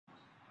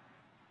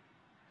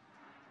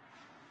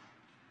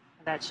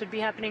That should be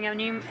happening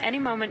any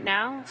moment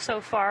now. So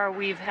far,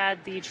 we've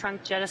had the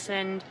trunk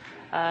jettisoned,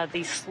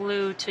 the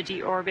slew to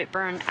deorbit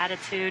burn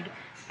attitude,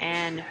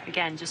 and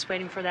again, just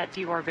waiting for that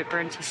deorbit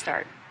burn to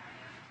start.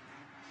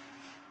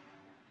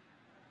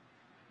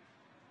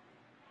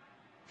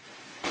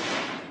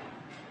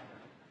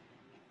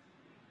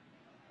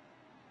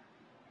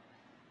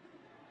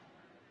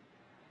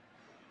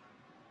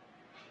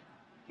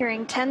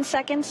 Hearing 10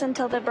 seconds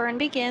until the burn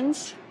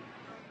begins.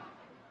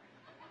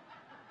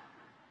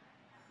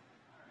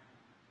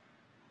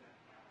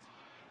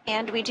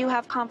 And we do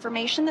have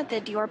confirmation that the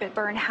deorbit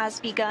burn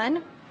has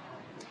begun.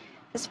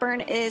 This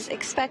burn is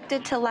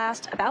expected to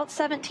last about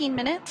 17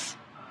 minutes.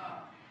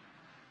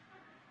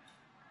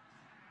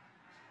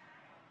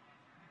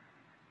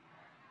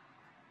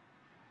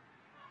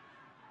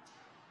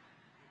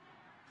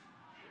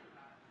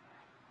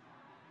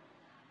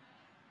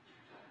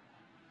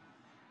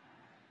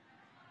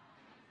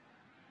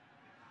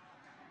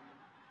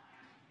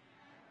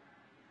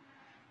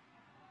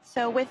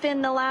 So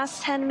within the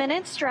last 10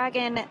 minutes,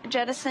 Dragon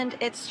jettisoned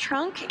its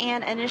trunk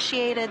and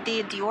initiated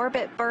the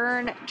deorbit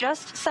burn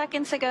just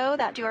seconds ago.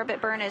 That deorbit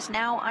burn is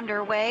now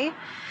underway.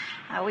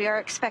 We are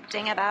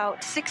expecting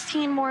about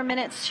 16 more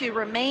minutes to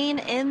remain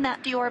in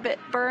that deorbit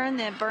burn.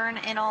 The burn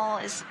in all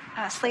is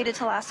slated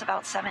to last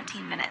about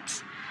 17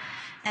 minutes.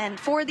 And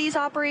for these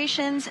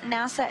operations,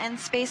 NASA and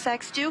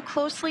SpaceX do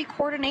closely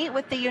coordinate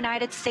with the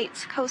United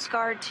States Coast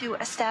Guard to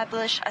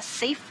establish a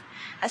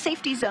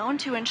safety zone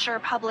to ensure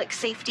public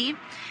safety,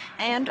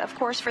 and of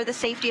course for the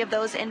safety of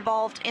those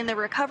involved in the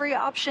recovery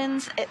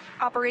operations,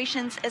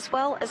 as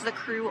well as the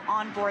crew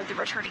on board the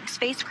returning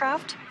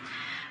spacecraft.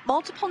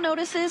 Multiple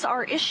notices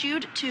are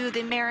issued to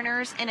the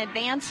mariners in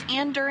advance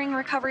and during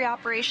recovery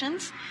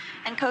operations,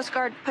 and Coast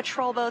Guard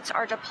patrol boats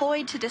are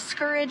deployed to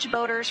discourage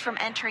boaters from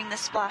entering the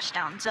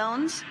splashdown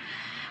zones.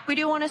 We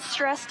do want to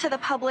stress to the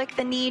public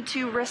the need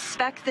to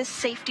respect this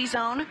safety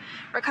zone.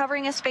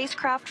 Recovering a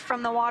spacecraft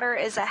from the water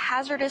is a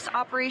hazardous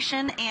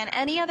operation, and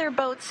any other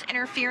boats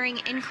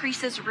interfering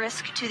increases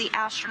risk to the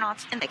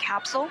astronauts in the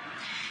capsule.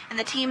 And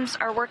the teams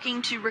are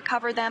working to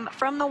recover them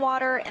from the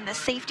water and the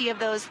safety of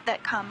those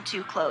that come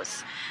too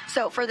close.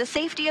 So for the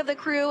safety of the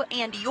crew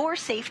and your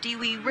safety,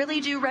 we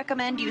really do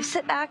recommend you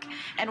sit back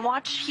and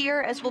watch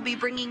here, as we'll be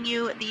bringing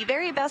you the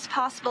very best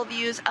possible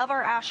views of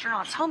our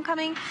astronauts'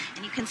 homecoming.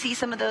 And you can see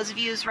some of those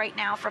views right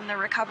now from the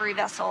recovery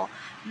vessel,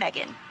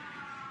 Megan.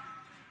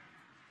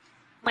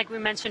 Like we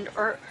mentioned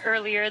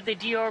earlier, the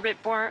deorbit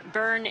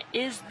burn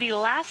is the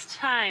last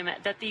time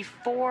that the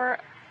 4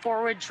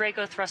 forward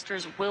Draco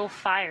thrusters will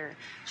fire.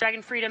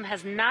 Dragon Freedom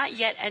has not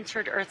yet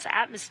entered Earth's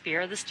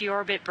atmosphere. This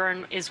deorbit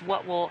burn is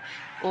what will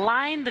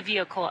line the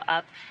vehicle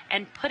up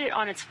and put it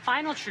on its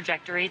final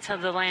trajectory to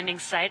the landing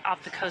site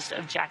off the coast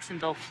of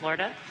Jacksonville,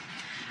 Florida.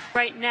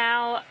 Right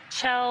now,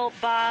 Kjell,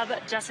 Bob,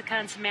 Jessica,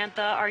 and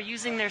Samantha are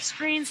using their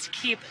screens to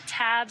keep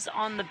tabs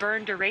on the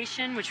burn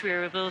duration, which we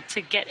were able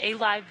to get a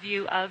live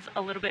view of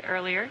a little bit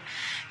earlier.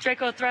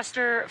 Draco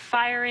thruster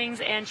firings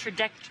and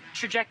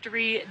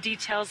trajectory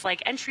details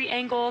like entry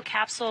angle,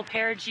 capsule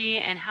perigee,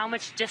 and how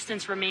much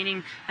distance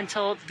remaining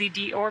until the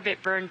deorbit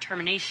burn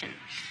termination.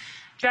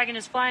 Dragon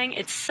is flying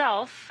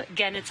itself.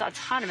 Again, it's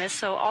autonomous,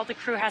 so all the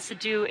crew has to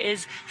do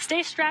is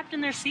stay strapped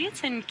in their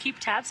seats and keep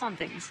tabs on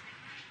things.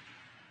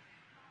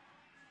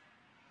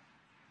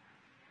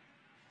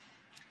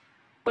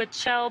 With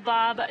Kjell,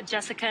 Bob,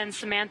 Jessica, and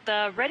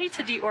Samantha ready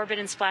to deorbit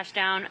and splash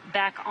down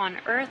back on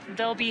Earth,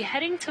 they'll be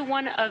heading to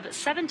one of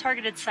 7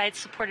 targeted sites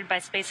supported by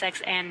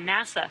SpaceX and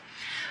NASA.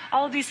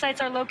 All of these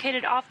sites are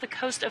located off the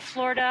coast of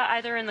Florida,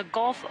 either in the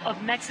Gulf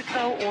of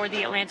Mexico or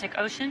the Atlantic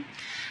Ocean.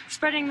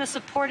 Spreading the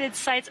supported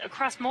sites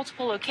across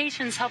multiple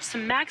locations helps to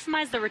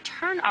maximize the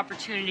return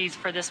opportunities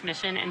for this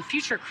mission and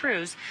future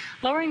crews,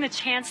 lowering the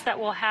chance that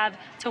we'll have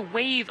to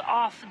wave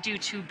off due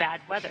to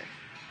bad weather.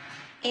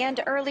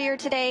 And earlier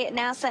today,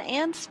 NASA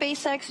and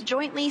SpaceX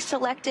jointly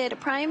selected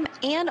prime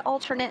and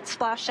alternate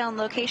splashdown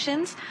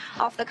locations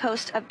off the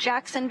coast of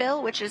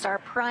Jacksonville, which is our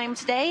prime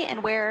today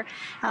and where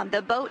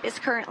the boat is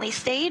currently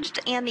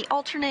staged, and the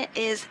alternate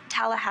is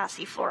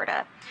Tallahassee,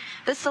 Florida.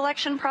 The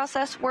selection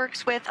process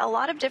works with a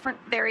lot of different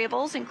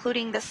variables,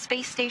 including the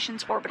space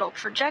station's orbital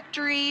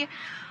trajectory,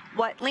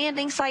 what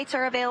landing sites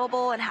are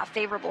available and have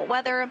favorable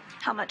weather,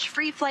 how much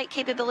free flight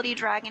capability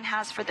Dragon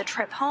has for the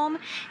trip home,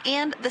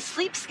 and the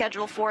sleep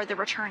schedule for the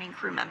returning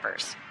crew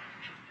members.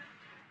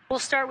 We'll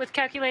start with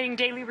calculating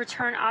daily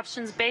return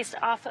options based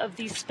off of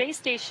the space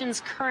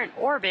station's current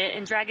orbit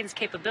and Dragon's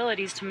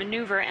capabilities to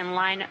maneuver and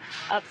line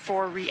up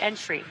for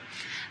re-entry.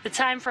 The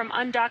time from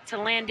undocked to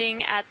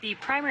landing at the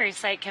primary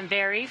site can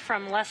vary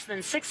from less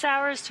than 6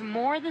 hours to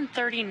more than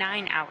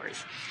 39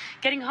 hours.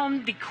 Getting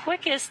home the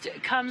quickest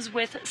comes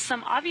with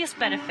some obvious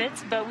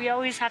benefits, but we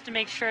always have to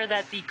make sure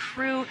that the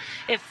crew,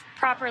 if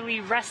properly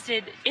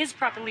rested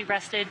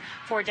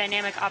for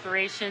dynamic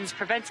operations,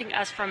 preventing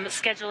us from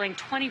scheduling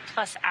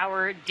 20-plus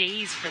hour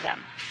days for them.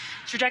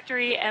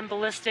 Trajectory and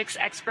ballistics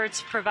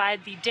experts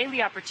provide the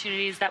daily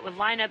opportunities that would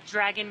line up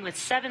Dragon with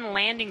 7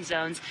 landing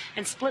zones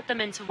and split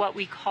them into what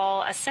we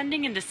call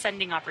ascending and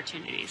descending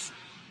opportunities.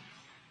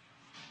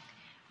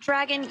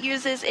 Dragon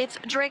uses its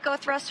Draco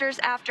thrusters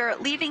after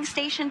leaving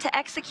station to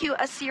execute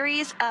a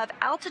series of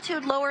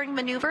altitude-lowering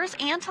maneuvers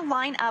and to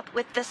line up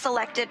with the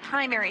selected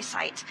primary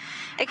site.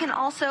 It can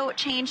also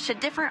change to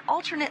different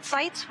alternate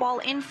sites while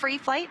in free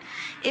flight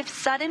if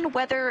sudden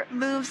weather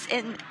moves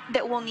in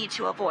that we'll need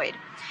to avoid.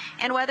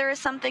 And weather is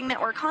something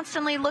that we're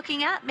constantly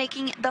looking at,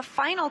 making the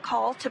final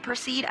call to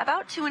proceed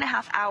about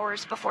 2.5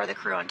 hours before the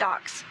crew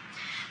undocks.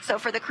 So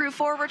for the Crew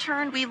 4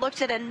 return, we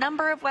looked at a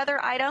number of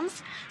weather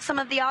items. Some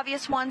of the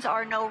obvious ones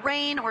are no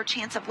rain or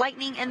chance of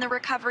lightning in the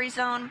recovery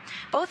zone,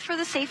 both for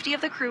the safety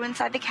of the crew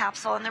inside the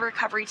capsule and the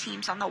recovery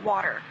teams on the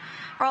water.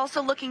 We're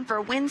also looking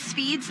for wind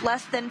speeds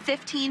less than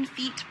 15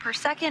 feet per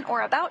second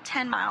or about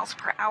 10 miles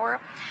per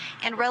hour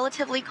and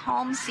relatively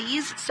calm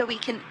seas so we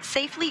can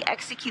safely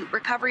execute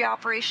recovery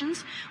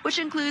operations, which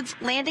includes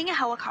landing a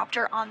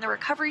helicopter on the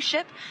recovery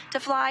ship to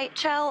fly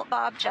Kjell,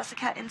 Bob,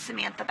 Jessica, and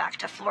Samantha back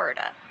to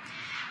Florida.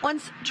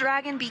 Once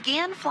Dragon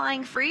began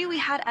flying free, we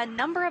had a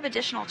number of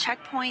additional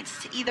checkpoints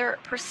to either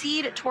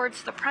proceed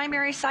towards the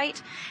primary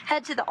site,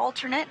 head to the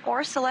alternate,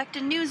 or select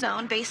a new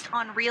zone based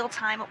on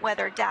real-time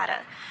weather data.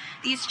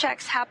 These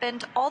checks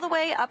happened all the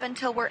way up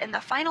until we're in the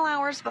final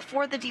hours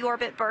before the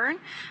deorbit burn,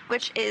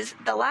 which is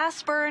the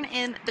last burn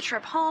in the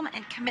trip home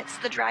and commits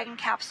the Dragon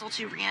capsule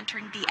to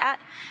re-entering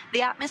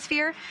the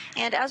atmosphere.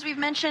 And as we've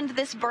mentioned,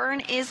 this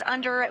burn is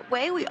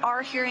underway. We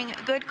are hearing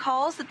good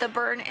calls that the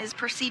burn is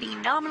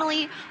proceeding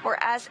nominally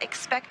or as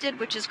expected,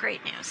 which is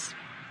great news.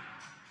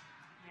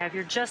 If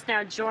you're just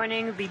now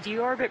joining, the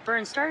deorbit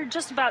burn started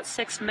just about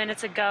 6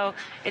 minutes ago.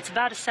 It's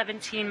about a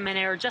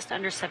 17-minute or just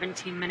under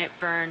 17-minute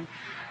burn.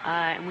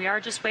 And we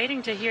are just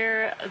waiting to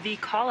hear the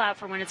call out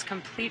for when it's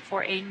complete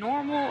for a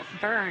normal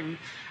burn.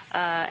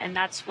 And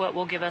that's what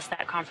will give us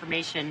that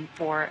confirmation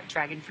for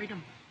Dragon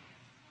Freedom.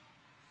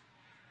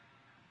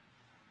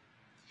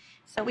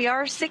 So we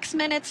are 6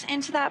 minutes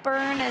into that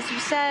burn, as you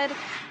said.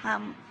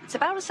 It's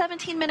about a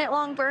 17-minute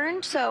long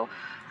burn, so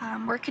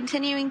we're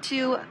continuing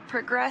to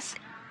progress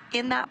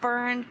in that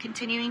burn,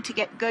 continuing to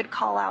get good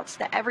call-outs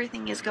that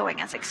everything is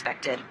going as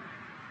expected.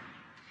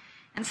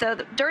 And so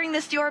during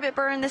this deorbit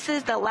burn, this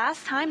is the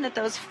last time that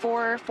those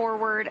 4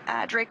 forward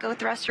Draco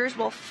thrusters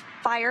will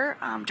fire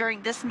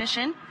during this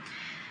mission.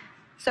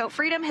 So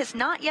Freedom has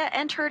not yet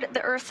entered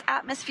the Earth's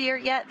atmosphere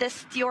yet.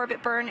 This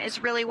deorbit burn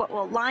is really what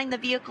will line the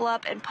vehicle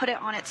up and put it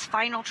on its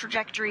final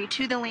trajectory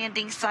to the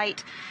landing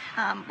site,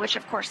 which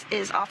of course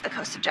is off the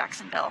coast of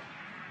Jacksonville.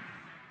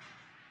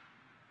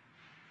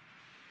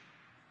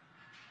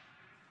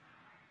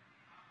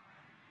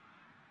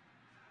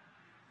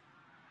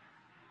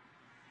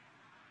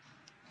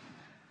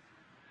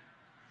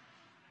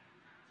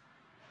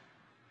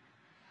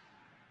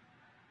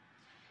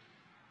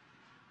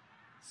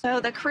 So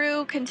the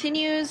crew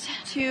continues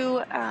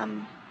to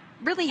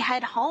really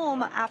head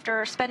home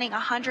after spending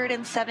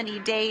 170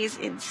 days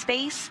in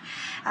space.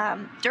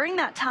 During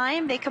that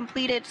time, they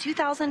completed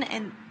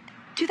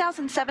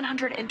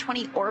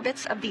 2,720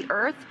 orbits of the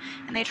Earth,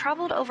 and they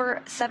traveled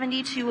over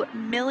 72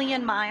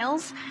 million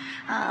miles.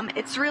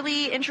 It's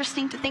really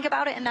interesting to think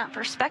about it in that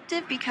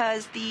perspective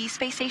because the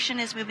space station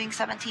is moving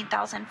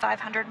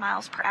 17,500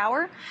 miles per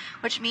hour,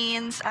 which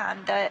means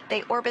that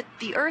they orbit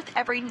the Earth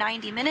every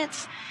 90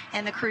 minutes,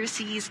 and the crew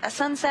sees a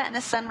sunset and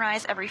a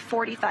sunrise every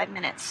 45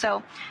 minutes.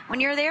 So when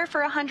you're there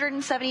for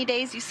 170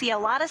 days, you see a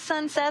lot of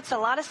sunsets, a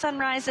lot of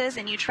sunrises,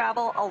 and you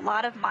travel a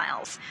lot of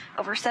miles,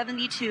 over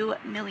 72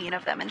 million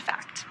of them, in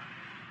fact.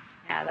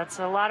 Yeah, that's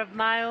a lot of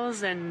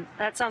miles, and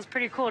that sounds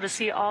pretty cool to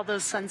see all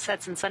those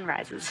sunsets and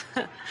sunrises.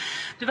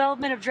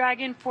 Development of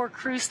Dragon 4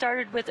 crew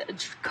started with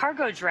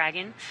Cargo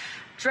Dragon.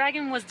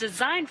 Dragon was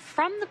designed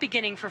from the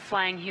beginning for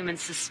flying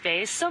humans to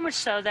space, so much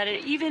so that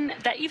even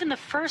the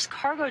first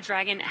Cargo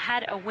Dragon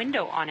had a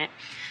window on it.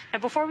 Now,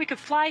 before we could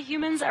fly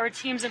humans, our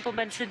teams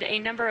implemented a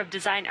number of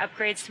design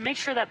upgrades to make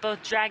sure that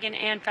both Dragon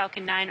and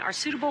Falcon 9 are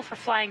suitable for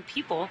flying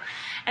people,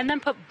 and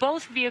then put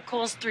both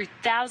vehicles through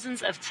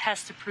thousands of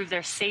tests to prove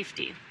their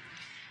safety.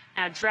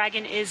 Now,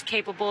 Dragon is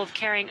capable of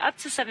carrying up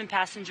to 7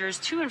 passengers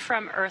to and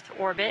from Earth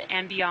orbit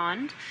and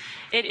beyond.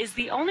 It is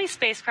the only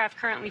spacecraft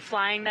currently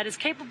flying that is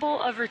capable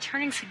of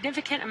returning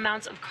significant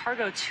amounts of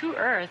cargo to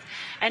Earth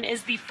and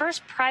is the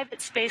first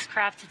private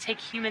spacecraft to take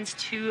humans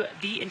to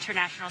the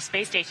International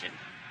Space Station.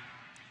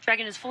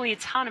 Dragon is fully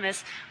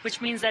autonomous,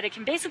 which means that it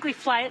can basically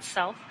fly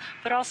itself,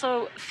 but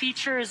also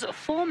features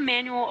full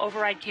manual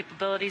override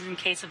capabilities in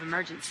case of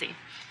emergency.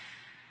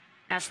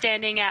 Now,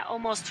 standing at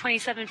almost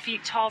 27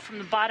 feet tall from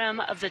the bottom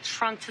of the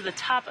trunk to the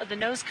top of the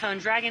nose cone,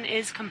 Dragon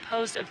is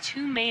composed of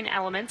 2 main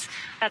elements.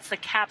 That's the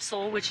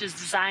capsule, which is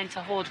designed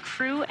to hold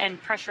crew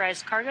and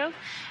pressurized cargo,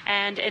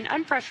 and an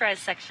unpressurized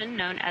section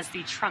known as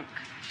the trunk.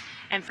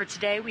 And for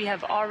today, we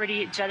have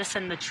already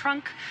jettisoned the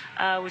trunk,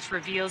 which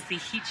reveals the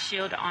heat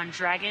shield on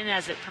Dragon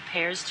as it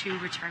prepares to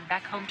return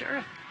back home to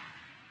Earth.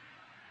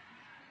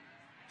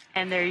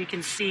 And there you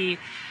can see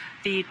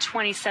the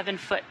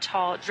 27-foot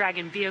tall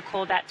Dragon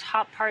vehicle. That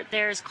top part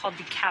there is called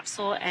the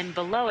capsule, and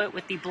below it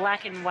with the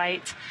black and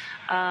white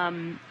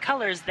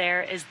colors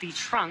there is the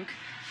trunk.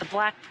 The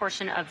black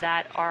portion of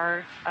that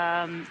are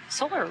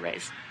solar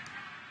arrays.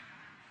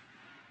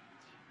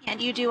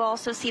 And you do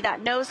also see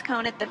that nose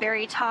cone at the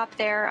very top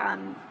there.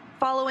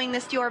 Following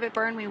this deorbit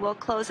burn, we will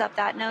close up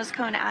that nose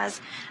cone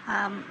as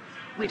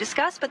we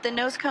discussed, but the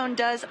nose cone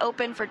does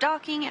open for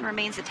docking and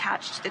remains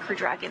attached to the Crew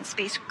Dragon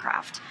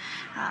spacecraft.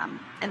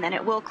 And then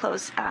it will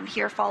close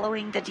here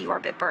following the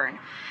deorbit burn.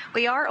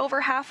 We are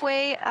over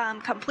halfway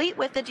complete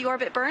with the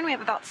deorbit burn. We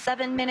have about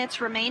 7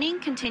 minutes remaining,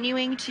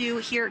 continuing to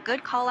hear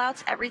good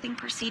callouts, everything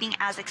proceeding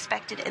as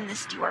expected in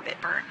this deorbit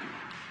burn.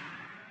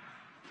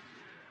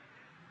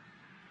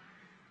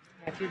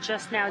 If you're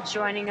just now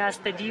joining us,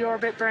 the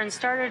deorbit burn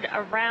started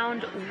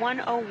around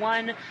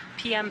 1:01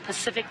 p.m.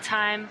 Pacific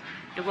time.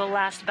 It will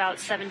last about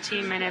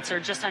 17 minutes or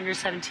just under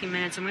 17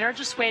 minutes, and we are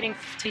just waiting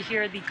to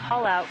hear the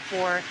call out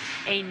for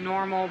a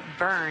normal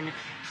burn,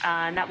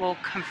 and that will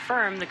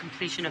confirm the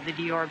completion of the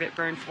deorbit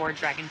burn for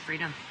Dragon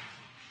Freedom.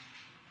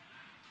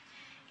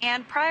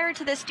 And prior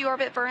to this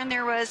deorbit burn,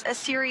 there was a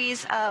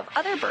series of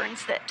other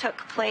burns that took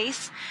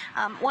place.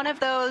 One of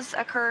those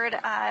occurred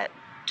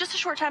just a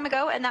short time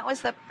ago, and that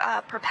was the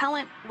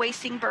propellant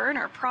wasting burn,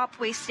 or prop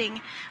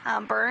wasting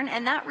burn,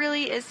 and that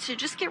really is to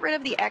just get rid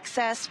of the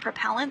excess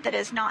propellant that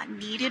is not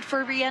needed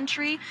for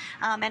reentry,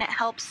 and it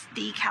helps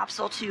the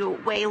capsule to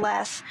weigh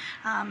less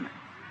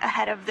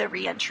ahead of the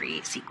reentry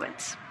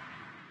sequence.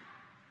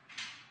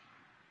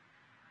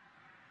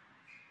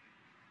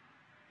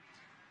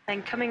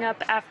 And coming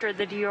up after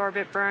the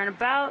deorbit burn,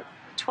 about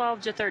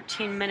 12 to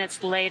 13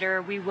 minutes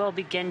later, we will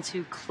begin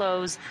to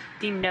close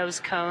the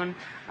nose cone.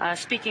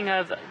 Speaking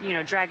of,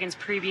 Dragon's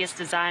previous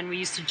design, we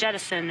used to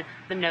jettison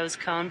the nose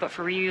cone, but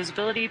for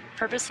reusability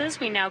purposes,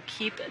 we now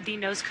keep the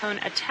nose cone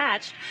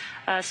attached.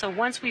 So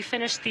once we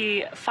finish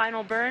the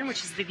final burn,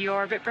 which is the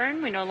deorbit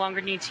burn, we no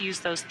longer need to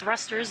use those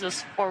thrusters,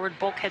 those forward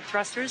bulkhead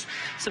thrusters,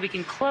 so we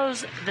can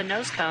close the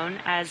nose cone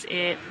as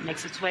it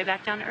makes its way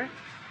back down to Earth.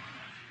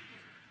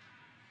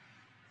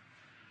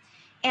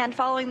 And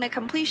following the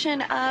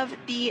completion of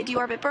the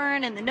deorbit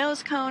burn and the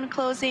nose cone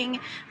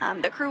closing,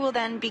 the crew will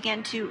then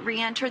begin to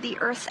re-enter the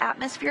Earth's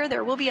atmosphere.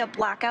 There will be a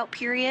blackout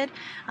period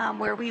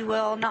where we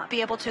will not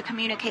be able to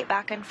communicate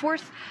back and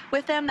forth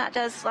with them. That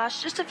does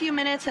last just a few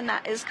minutes, and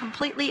that is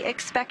completely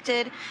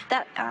expected.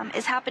 That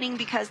is happening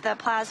because the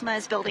plasma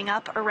is building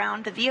up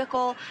around the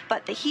vehicle,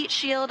 but the heat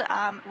shield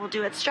will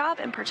do its job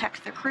and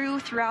protect the crew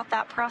throughout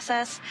that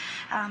process.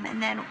 And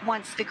then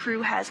once the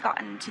crew has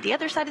gotten to the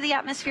other side of the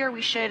atmosphere,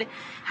 we should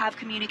have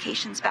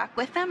communications back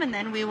with them, and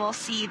then we will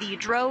see the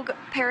drogue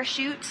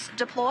parachutes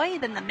deploy,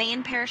 then the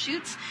main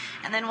parachutes,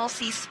 and then we'll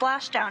see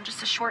splashdown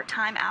just a short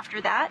time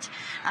after that.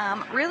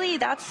 Really,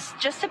 that's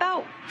just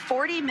about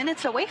 40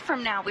 minutes away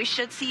from now. We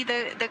should see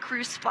the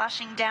crew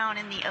splashing down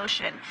in the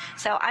ocean.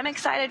 So I'm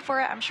excited for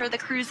it. I'm sure the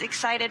crew's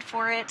excited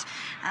for it.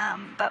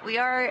 But we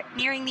are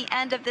nearing the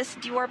end of this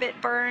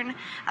deorbit burn,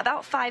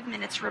 about 5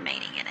 minutes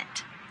remaining in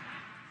it.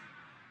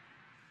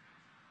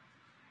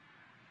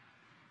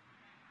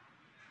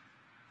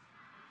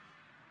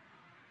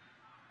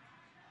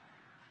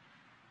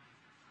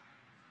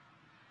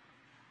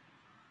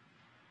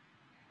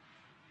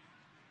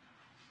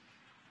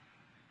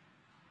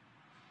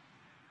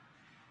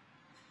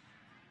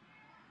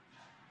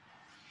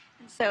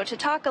 So to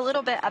talk a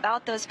little bit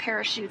about those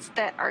parachutes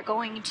that are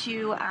going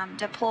to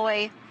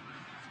deploy,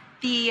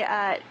 the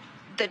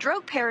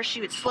drogue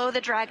parachutes slow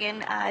the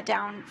Dragon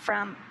down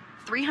from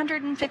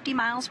 350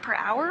 miles per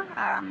hour.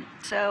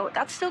 So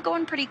that's still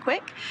going pretty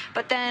quick.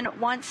 But then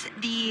once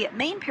the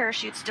main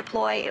parachutes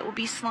deploy,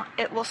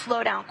 it will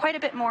slow down quite a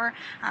bit more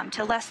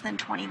to less than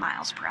 20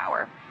 miles per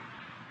hour.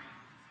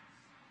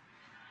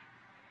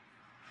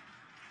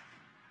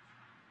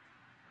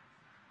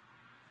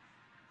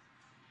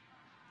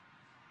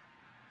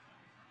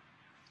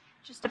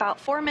 Just about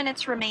 4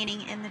 minutes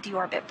remaining in the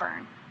deorbit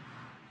burn.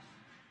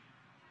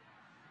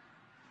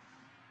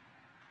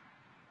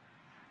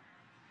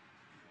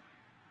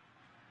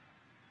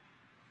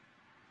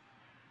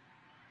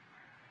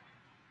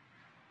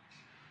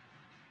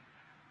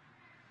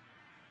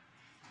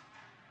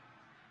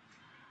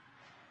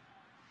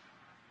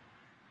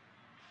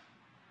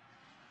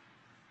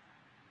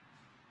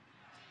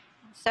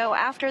 So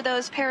after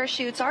those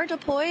parachutes are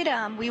deployed,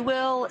 we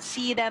will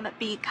see them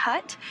be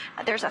cut.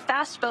 There's a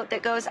fast boat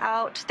that goes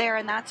out there,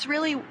 and that's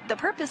really the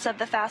purpose of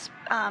the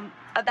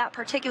of that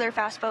particular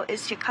fast boat,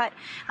 is to cut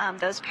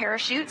those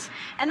parachutes.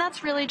 And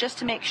that's really just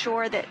to make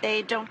sure that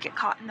they don't get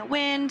caught in the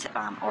wind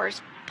or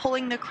is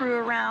pulling the crew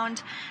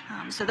around.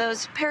 So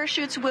those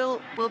parachutes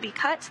will be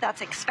cut.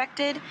 That's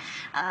expected.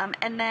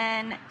 And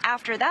then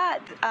after that,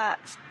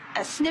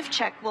 a sniff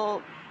check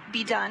will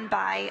be done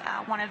by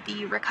one of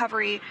the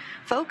recovery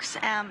folks,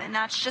 and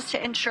that's just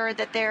to ensure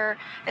that there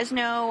is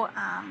no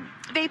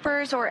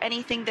vapors or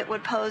anything that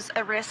would pose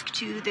a risk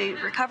to the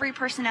recovery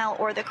personnel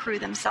or the crew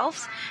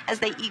themselves as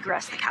they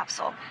egress the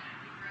capsule.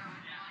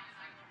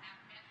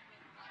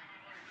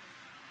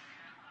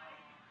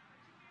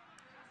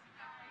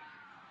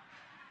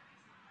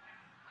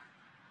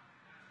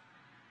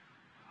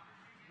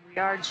 We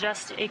are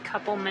just a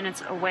couple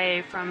minutes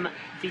away from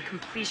the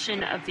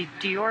completion of the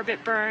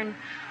deorbit burn.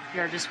 We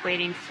are just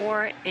waiting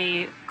for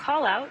a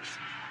call out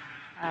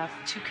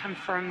to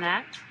confirm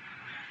that.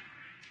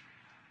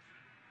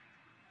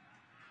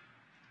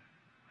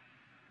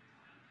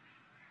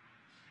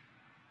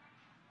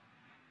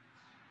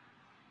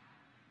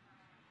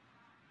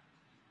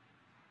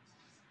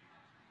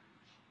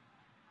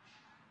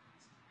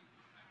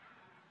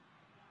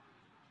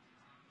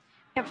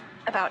 We have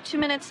about 2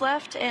 minutes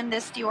left in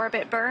this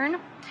deorbit burn.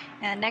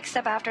 And next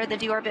up after the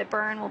deorbit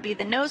burn will be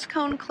the nose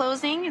cone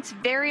closing. It's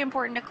very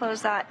important to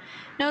close that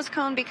nose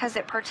cone because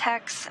it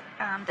protects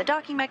the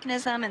docking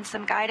mechanism and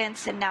some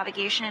guidance and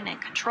navigation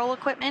and control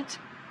equipment.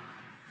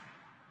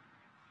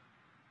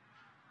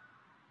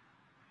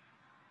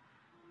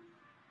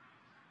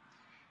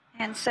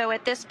 And so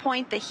at this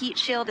point, the heat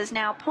shield is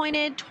now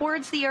pointed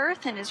towards the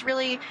Earth and is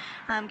really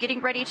getting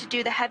ready to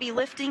do the heavy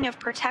lifting of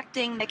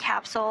protecting the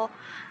capsule.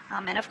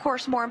 And of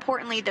course, more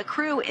importantly, the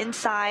crew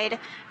inside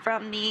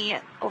from the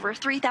over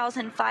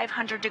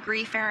 3,500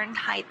 degree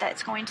Fahrenheit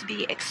that's going to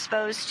be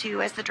exposed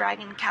to as the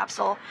Dragon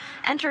capsule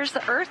enters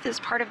the Earth as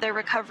part of their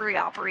recovery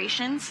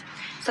operations.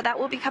 So that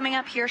will be coming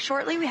up here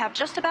shortly. We have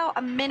just about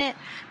a minute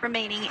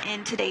remaining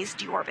in today's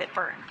deorbit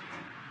burn.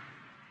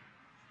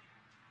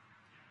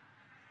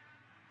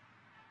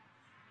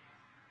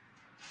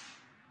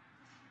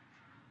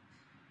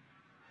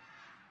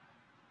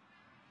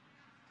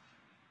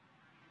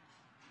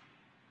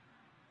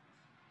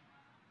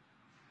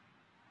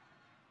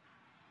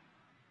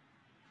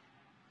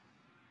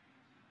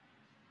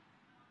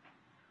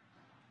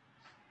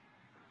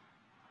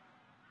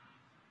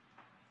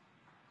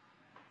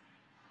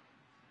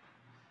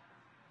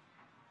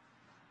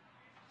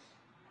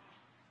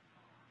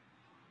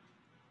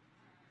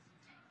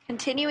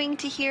 Continuing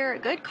to hear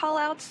good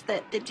call-outs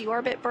that the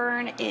deorbit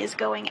burn is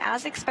going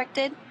as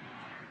expected.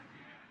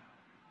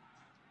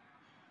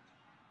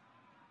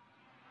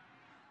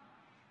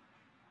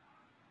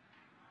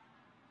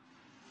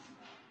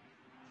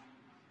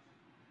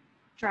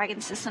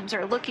 Dragon systems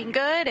are looking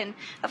good, and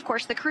of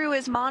course the crew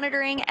is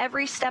monitoring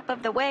every step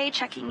of the way,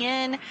 checking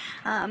in.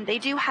 They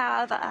do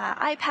have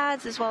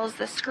iPads as well as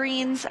the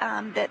screens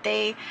that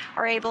they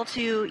are able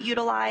to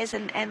utilize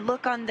and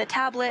look on the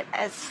tablet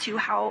as to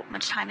how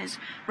much time is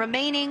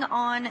remaining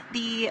on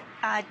the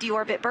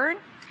deorbit burn.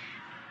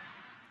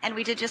 And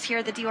we did just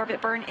hear the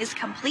deorbit burn is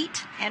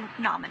complete and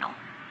nominal.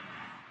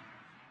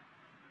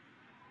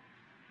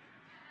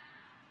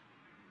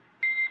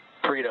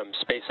 Freedom,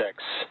 SpaceX,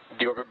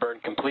 deorbit burn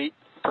complete,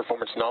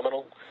 performance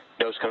nominal,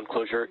 nose cone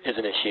closure is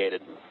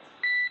initiated.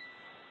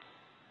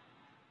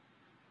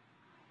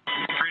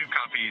 Freedom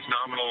copies,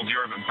 nominal,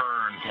 deorbit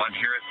burn, glad to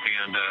hear it,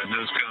 and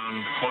nose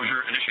cone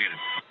closure initiated.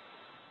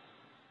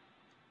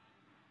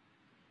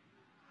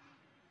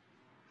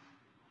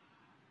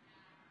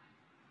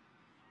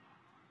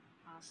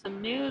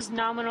 Awesome news,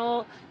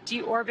 nominal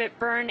deorbit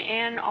burn,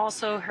 and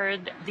also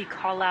heard the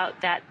call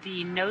out that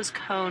the nose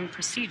cone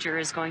procedure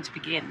is going to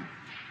begin.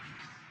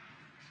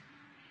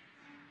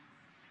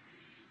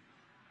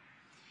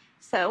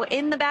 So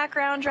in the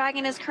background,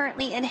 Dragon is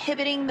currently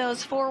inhibiting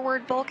those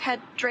forward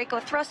bulkhead Draco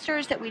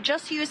thrusters that we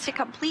just used to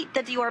complete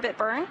the deorbit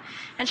burn,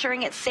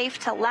 ensuring it's safe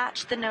to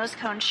latch the nose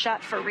cone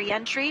shut for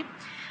re-entry.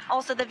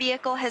 Also, the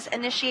vehicle has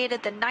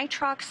initiated the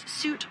nitrox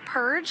suit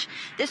purge.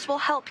 This will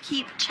help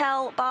keep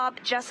Kjell, Bob,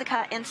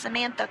 Jessica, and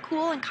Samantha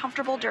cool and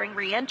comfortable during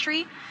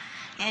re-entry.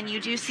 And you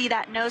do see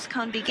that nose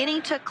cone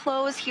beginning to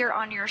close here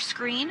on your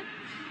screen.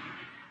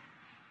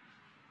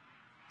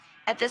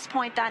 At this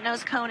point, that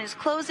nose cone is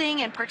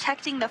closing and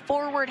protecting the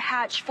forward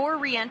hatch for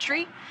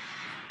re-entry.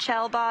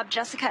 Kjell, Bob,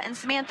 Jessica, and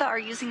Samantha are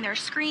using their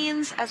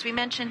screens, as we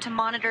mentioned, to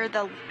monitor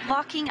the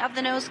locking of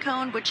the nose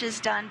cone, which is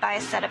done by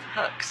a set of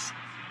hooks.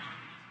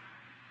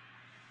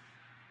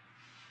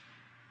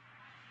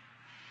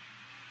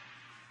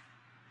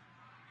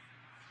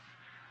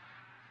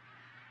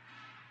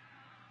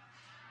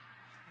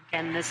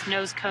 Again, this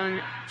nose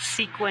cone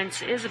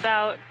sequence is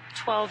about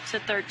 12 to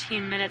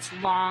 13 minutes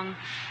long,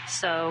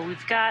 so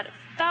we've got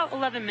about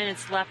 11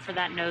 minutes left for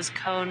that nose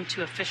cone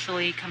to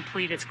officially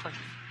complete its closure.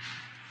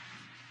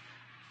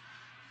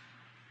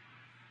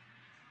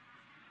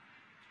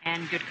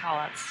 And good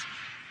call-outs.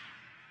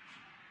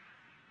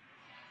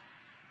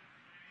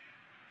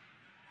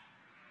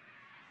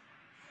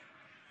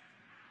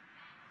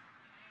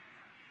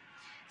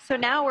 So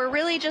now we're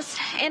really just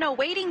in a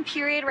waiting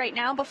period right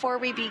now before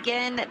we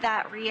begin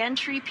that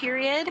re-entry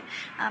period.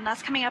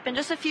 That's coming up in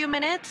just a few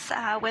minutes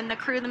when the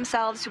crew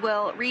themselves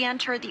will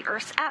re-enter the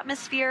Earth's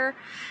atmosphere.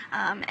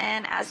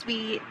 And as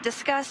we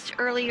discussed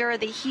earlier,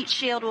 the heat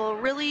shield will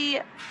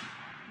really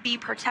be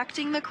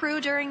protecting the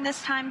crew during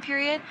this time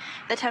period.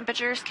 The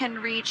temperatures can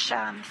reach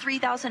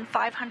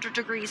 3,500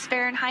 degrees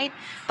Fahrenheit,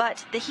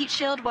 but the heat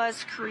shield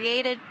was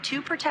created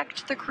to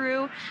protect the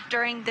crew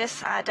during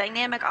this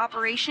dynamic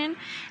operation.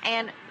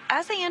 And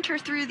as they enter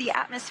through the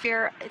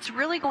atmosphere, it's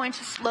really going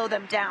to slow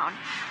them down.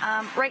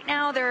 Right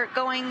now, they're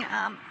going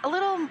a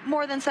little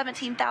more than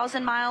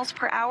 17,000 miles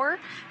per hour,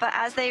 but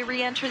as they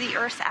re-enter the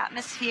Earth's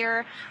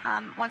atmosphere,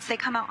 once they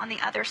come out on the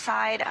other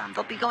side,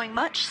 they'll be going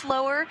much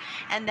slower,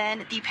 and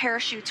then the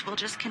parachutes will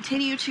just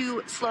continue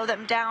to slow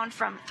them down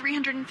from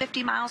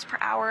 350 miles per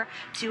hour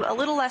to a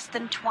little less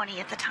than 20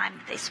 at the time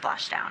that they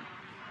splash down.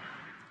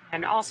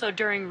 And also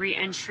during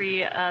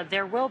re-entry,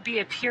 there will be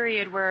a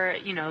period where,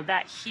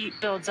 that heat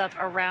builds up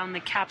around the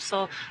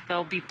capsule.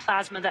 There'll be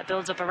plasma that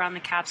builds up around the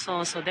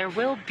capsule. So there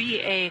will be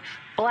a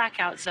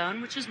blackout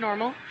zone, which is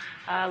normal,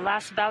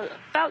 lasts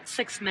about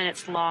 6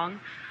 minutes long.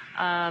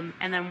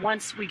 And then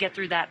once we get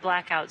through that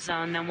blackout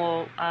zone, then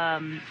we'll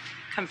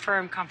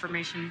confirm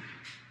confirmation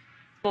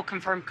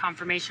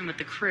with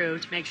the crew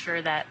to make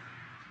sure that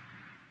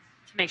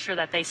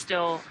they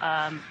still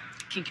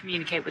can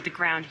communicate with the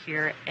ground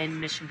here in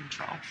mission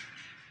control.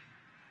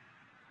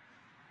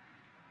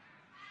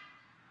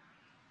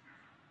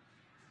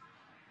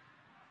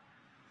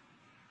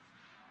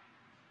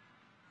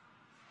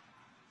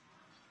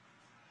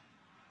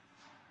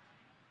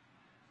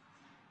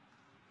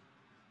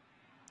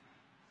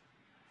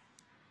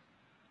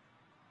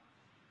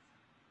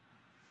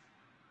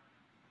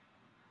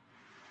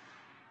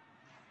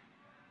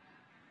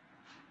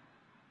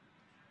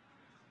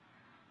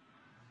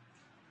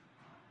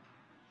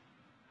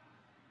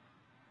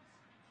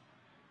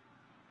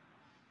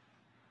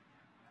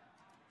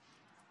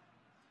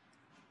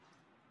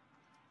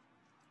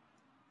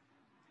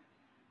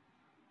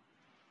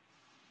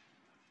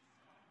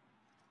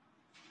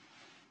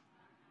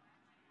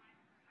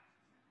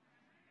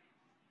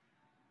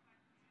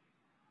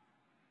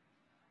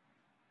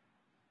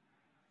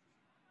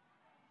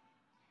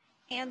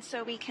 And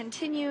so we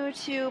continue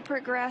to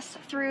progress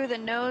through the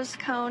nose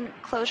cone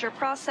closure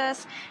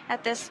process.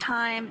 At this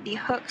time, the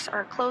hooks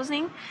are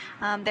closing.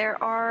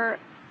 There are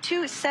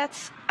 2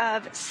 sets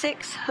of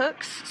 6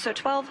 hooks, so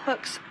 12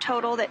 hooks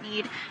total that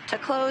need to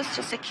close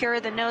to secure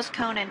the nose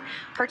cone and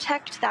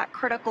protect that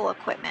critical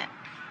equipment.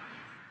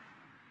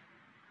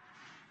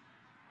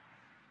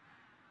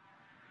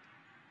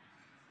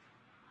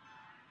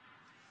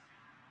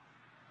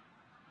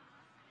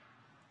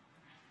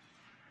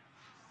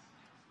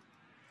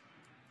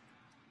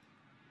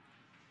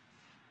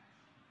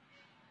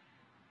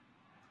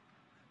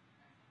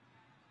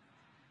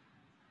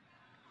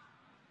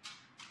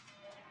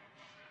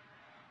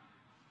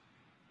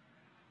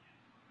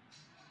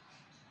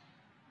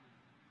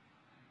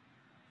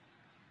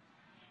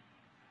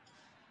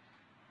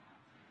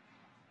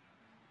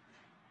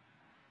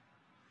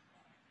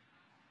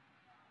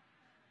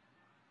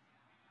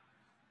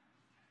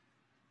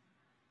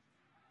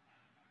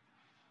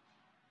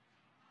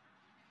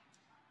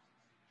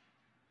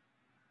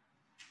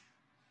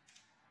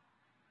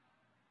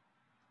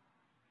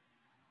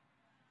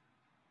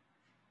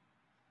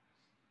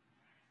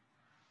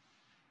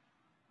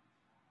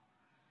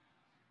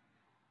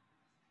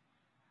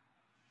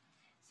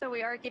 So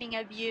we are getting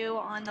a view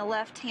on the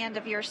left hand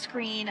of your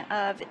screen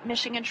of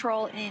Mission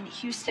Control in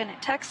Houston,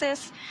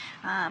 Texas.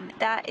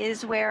 That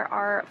is where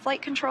our flight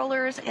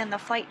controllers and the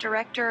flight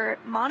director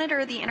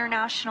monitor the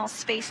International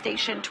Space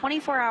Station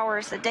 24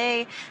 hours a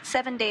day,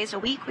 7 days a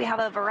week. We have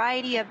a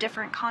variety of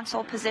different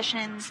console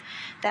positions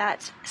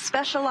that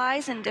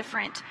specialize in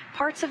different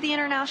parts of the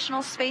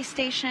International Space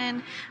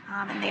Station,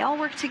 and they all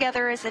work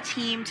together as a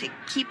team to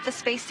keep the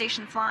space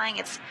station flying.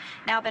 It's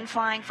now been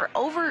flying for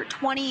over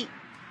 20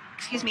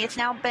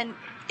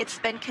 it's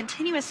been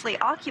continuously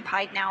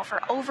occupied now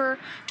for over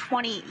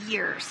 20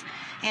 years.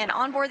 And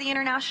on board the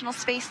International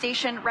Space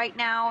Station right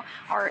now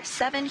are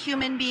 7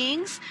 human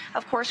beings,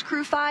 of course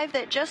Crew 5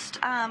 that just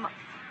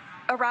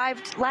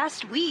arrived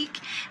last week,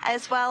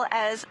 as well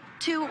as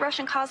 2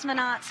 Russian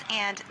cosmonauts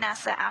and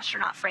NASA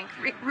astronaut Frank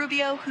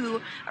Rubio,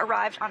 who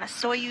arrived on a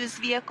Soyuz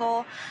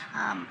vehicle.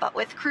 But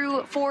with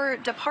Crew 4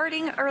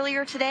 departing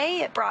earlier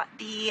today, it brought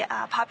the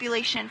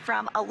population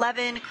from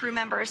 11 crew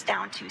members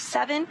down to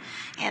 7,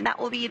 and that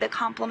will be the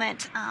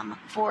complement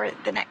for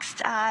the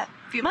next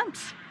few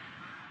months.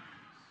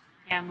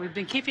 And we've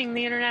been keeping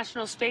the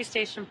International Space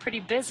Station pretty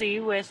busy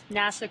with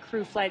NASA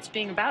crew flights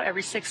being about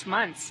every 6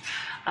 months.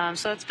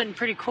 So it's been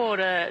pretty cool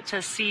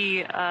to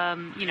see,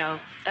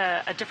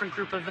 a different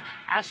group of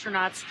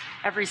astronauts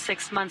every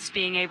 6 months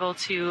being able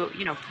to,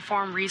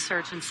 perform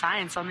research and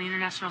science on the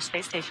International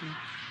Space Station.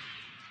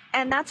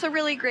 And that's a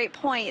really great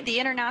point. The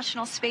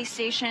International Space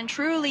Station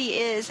truly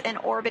is an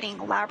orbiting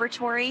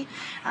laboratory.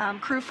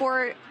 Crew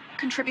 4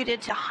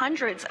 contributed to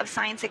hundreds of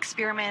science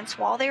experiments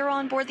while they were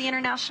on board the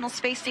International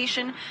Space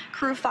Station.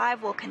 Crew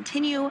 5 will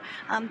continue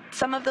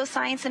some of those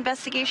science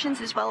investigations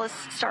as well as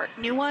start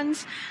new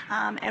ones.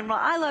 And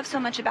what I love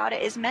so much about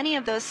it is many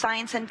of those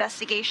science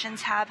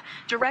investigations have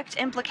direct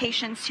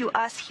implications to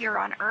us here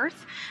on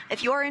Earth.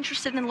 If you're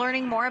interested in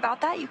learning more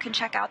about that, you can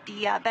check out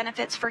the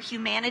Benefits for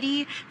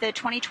Humanity. The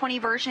 2020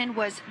 version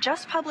was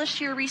just published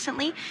here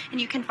recently, and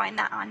you can find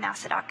that on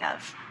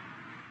nasa.gov.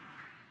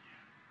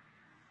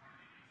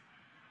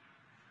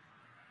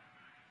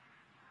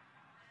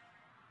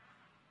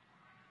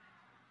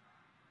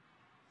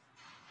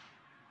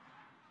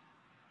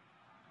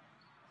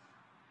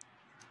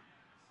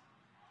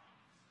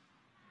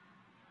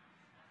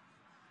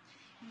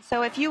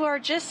 So if you are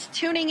just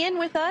tuning in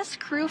with us,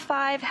 Crew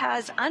 5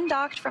 has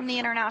undocked from the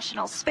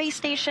International Space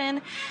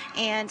Station,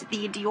 and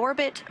the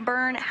deorbit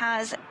burn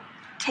has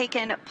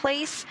taken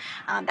place.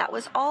 That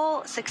was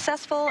all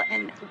successful.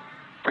 And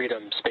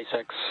Freedom,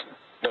 SpaceX,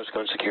 nose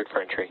cone secured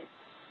for entry.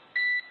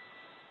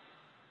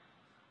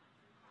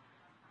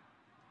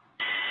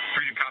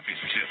 Freedom copies,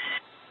 for two.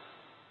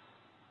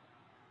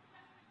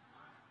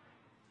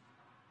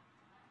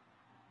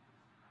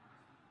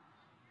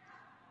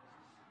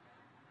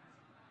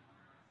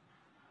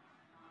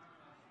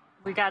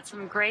 We got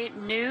some great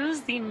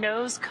news. The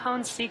nose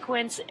cone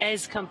sequence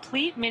is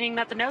complete, meaning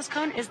that the nose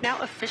cone is now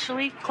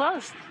officially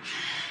closed.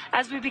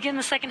 As we begin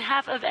the second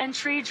half of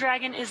entry,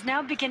 Dragon is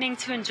now beginning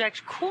to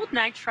inject cooled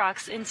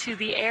nitrox into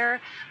the air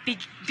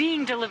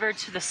being delivered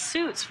to the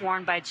suits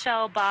worn by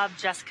Kjell, Bob,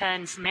 Jessica,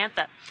 and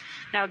Samantha.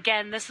 Now,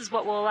 again, this is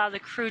what will allow the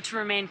crew to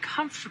remain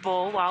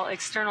comfortable while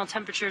external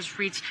temperatures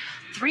reach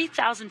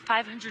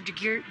 3,500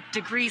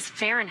 degrees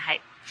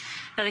Fahrenheit.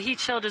 Now, the heat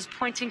shield is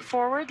pointing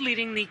forward,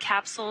 leading the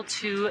capsule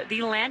to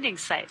the landing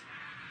site.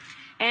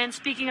 And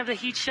speaking of the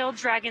heat shield,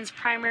 Dragon's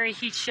primary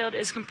heat shield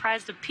is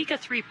comprised of Pika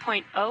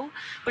 3.0,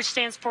 which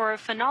stands for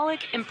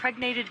Phenolic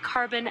Impregnated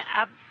Carbon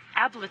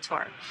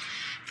Ablator.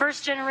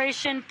 First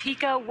generation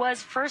Pika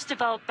was first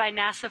developed by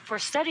NASA for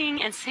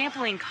studying and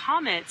sampling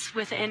comets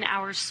within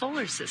our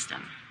solar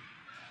system.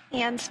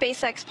 And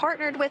SpaceX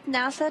partnered with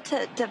NASA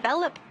to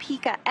develop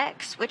Pika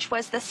X, which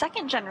was the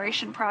second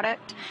generation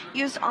product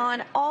used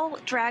on all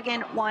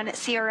Dragon 1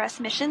 CRS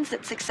missions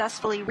that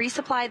successfully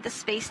resupplied the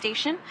space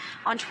station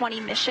on 20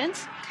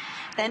 missions.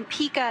 Then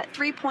Pika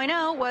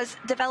 3.0 was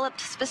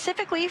developed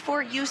specifically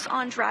for use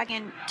on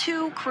Dragon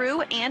 2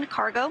 crew and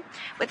cargo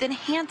with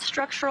enhanced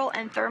structural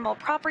and thermal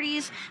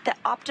properties that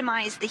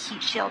optimized the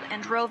heat shield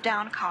and drove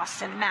down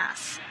costs and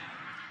mass.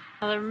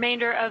 Now, the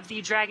remainder of the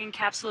Dragon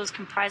capsule is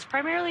comprised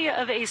primarily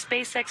of a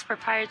SpaceX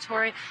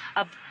proprietary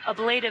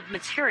ablative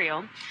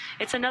material.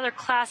 It's another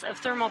class of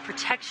thermal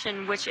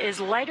protection, which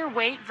is lighter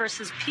weight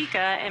versus Pika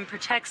and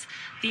protects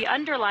the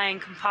underlying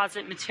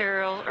composite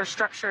material or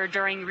structure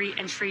during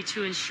re-entry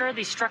to ensure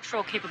the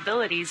structural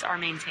capabilities are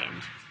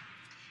maintained.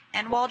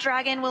 And while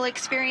Dragon will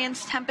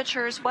experience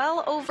temperatures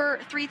well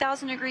over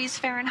 3,000 degrees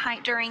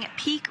Fahrenheit during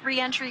peak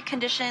reentry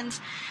conditions,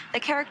 the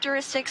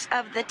characteristics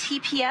of the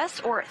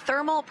TPS, or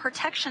thermal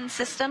protection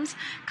systems,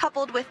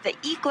 coupled with the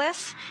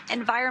ECLIS,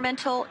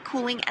 environmental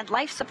cooling and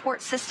life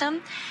support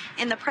system,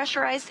 in the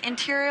pressurized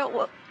interior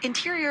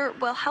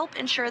will help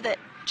ensure that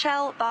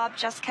Kjell, Bob,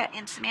 Jessica,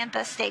 and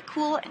Samantha stay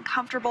cool and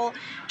comfortable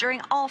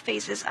during all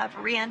phases of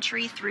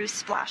reentry through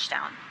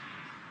Splashdown.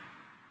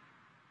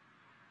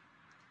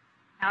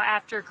 Now,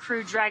 after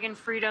Crew Dragon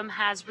Freedom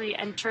has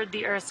re-entered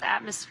the Earth's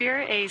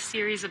atmosphere, a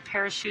series of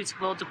parachutes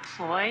will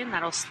deploy, and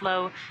that'll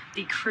slow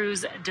the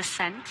crew's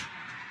descent.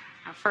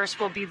 Now, first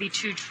will be the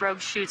 2 drogue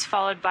chutes,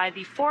 followed by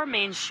the 4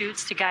 main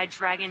chutes to guide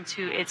Dragon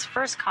to its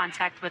first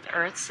contact with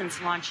Earth since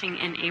launching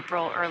in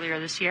April earlier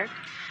this year.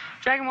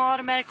 Dragon will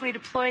automatically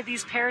deploy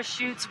these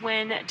parachutes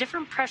when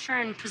different pressure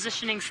and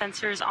positioning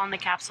sensors on the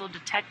capsule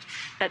detect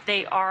that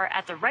they are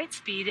at the right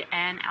speed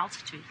and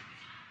altitude.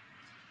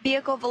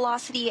 Vehicle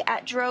velocity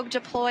at drogue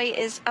deploy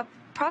is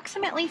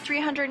approximately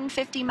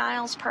 350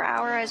 miles per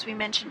hour, as we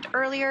mentioned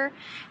earlier,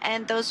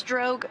 and those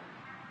drogue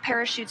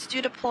parachutes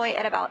do deploy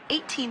at about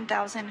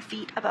 18,000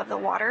 feet above the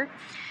water.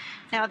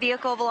 Now,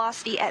 vehicle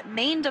velocity at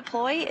main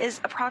deploy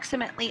is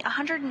approximately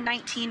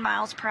 119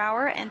 miles per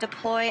hour and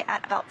deploy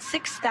at about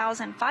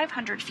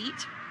 6,500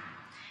 feet.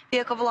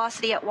 Vehicle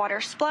velocity at water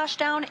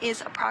splashdown is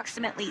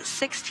approximately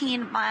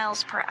 16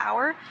 miles per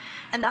hour,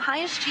 and the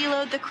highest G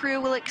load the crew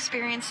will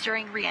experience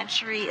during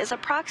reentry is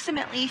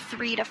approximately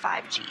 3 to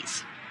 5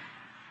 Gs.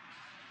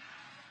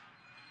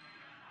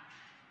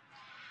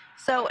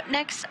 So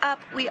next up,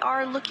 we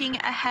are looking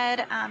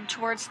ahead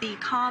towards the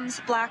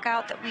comms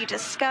blackout that we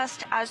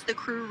discussed as the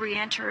crew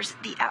re-enters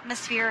the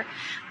atmosphere.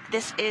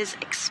 This is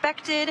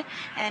expected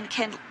and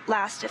can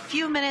last a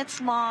few minutes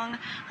long,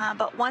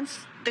 but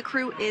once the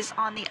crew is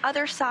on the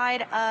other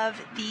side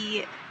of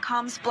the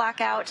comms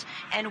blackout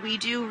and we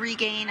do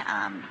regain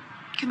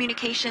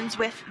communications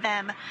with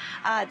them,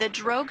 the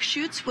drogue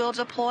chutes will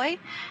deploy.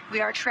 We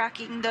are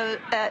tracking the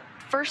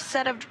first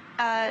set of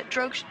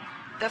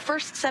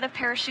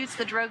parachutes,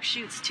 the drogue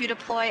chutes, to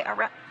deploy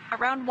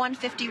around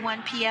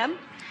 1:51 p.m.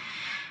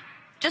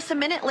 Just a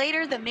minute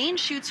later, the main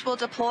chutes will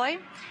deploy,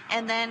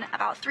 and then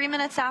about 3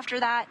 minutes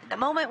after that, the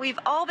moment we've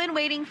all been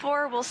waiting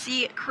for, we'll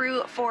see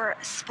crew for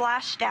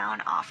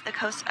Splashdown off the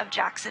coast of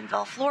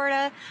Jacksonville,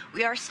 Florida.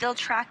 We are still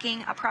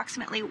tracking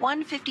approximately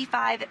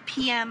 1:55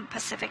 p.m.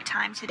 Pacific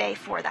time today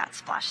for that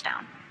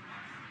splashdown.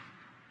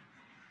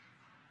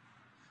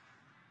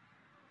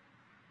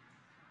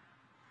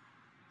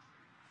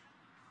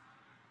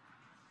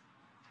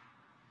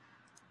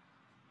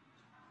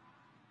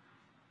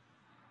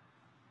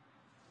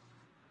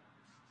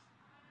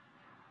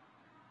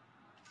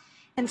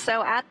 And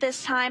so at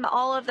this time,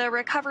 all of the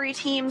recovery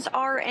teams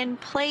are in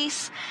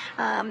place.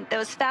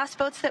 Those fast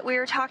boats that we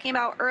were talking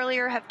about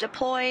earlier have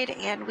deployed,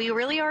 and we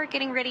really are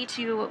getting ready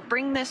to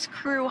bring this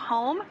crew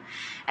home.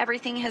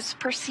 Everything has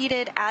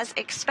proceeded as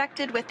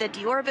expected with the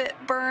deorbit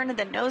burn.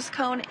 The nose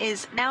cone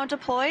is now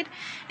deployed,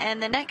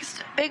 and the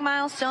next big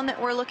milestone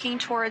that we're looking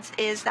towards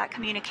is that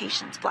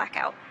communications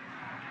blackout.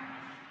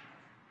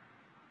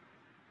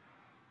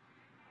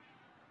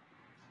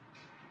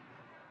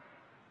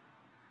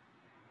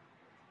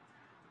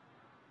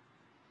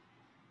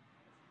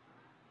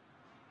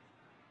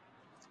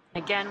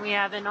 Again, we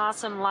have an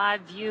awesome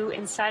live view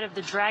inside of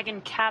the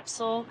Dragon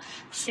capsule,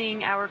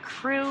 seeing our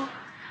crew.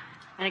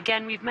 And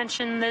again, we've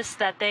mentioned this,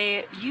 that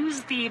they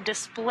use the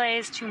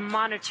displays to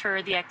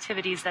monitor the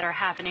activities that are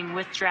happening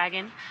with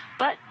Dragon.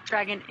 But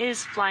Dragon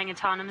is flying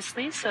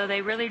autonomously, so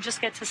they really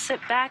just get to sit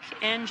back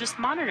and just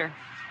monitor.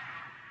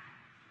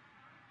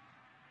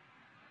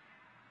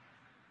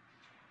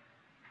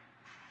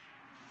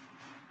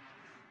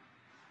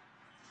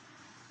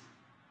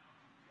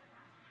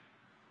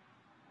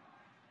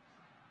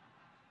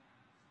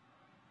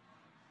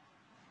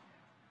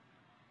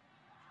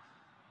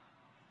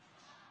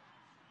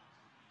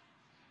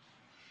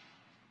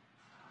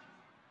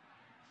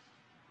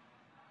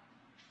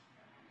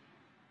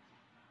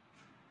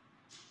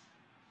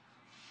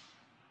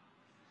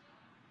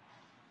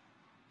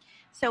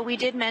 So we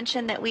did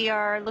mention that we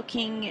are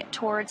looking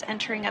towards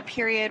entering a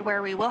period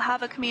where we will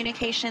have a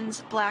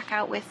communications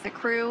blackout with the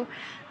crew.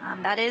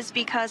 That is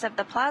because of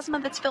the plasma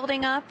that's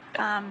building up,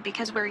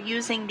 because we're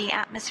using the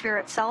atmosphere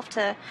itself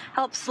to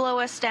help slow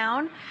us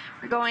down.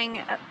 We're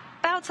going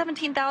about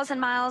 17,000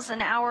 miles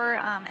an hour,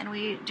 and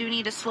we do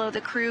need to slow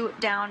the crew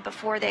down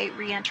before they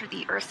re-enter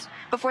the Earth,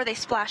 before they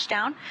splash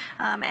down.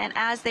 And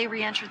as they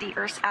re-enter the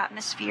Earth's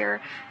atmosphere,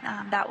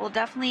 that will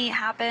definitely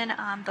happen.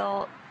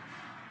 They'll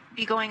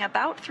be going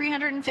about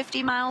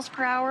 350 miles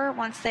per hour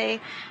once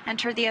they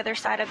enter the other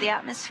side of the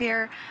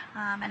atmosphere.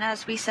 And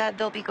as we said,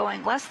 they'll be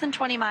going less than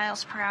 20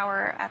 miles per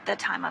hour at the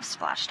time of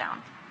splashdown.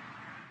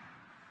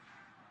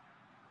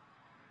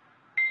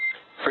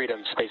 Freedom,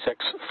 SpaceX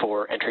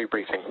for entry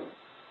briefing.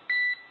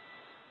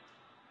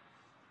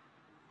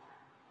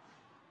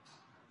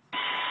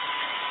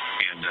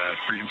 And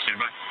Freedom, stand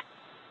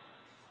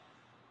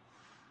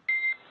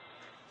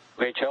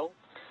by. VHL,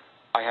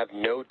 I have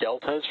no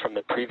deltas from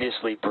the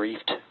previously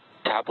briefed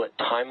tablet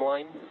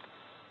timeline.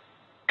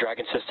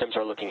 Dragon systems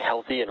are looking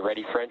healthy and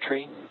ready for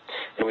entry,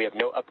 and we have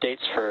no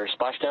updates for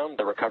splashdown.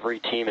 The recovery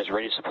team is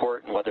ready to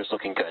support, and weather's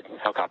looking good.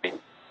 How copy? You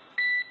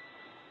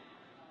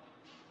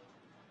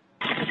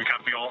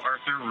copy all,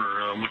 Arthur.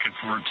 We're looking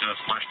forward to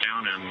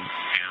splashdown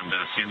and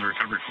seeing the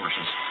recovery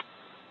forces.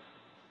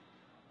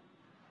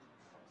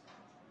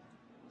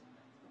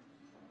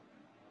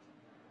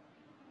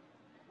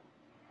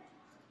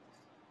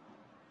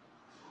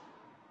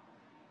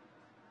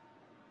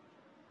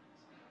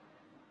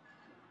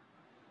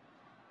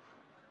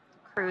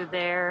 Crew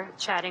there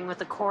chatting with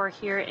the core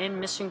here in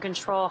Mission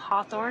Control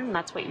Hawthorne.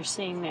 That's what you're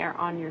seeing there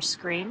on your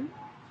screen.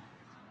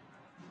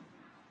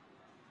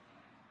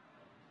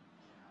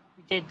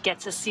 We did get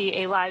to see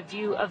a live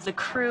view of the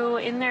crew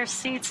in their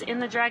seats in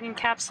the Dragon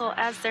capsule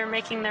as they're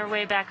making their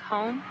way back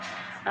home.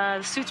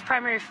 The suit's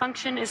primary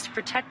function is to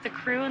protect the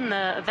crew in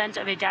the event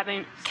of a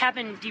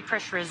cabin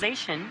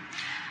depressurization.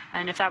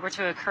 And if that were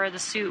to occur, the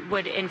suit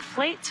would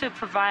inflate to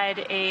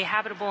provide a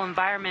habitable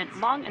environment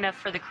long enough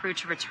for the crew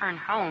to return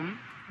home.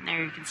 And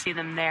there you can see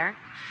them there.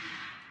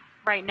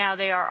 Right now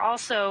they are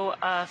also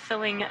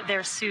filling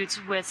their suits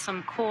with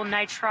some cool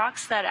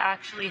nitrox that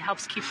actually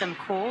helps keep them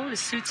cool. The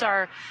suits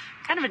are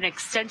kind of an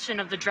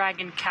extension of the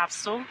Dragon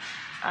capsule.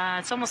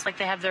 It's almost like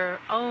they have their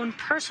own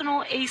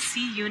personal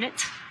AC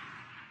unit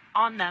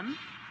on them.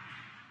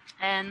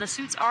 And the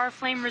suits are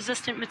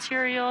flame-resistant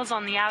materials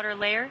on the outer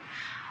layer.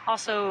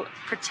 Also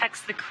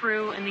protects the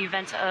crew in the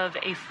event of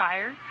a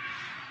fire.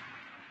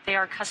 They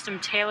are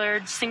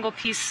custom-tailored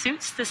single-piece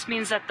suits. This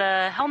means that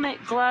the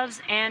helmet, gloves,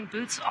 and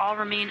boots all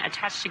remain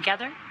attached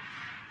together.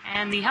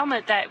 And the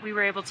helmet that we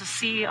were able to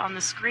see on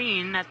the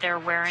screen that they're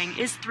wearing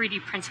is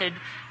 3D printed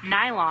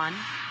nylon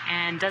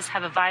and does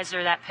have a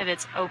visor that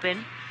pivots open.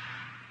 And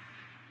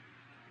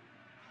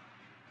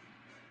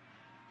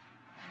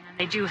then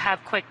they do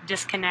have quick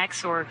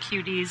disconnects or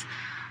QDs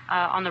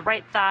on the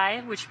right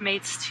thigh, which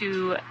mates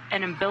to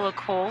an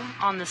umbilical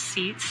on the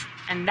seats.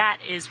 And that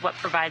is what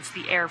provides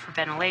the air for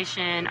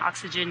ventilation,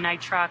 oxygen,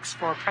 nitrox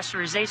for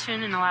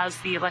pressurization, and allows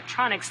the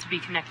electronics to be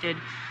connected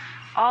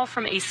all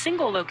from a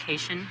single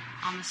location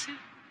on the suit.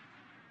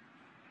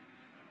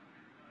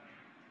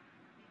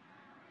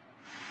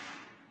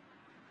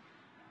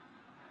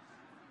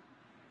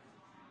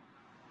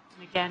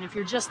 Again, if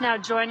you're just now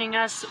joining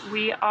us,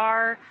 we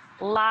are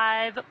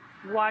live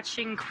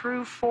watching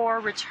Crew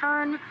 4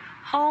 return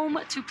home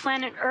to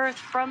planet Earth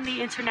from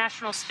the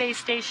International Space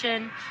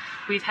Station.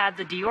 We've had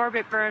the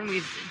deorbit burn,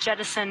 we've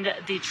jettisoned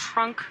the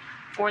trunk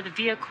for the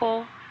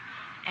vehicle,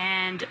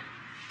 and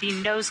the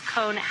nose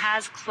cone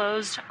has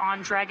closed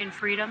on Dragon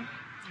Freedom.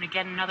 And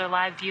again, another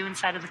live view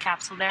inside of the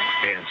capsule there.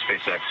 And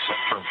SpaceX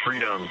from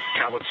Freedom.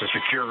 Tablets and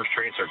secure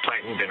restraints are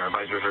tightened and our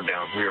visors are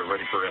down. We are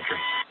ready for entry.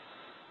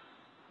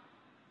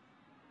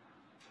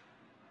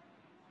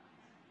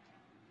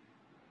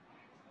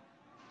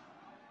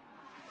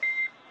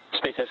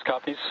 SpaceX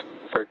copies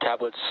for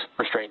tablets,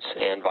 restraints,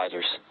 and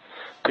visors.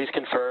 Please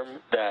confirm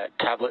that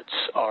tablets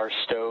are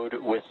stowed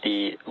with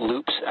the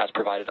loops as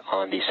provided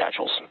on the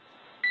satchels.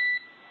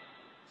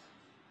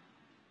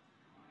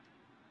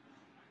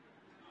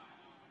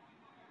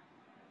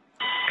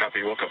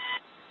 Copy, welcome.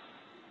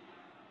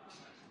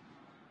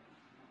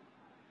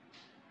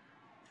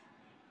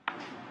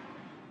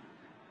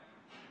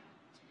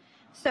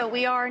 So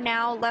we are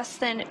now less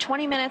than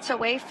 20 minutes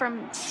away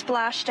from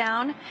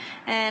splashdown,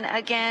 and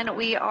again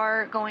we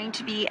are going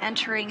to be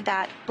entering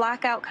that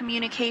blackout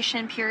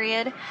communication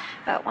period.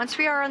 But once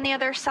we are on the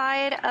other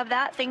side of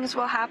that, things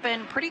will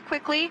happen pretty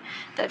quickly.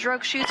 The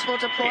drogue chutes will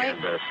deploy. And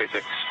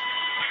SpaceX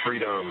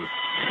Freedom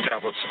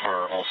tablets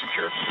are all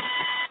secure.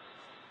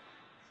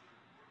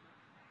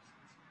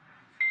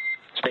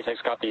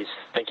 SpaceX copies.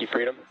 Thank you,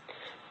 Freedom.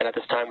 And at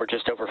this time, we're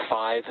just over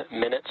 5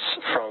 minutes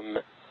from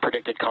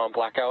predicted comm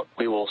blackout.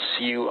 We will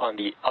see you on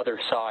the other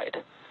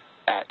side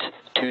at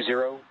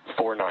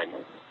 2049.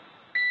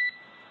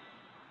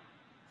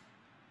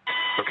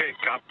 Okay,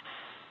 cop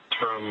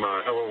from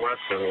LOS,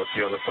 and we'll see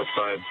you on the flip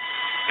side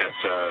at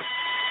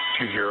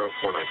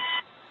 2049.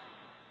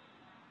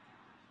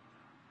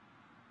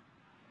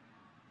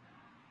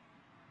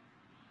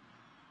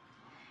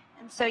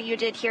 And so you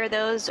did hear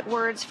those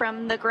words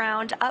from the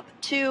ground up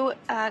to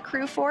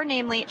Crew 4,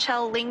 namely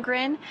Kjell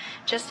Lindgren,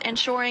 just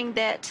ensuring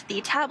that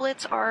the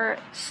tablets are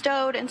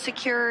stowed and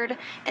secured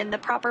in the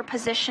proper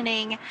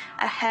positioning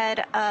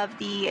ahead of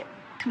the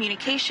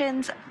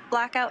communications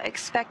blackout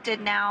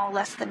expected now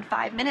less than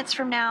 5 minutes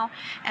from now,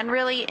 and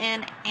really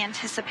in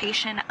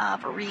anticipation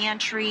of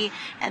re-entry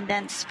and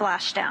then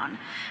splashdown.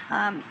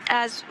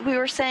 As we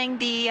were saying,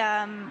 the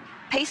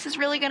pace is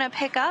really going to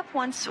pick up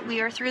once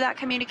we are through that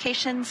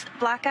communications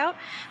blackout.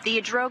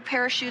 The drogue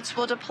parachutes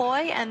will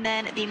deploy, and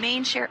then the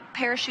main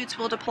parachutes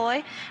will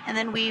deploy, and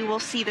then we will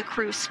see the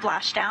crew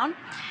splash down.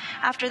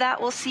 After that,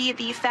 we'll see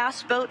the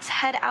fast boats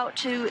head out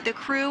to the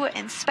crew,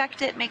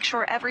 inspect it, make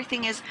sure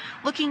everything is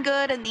looking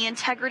good and the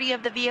integrity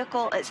of the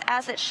vehicle is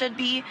as it should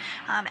be,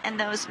 and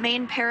those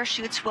main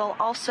parachutes will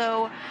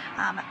also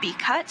be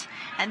cut.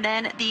 And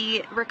then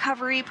the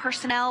recovery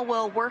personnel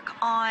will work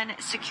on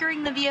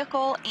securing the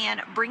vehicle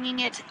and bringing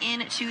it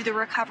into the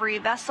recovery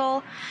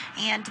vessel.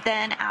 And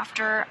then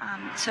after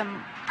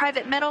some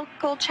private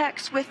medical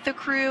checks with the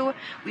crew,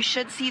 we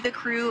should see the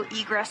crew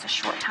egress a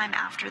short time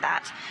after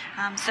that.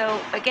 So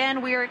again,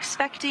 we are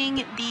expecting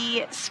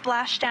the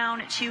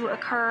splashdown to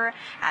occur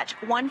at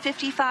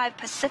 1:55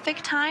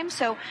 Pacific time,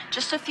 so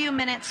just a few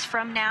minutes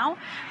from now,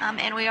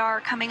 and we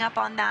are coming up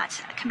on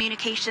that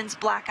communications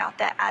blackout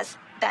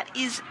that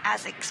is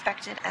as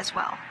expected as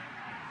well.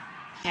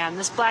 Yeah, and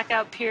this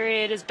blackout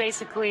period is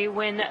basically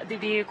when the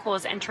vehicle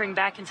is entering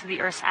back into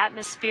the Earth's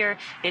atmosphere.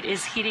 It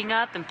is heating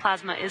up and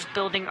plasma is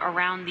building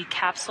around the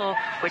capsule,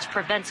 which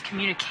prevents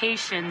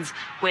communications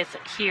with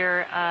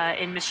here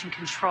in mission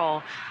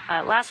control.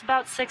 It lasts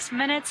about 6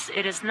 minutes.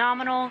 It is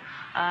nominal,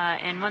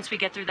 and once we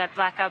get through that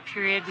blackout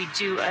period, we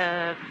do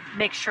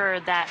make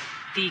sure that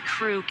the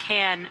crew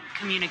can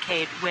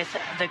communicate with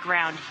the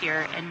ground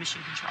here in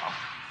mission control.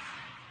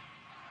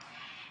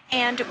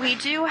 And we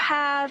do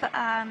have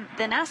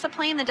the NASA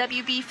plane, the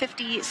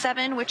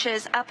WB-57, which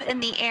is up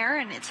in the air,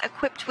 and it's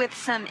equipped with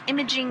some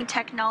imaging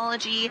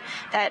technology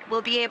that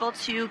will be able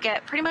to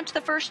get pretty much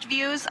the first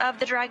views of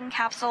the Dragon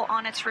capsule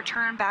on its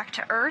return back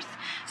to Earth.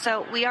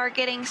 So we are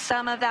getting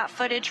some of that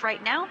footage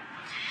right now.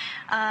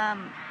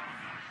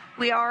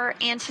 We are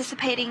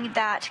anticipating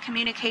that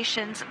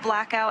communications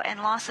blackout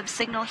and loss of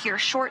signal here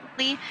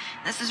shortly.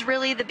 This is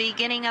really the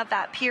beginning of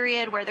that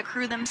period where the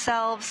crew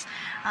themselves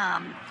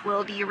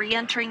will be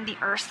re-entering the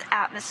Earth's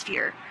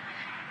atmosphere.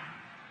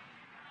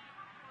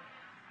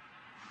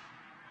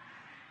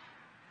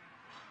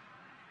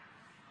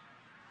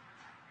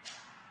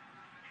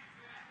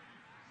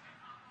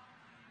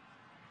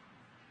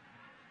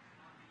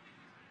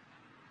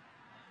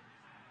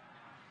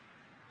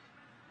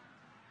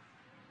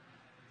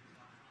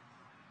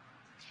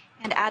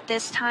 And at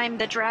this time,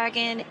 the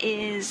Dragon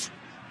is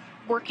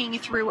working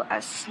through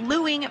a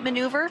slewing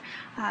maneuver,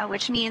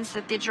 which means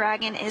that the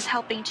Dragon is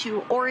helping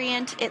to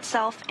orient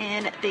itself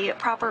in the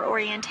proper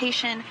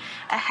orientation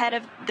ahead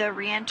of the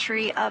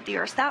re-entry of the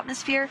Earth's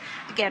atmosphere.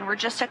 Again, we're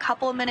just a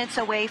couple of minutes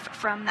away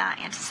from that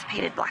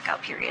anticipated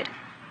blackout period.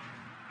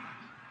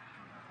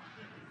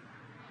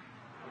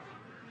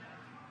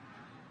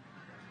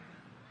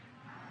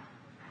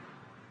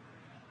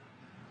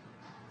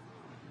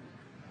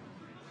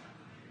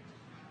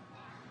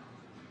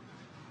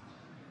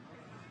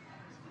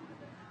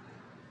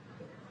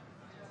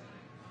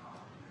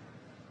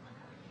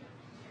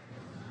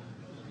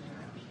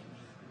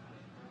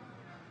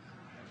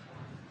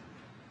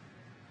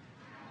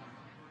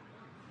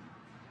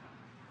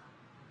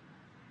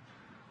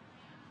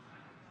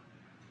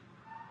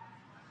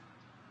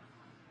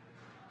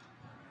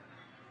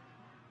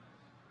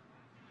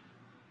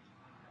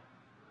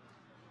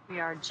 We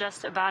are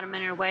just about a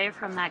minute away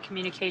from that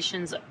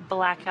communications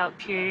blackout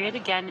period.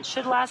 Again, it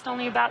should last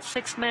only about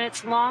 6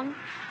 minutes long.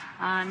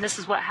 And this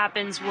is what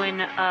happens when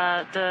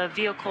the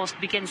vehicle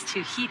begins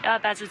to heat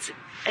up as it's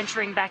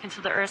entering back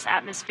into the Earth's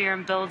atmosphere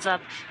and builds up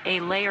a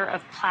layer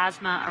of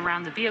plasma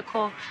around the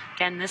vehicle.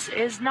 Again, this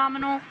is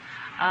nominal,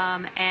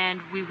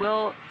 and we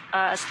will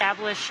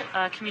establish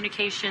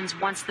communications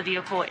once the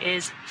vehicle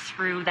is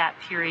through that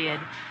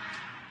period.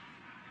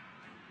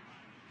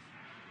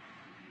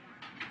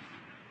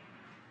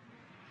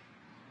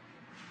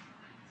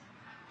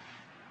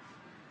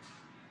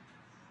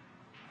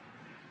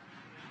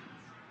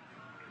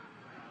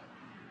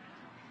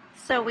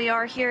 So we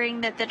are hearing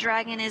that the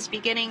Dragon is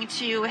beginning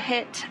to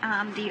hit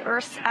the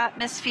Earth's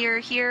atmosphere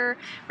here,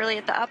 really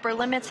at the upper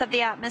limits of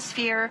the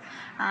atmosphere.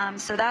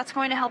 So that's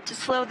going to help to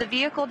slow the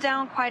vehicle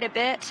down quite a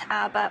bit,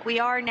 but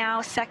we are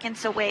now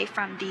seconds away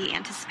from the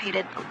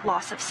anticipated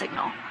loss of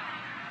signal.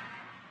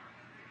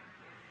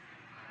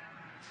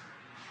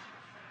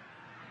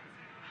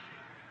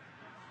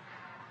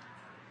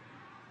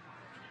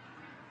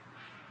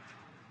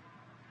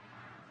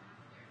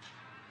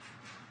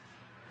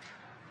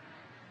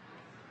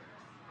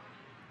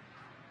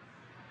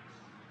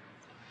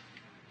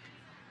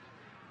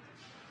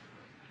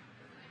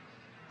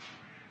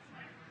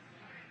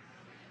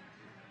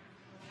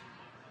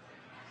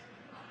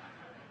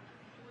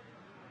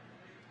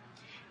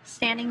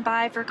 Standing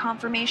by for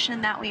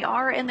confirmation that we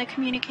are in the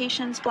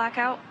communications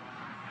blackout.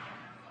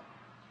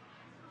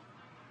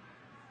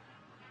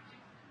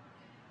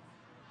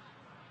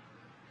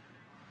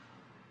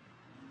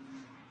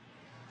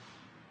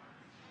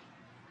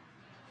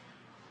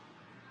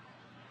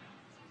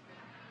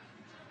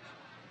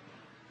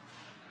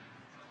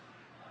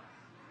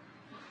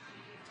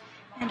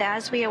 And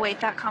as we await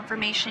that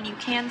confirmation, you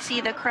can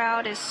see the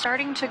crowd is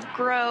starting to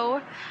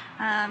grow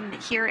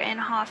here in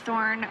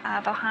Hawthorne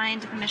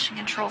behind the Mission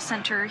Control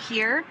Center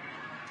here.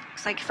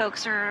 Looks like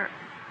folks are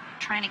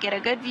trying to get a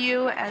good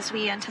view as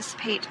we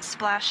anticipate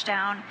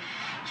splashdown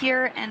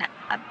here in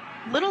a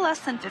little less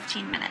than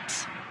 15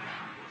 minutes.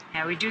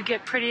 Yeah, we do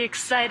get pretty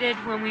excited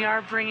when we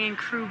are bringing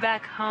crew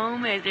back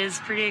home. It is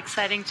pretty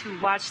exciting to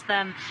watch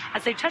them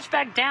as they touch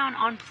back down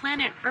on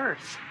planet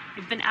Earth.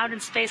 They've been out in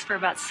space for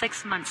about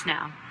 6 months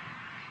now.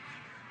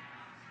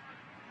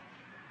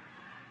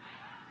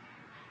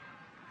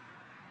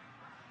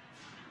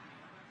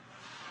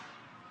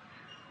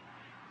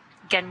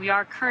 Again, we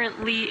are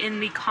currently in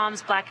the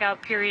comms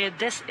blackout period.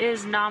 This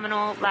is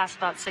nominal, lasts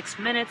about 6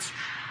 minutes.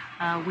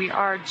 We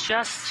are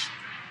just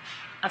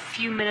a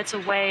few minutes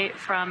away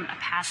from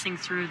passing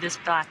through this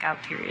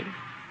blackout period.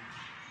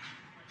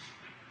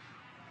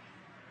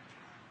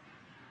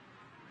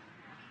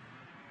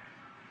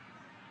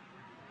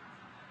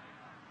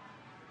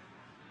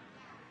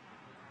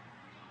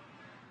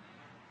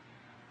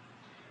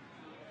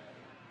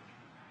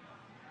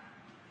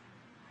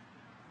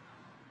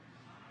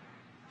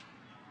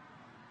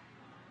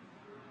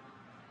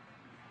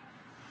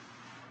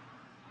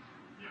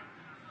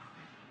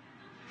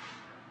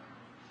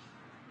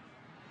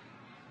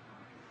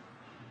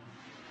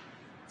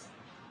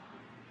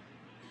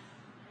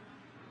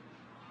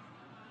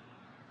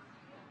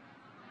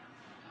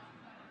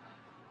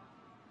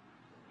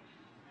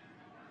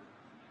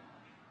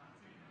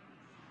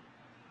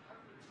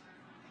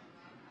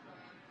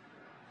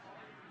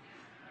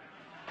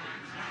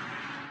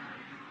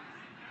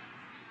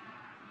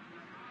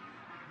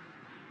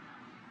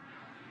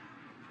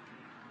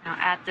 Now,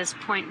 at this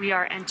point, we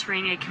are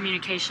entering a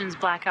communications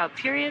blackout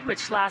period,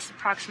 which lasts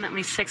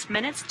approximately 6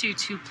 minutes due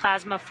to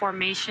plasma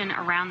formation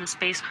around the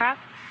spacecraft.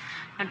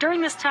 Now,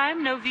 during this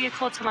time, no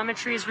vehicle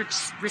telemetry is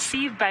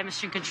received by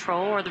Mission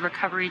Control or the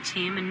recovery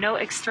team, and no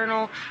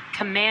external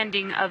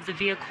commanding of the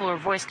vehicle or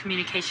voice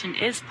communication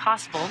is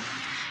possible.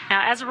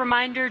 Now, as a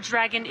reminder,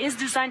 Dragon is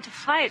designed to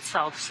fly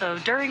itself, so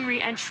during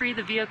re-entry,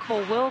 the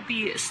vehicle will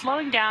be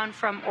slowing down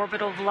from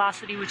orbital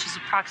velocity, which is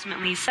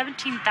approximately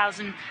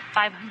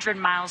 17,500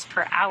 miles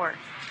per hour.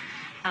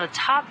 Now, the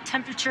top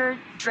temperature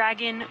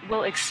Dragon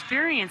will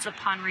experience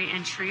upon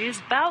re-entry is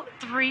about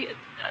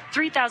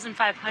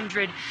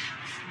 3,500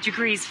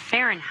 degrees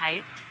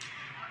Fahrenheit.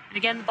 And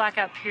again, the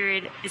blackout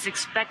period is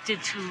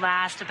expected to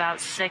last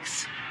about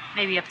 6,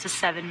 maybe up to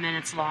 7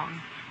 minutes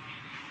long.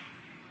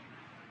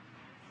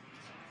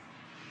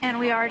 And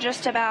we are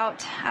just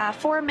about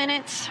 4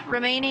 minutes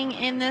remaining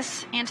in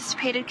this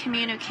anticipated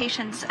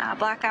communications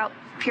blackout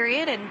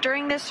period. And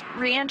during this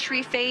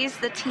re-entry phase,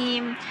 the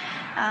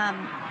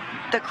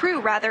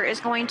crew is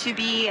going to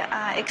be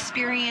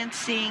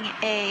experiencing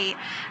a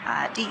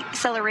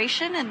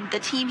deceleration, and the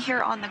team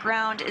here on the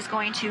ground is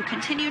going to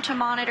continue to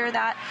monitor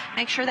that,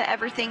 make sure that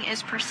everything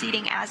is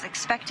proceeding as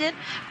expected.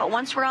 But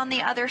once we're on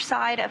the other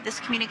side of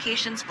this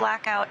communications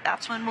blackout,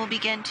 that's when we'll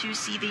begin to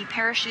see the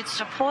parachutes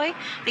deploy,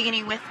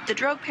 beginning with the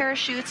drogue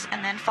parachutes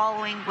and then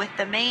following with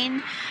the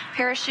main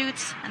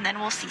parachutes, and then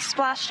we'll see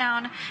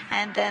splashdown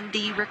and then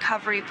the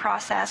recovery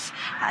process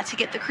to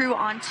get the crew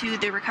onto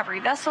the recovery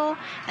vessel,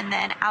 and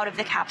then out of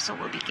the capsule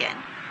will begin.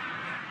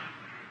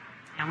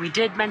 And we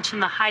did mention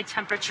the high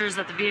temperatures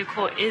that the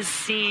vehicle is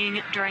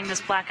seeing during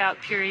this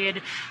blackout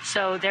period.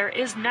 So there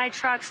is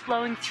nitrox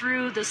flowing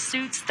through the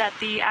suits that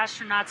the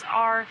astronauts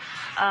are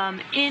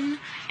in,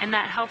 and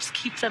that helps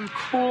keep them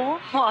cool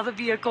while the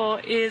vehicle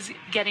is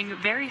getting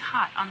very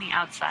hot on the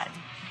outside.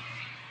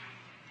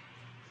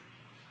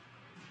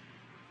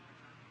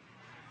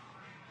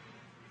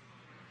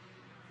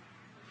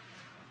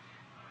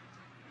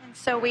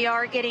 So we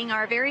are getting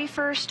our very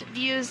first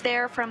views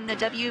there from the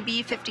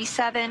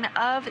WB-57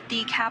 of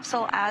the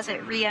capsule as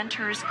it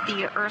re-enters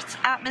the Earth's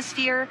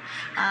atmosphere.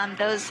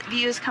 Those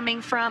views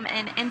coming from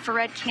an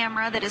infrared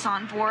camera that is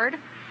on board.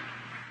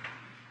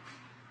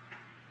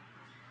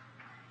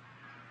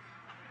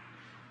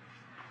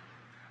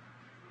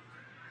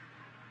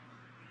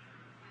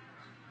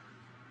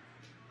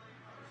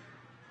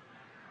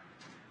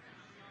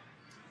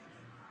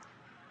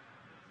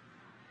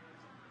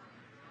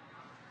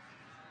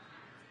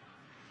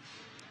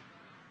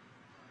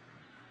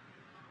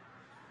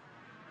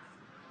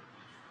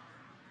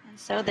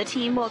 So the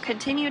team will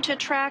continue to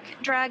track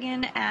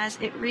Dragon as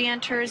it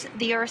re-enters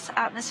the Earth's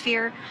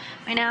atmosphere.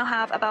 We now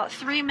have about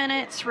 3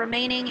 minutes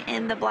remaining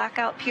in the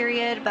blackout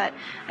period, but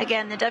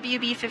again, the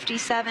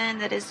WB-57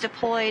 that is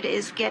deployed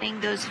is getting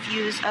those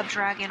views of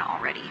Dragon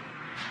already.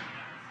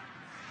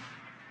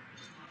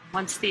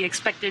 Once the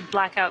expected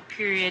blackout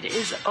period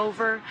is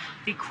over,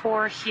 the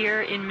Corps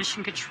here in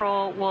Mission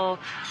Control will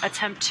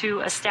attempt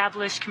to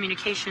establish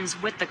communications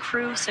with the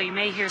crew. So you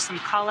may hear some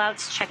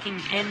call-outs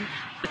checking in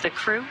with the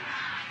crew.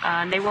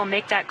 They will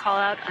make that call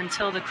out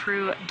until the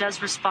crew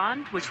does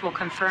respond, which will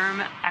confirm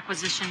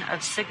acquisition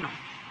of signal.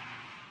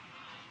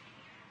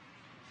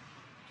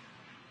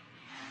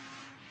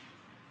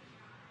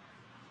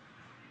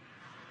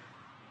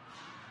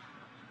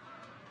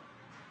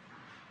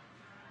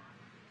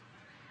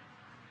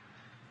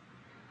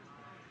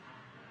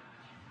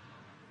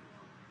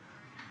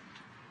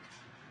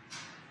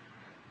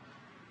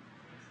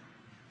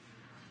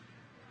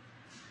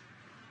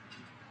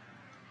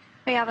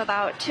 We have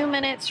about 2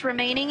 minutes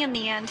remaining in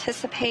the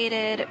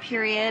anticipated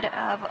period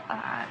of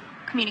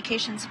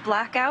communications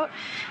blackout.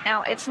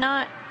 Now, it's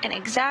not an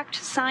exact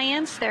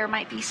science. There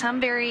might be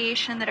some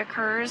variation that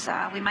occurs.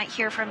 We might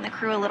hear from the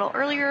crew a little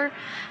earlier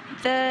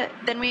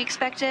than we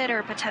expected,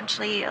 or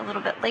potentially a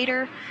little bit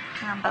later.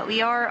 But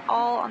we are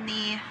all on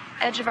the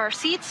edge of our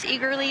seats,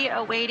 eagerly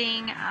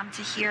awaiting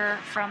to hear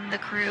from the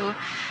crew.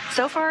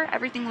 So far,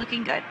 everything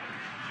looking good.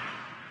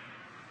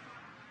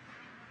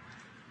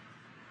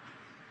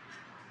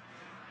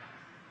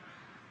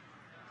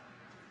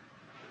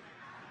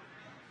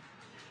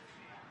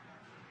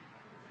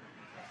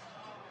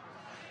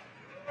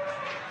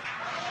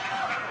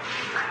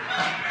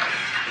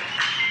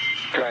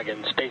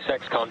 Dragon,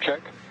 SpaceX comm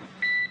check.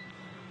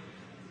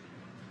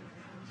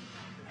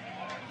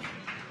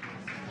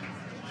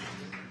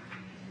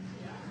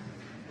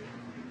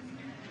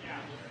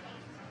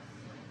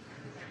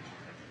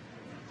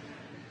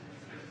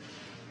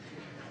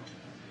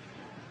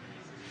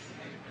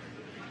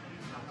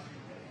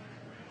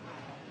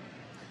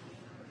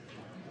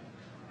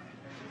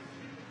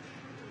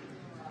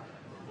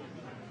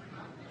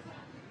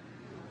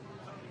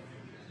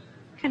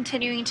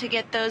 Continuing to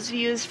get those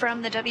views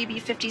from the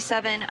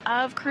WB-57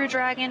 of Crew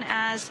Dragon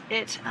as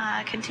it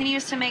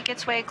continues to make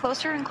its way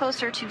closer and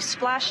closer to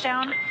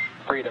Splashdown.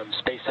 Freedom,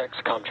 SpaceX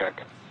comm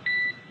check.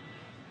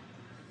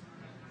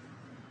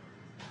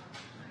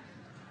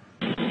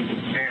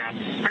 And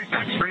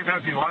SpaceX, Freedom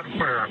has the loud and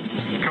clear,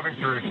 coming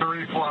through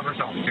 30 kilometers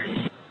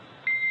altitude.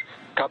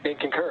 Copy and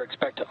concur.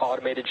 Expect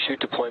automated chute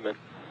deployment.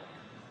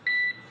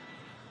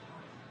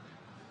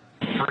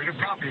 Freedom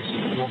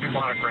copies. We'll be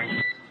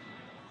monitoring.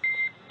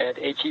 And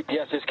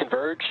HEPS is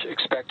converged.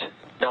 Expect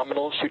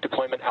nominal chute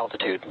deployment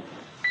altitude.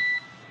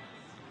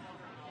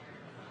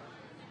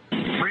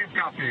 Freedom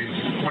copies.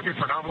 Looking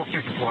for nominal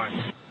chute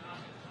deployment.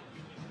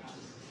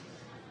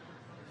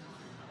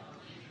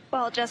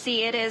 Well,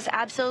 Jesse, it is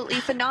absolutely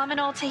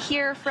phenomenal to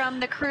hear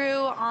from the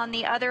crew on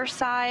the other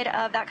side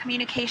of that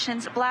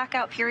communications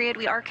blackout period.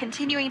 We are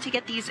continuing to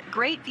get these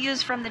great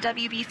views from the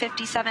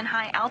WB-57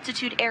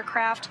 high-altitude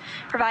aircraft,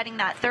 providing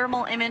that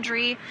thermal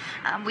imagery.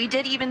 We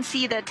did even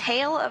see the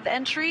tail of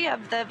entry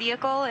of the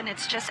vehicle, and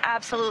it's just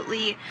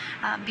absolutely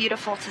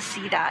beautiful to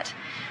see that.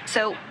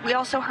 So we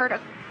also heard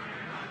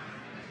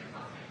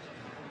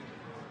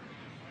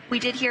We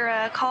did hear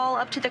a call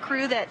up to the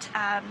crew that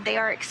they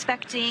are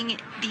expecting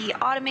the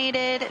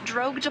automated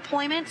drogue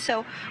deployment,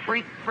 so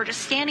we're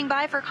just standing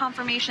by for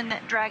confirmation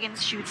that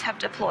Dragon's chutes have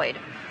deployed.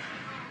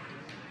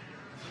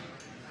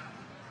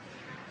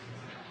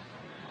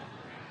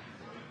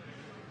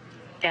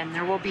 Again,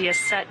 there will be a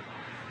set.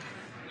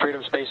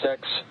 Freedom, SpaceX,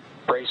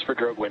 brace for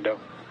drogue window.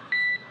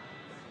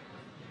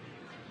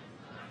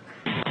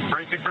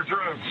 Bracing for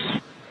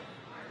drogues.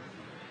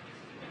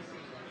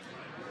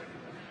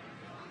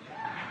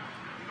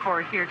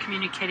 Corps here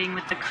communicating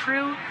with the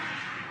crew,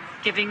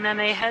 giving them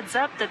a heads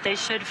up that they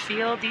should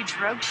feel the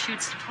drogue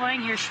chutes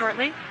deploying here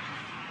shortly,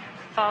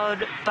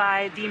 followed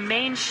by the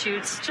main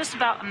chutes just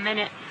about a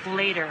minute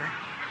later.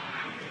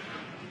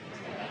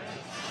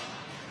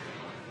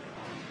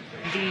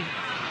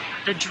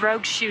 the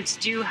drogue chutes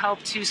do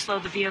help to slow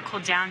the vehicle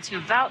down to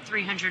about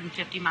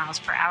 350 miles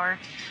per hour,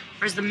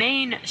 whereas the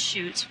main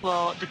chutes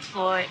will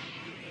deploy.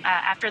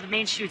 After the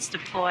main chutes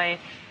deploy,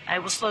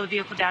 it will slow the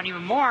vehicle down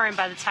even more, and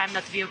by the time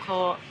that the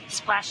vehicle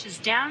splashes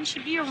down,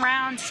 should be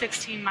around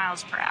 16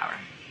 miles per hour.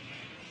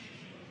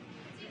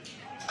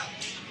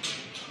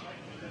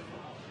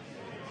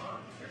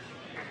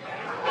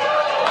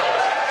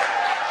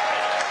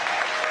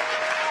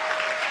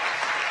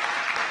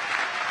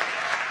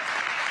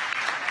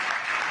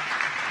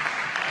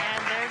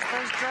 And there's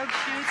those drogue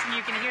chutes, and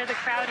you can hear the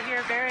crowd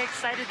here very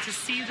excited to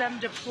see them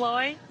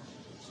deploy.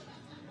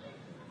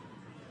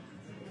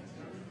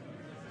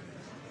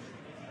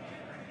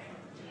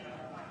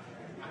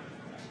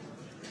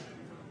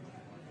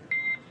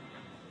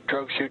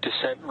 Drogue chute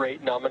descent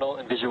rate nominal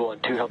and visual on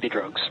 2 healthy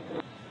drogues.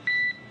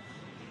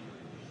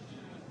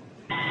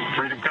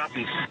 Freedom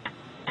copies.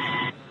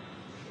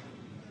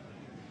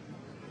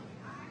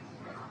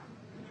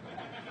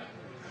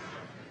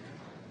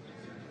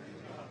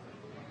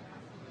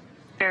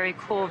 Very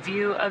cool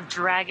view of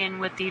Dragon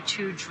with the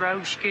 2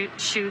 drogue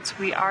chutes.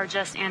 We are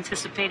just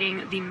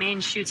anticipating the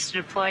main chutes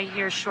to deploy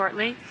here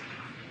shortly.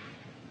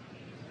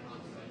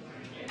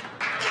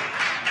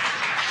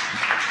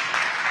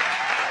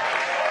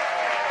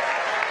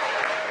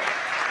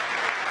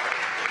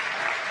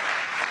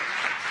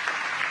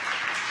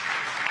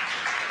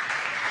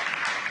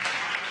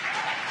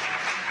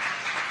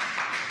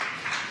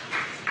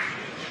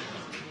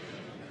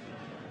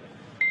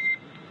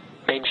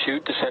 Main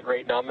chute descent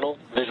rate nominal,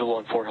 visual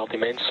on 4 healthy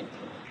mains.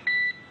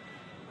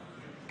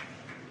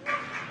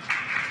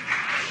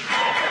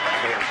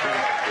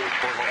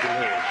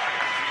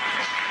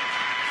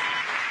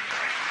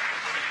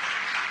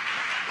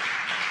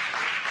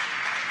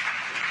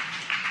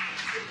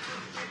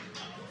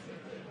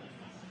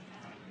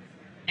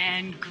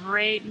 And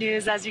great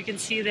news, as you can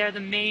see there, the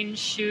main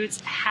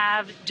chutes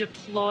have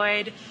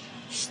deployed,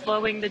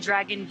 slowing the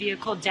Dragon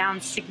vehicle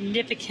down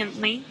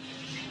significantly,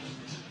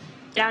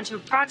 down to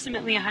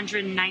approximately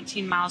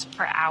 119 miles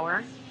per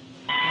hour.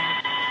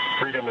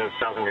 Freedom is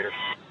 1,000 meters.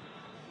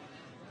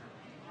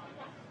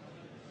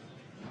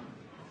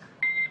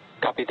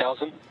 Copy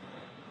 1,000.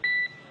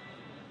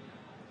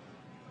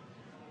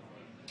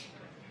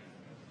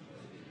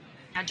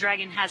 Now,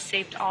 Dragon has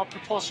saved all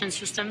propulsion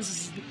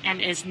systems and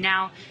is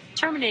now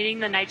terminating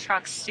the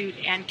nitrox suit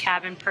and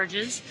cabin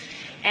purges,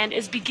 and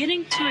is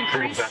beginning to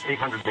increase. Freedom's at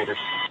 800 meters.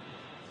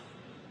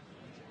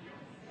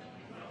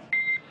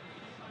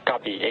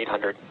 Copy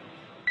 800.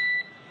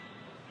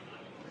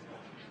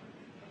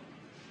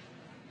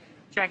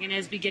 Dragon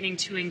is beginning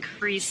to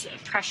increase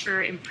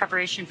pressure in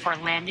preparation for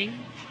landing.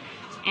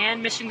 And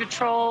the mission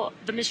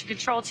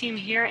control team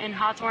here in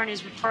Hawthorne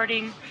is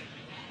reporting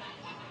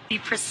the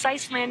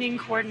precise landing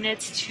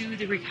coordinates to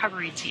the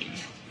recovery team.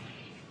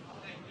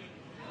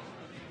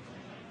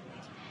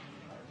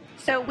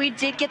 So we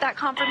did get that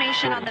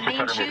confirmation on the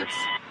main chutes.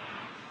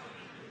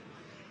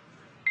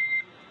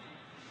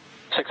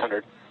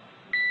 600.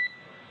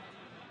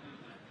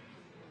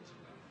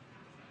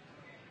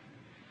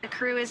 The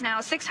crew is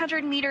now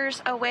 600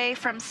 meters away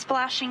from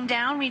splashing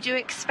down. We do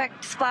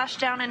expect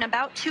splashdown in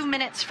about 2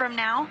 minutes from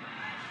now.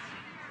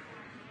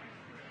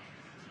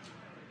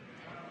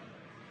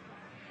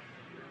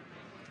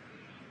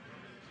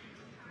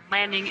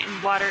 Landing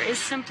in water is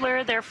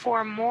simpler,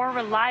 therefore more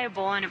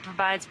reliable, and it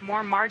provides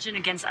more margin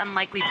against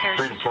unlikely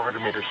parachute. Freedom 400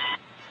 meters.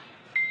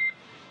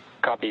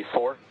 Copy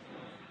 4.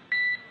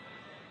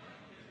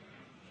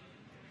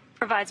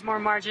 Provides more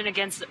margin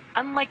against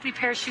unlikely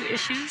parachute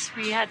issues.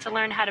 We had to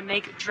learn how to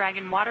make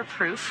Dragon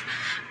waterproof,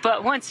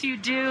 but once you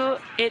do,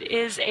 it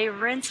is a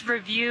rinse,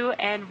 review,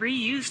 and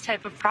reuse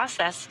type of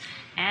process.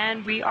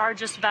 And we are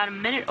just about a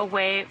minute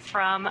away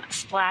from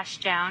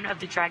splashdown of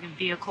the Dragon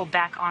vehicle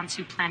back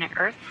onto planet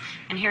Earth,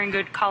 and hearing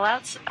good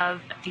callouts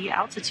of the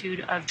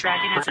altitude of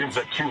Dragon. Freedom's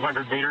at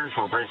 200 meters.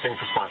 We're bracing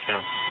for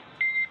splashdown.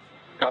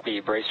 Copy,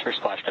 brace for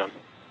splashdown.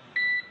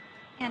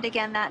 And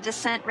again, that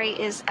descent rate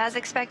is as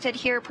expected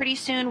here. Pretty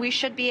soon we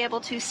should be able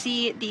to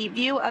see the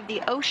view of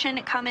the ocean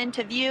come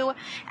into view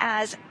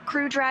as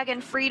Crew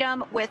Dragon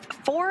Freedom with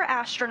 4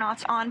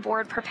 astronauts on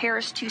board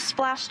prepares to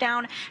splash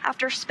down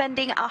after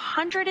spending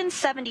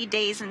 170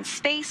 days in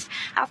space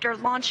after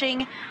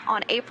launching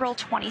on April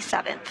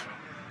 27th.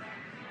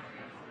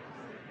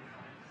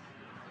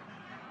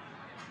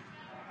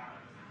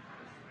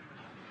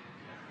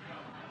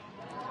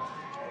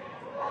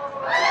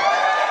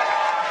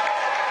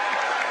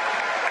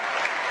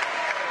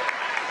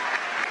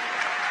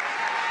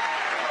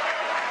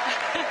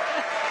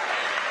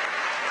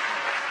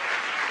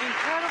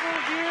 Incredible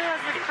view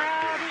as the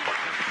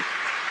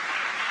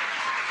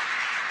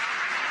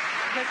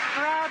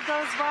crowd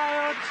goes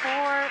wild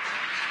for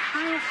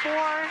Crew 4.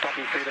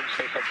 Copy Freedom,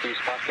 SpaceX to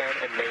splashdown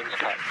and mains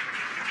cut.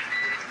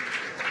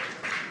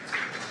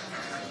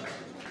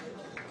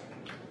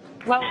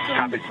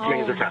 Welcome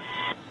home.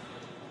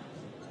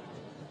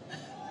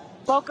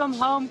 Welcome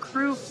home,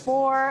 Crew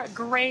 4.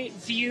 Great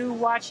view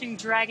watching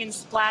Dragon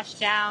splash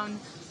down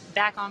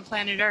back on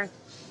planet Earth.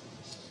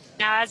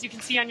 Now, as you can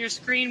see on your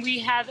screen, we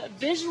have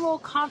visual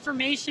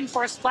confirmation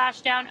for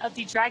splashdown of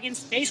the Dragon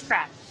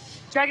spacecraft.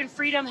 Dragon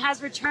Freedom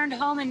has returned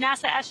home, and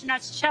NASA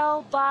astronauts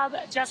Kjell, Bob,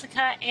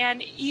 Jessica,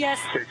 and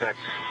SpaceX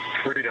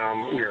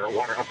Freedom, we are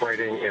water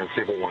uprighting and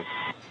stable 1.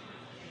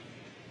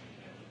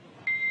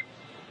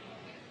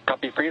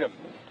 Copy Freedom.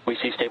 We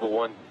see stable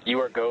 1. You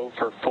are go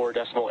for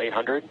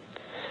 4.800.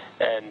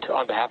 And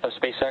on behalf of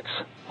SpaceX,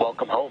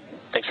 welcome home.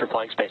 Thanks for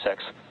flying SpaceX.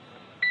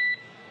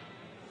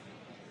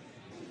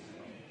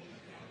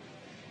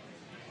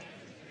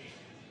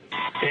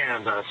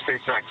 And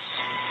SpaceX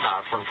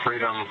from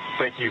Freedom,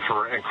 thank you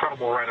for an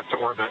incredible ride up to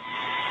orbit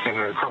and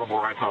an incredible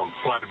ride home.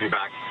 Glad to be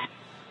back.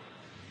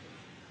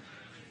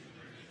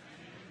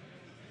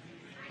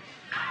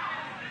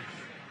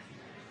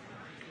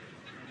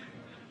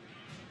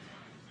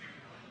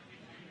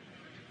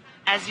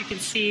 As you can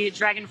see,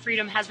 Dragon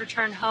Freedom has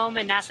returned home,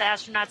 and NASA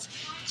astronauts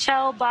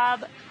Kjell,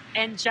 Bob,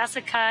 and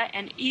Jessica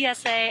and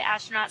ESA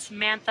astronaut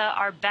Samantha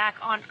are back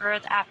on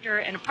Earth after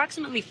an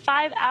approximately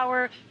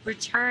 5-hour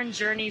return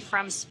journey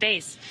from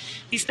space.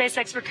 The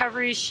SpaceX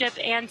recovery ship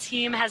and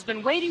team has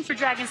been waiting for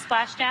Dragon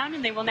splashdown,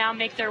 and they will now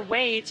make their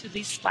way to the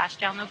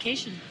splashdown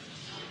location.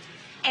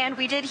 And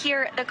we did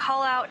hear the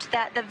call out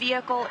that the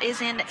vehicle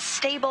is in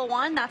stable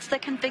 1. That's the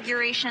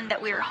configuration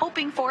that we were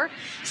hoping for.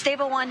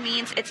 Stable 1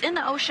 means it's in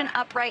the ocean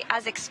upright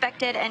as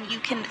expected, and you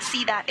can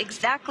see that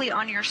exactly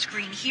on your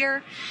screen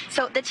here.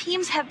 So the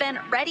teams have been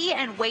ready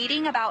and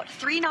waiting about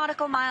 3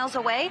 nautical miles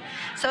away.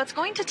 So it's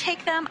going to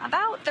take them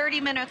about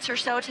 30 minutes or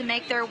so to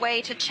make their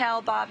way to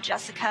Kjell, Bob,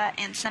 Jessica,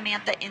 and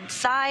Samantha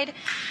inside.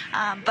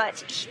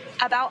 But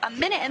about 1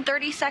 minute and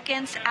 30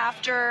 seconds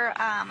after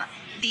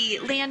the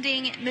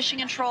landing, Mission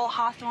Control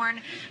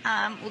Hawthorne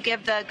will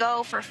give the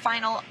go for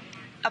final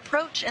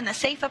approach and the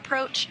safe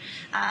approach.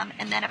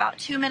 And then about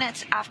 2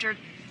 minutes after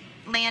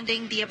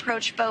landing, the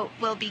approach boat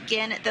will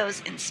begin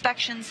those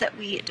inspections that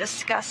we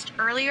discussed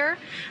earlier.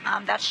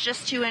 That's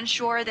just to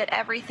ensure that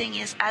everything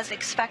is as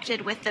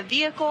expected with the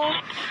vehicle.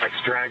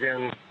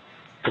 X-Dragon,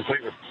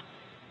 complete with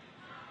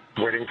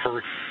waiting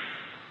for...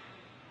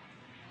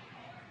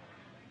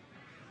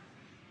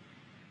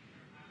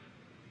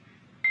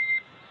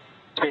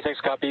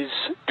 SpaceX copies.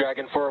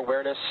 Dragon for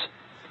awareness.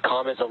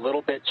 Comm is a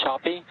little bit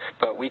choppy,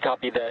 but we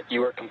copy that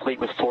you are complete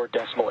with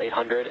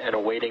 4.800 and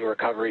awaiting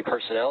recovery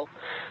personnel.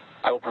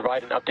 I will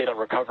provide an update on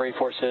recovery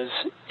forces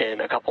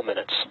in a couple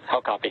minutes.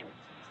 How copy?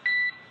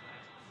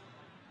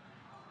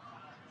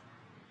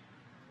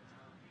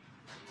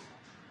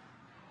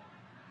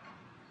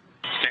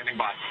 Standing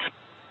by.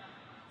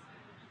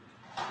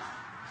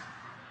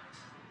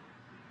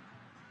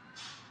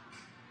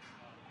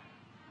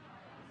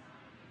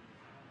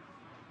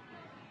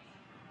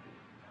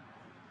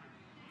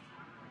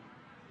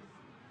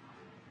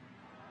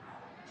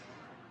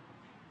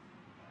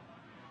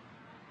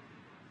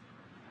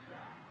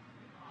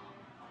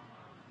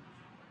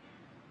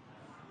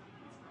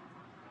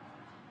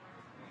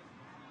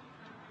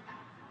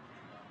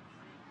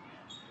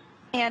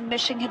 And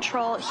Mission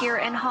Control here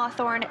in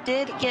Hawthorne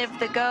did give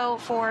the go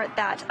for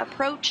that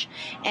approach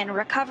and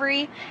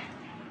recovery.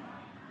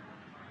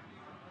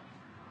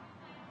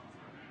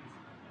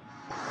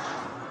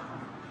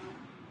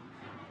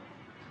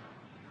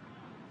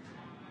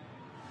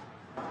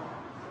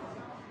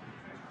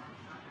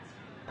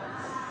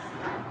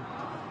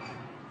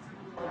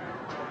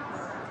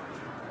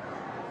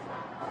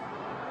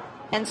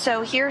 And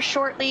so here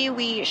shortly,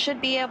 we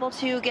should be able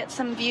to get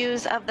some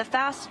views of the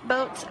fast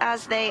boats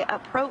as they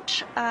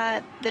approach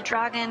the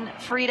Dragon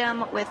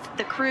Freedom with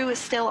the crew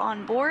still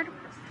on board.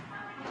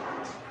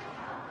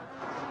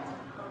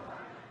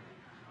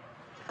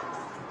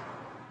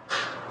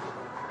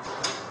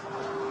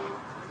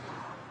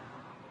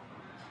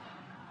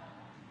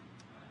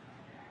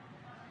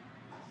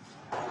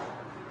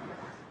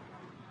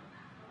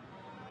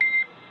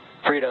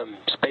 Freedom,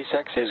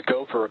 SpaceX is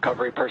go for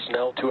recovery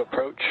personnel to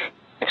approach.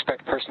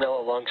 Expect personnel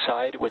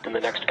alongside within the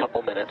next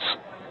couple minutes.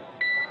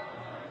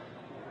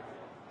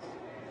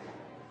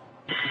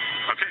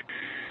 Okay,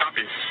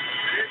 copy.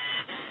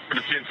 Good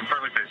to see you in some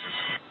friendly faces.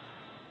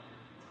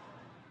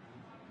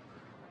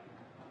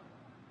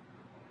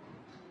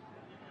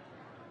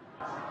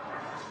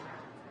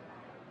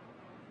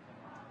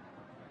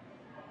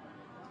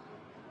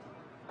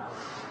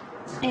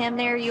 And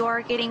there you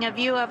are getting a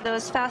view of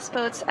those fast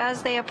boats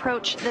as they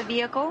approach the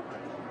vehicle.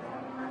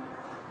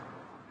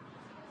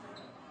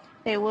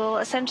 They will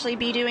essentially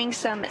be doing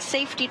some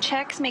safety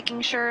checks,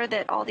 making sure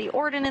that all the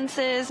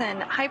ordinances and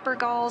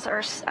hypergalls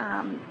are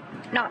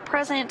not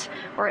present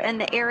or in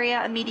the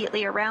area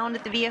immediately around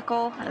the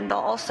vehicle. And they'll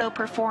also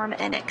perform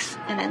an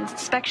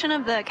inspection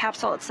of the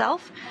capsule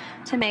itself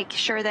to make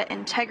sure that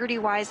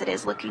integrity-wise it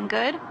is looking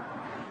good.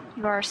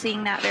 You are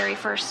seeing that very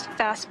first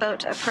fast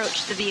boat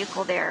approach the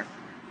vehicle there.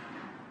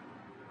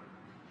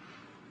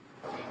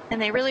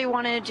 And they really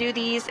want to do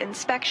these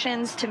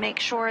inspections to make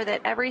sure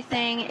that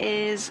everything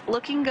is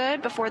looking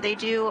good before they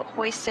do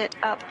hoist it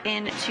up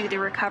into the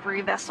recovery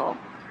vessel.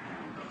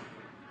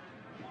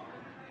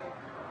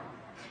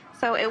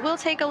 So it will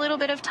take a little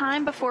bit of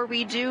time before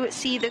we do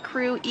see the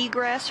crew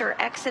egress or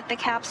exit the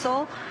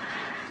capsule.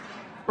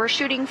 We're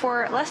shooting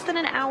for less than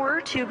an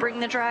hour to bring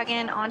the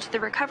Dragon onto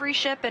the recovery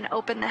ship and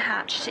open the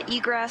hatch to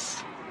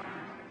egress.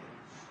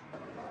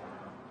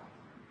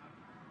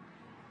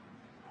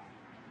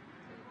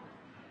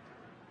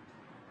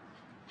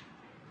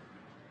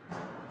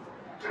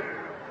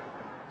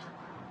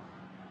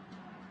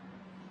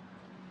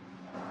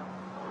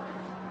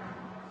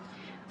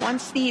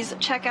 Once these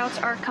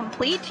checkouts are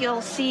complete,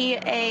 you'll see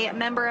a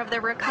member of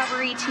the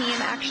recovery team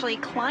actually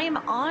climb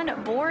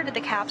on board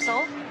the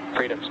capsule.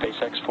 Freedom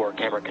SpaceX for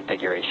camera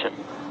configuration.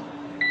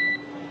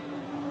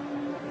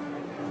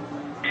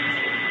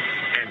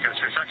 And go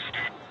SpaceX.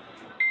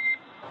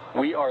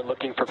 We are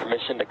looking for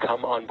permission to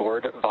come on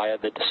board via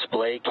the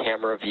display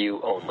camera view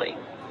only.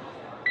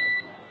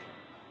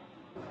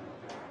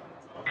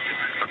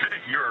 Okay,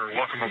 you're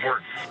welcome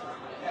aboard.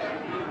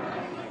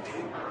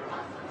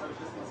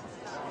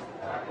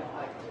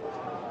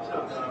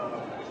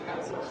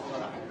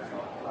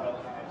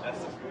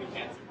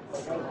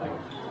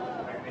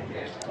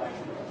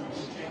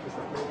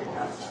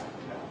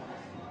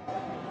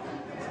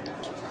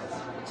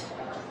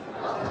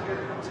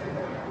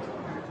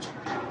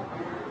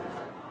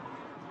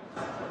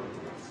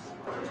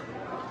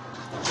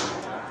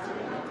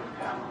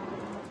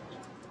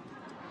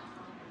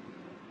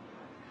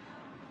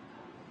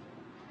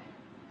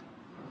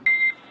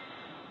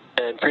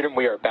 And Freedom,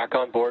 we are back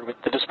on board with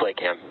the display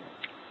cam.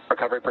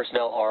 Recovery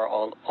personnel are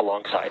all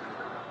alongside.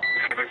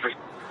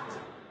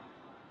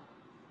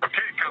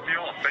 Okay, copy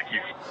all. Thank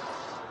you.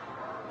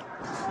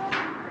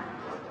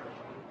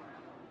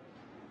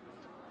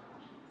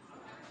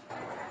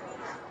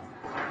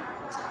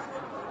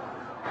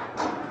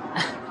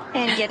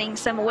 And getting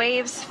some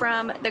waves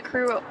from the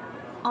crew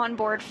on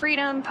board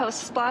Freedom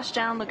post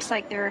splashdown. Looks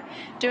like they're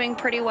doing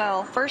pretty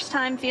well. First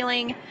time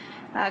feeling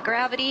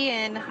gravity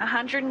in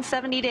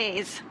 170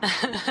 days.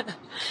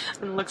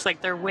 It looks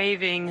like they're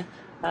waving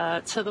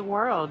to the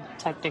world,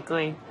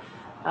 technically.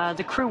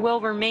 The crew will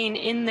remain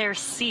in their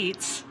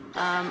seats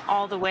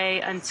all the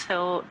way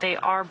until they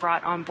are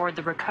brought on board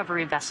the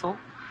recovery vessel.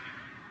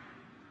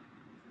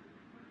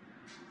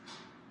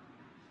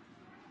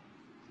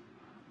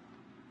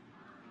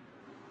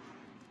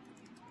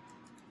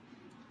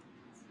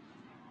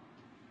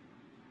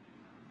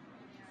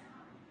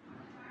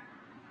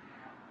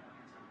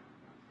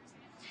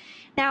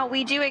 Now,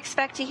 we do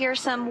expect to hear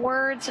some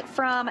words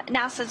from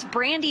NASA's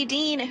Brandy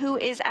Dean, who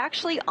is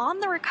actually on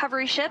the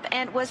recovery ship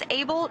and was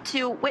able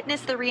to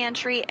witness the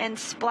reentry and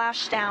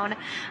splashdown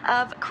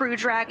of Crew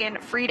Dragon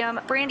Freedom.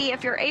 Brandy,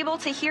 if you're able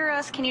to hear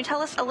us, can you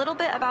tell us a little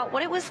bit about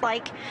what it was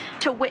like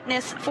to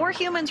witness 4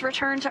 humans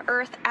return to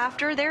Earth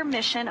after their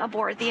mission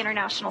aboard the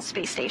International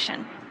Space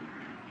Station?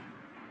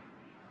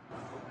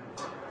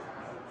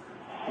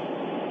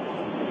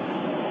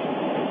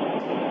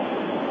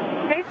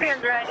 Hey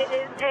Sandra, it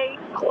is a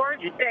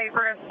gorgeous day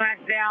for a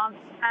Splashdown.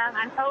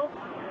 I hope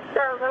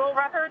they're a little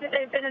rougher than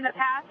they've been in the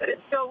past, but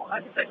it's still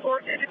it's a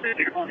gorgeous, it's a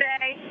beautiful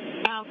day.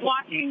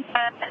 Watching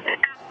the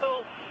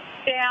capsule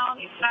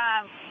down,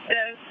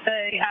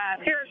 the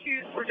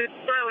parachutes were just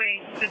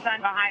throwing the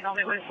sun behind them.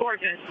 It was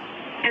gorgeous.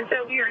 And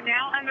so we are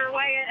now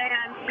underway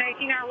and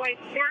making our way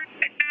towards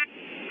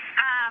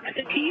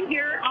the team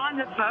here on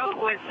the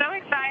boat was so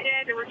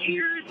excited. There were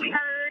cheers. We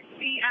heard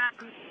the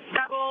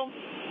double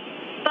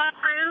fun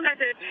room as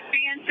it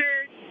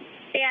answered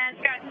and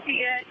got to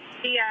see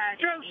the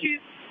drone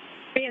shoot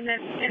and then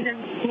something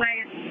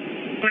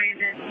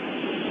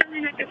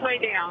that's its way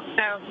down.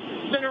 So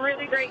it's been a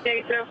really great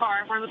day so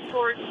far. We're looking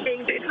forward to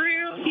seeing the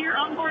crew here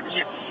on board the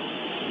ship.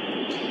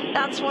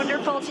 That's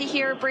wonderful to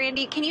hear,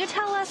 Brandy. Can you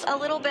tell us a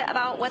little bit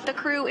about what the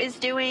crew is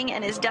doing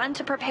and is done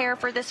to prepare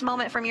for this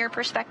moment from your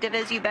perspective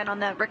as you've been on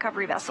the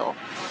recovery vessel?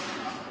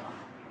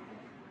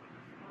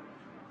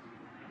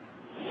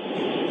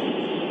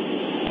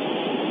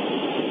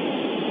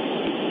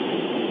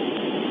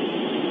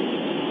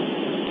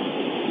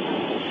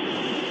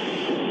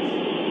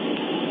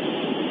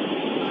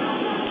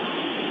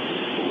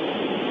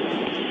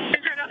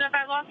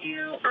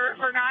 You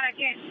or not, I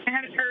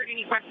haven't heard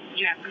any questions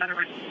you asked. In other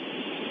words,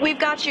 we've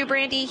got you,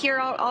 Brandy. Here,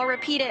 I'll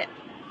repeat it.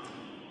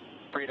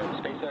 Freedom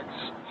SpaceX,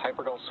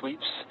 hypergol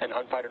sweeps, and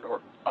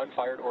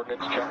unfired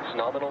ordnance checks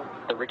nominal.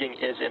 The rigging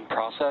is in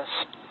progress.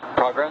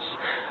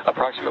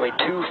 Approximately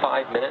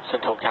 5 minutes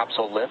until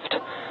capsule lift.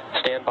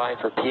 Stand by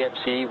for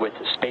PMC with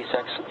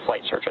SpaceX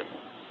flight surgeon.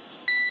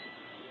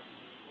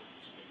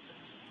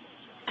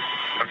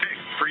 Okay,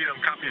 Freedom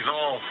copies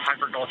all.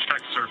 Hypergol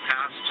checks are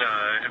passed,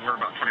 and we're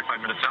about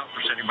 25 minutes out.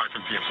 We're standing by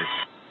from PMC.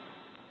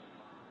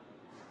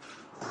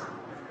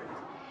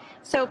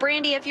 So,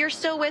 Brandy, if you're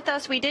still with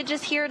us, we did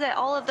just hear that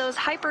all of those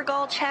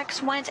hypergol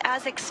checks went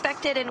as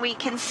expected, and we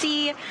can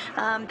see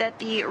that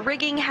the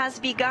rigging has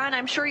begun.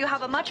 I'm sure you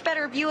have a much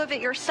better view of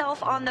it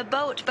yourself on the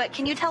boat, but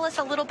can you tell us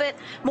a little bit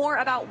more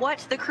about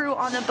what the crew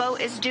on the boat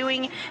is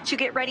doing to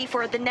get ready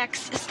for the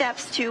next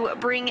steps to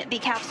bring the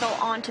capsule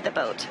onto the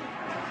boat?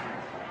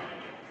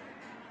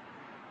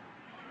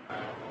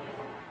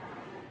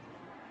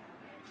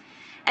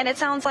 And it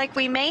sounds like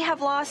we may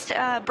have lost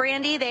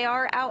Brandy. They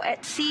are out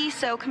at sea,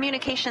 so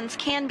communications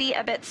can be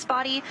a bit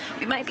spotty.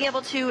 We might be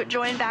able to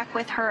join back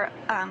with her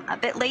a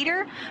bit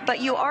later, but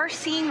you are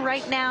seeing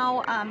right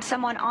now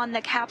someone on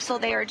the capsule.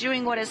 They are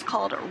doing what is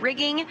called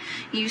rigging.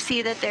 You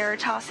see that they're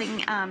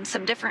tossing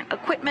some different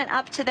equipment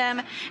up to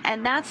them,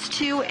 and that's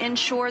to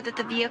ensure that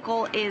the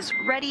vehicle is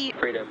ready.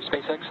 Freedom,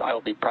 SpaceX, I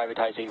will be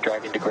privatizing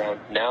Dragon to ground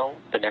now.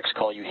 The next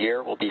call you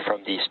hear will be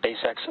from the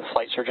SpaceX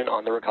flight surgeon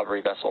on the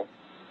recovery vessel.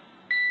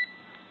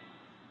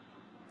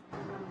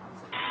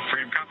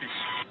 Freedom copies.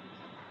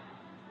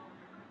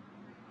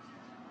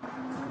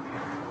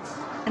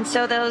 And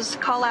so those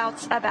call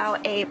outs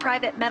about a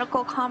private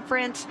medical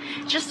conference,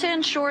 just to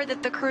ensure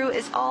that the crew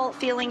is all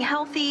feeling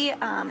healthy,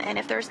 and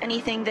if there's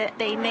anything that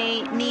they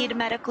may need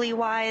medically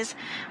wise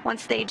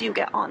once they do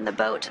get on the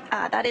boat.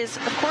 That is,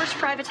 of course,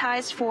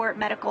 privatized for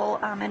medical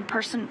and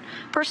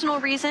personal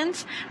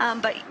reasons,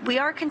 but we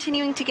are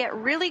continuing to get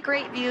really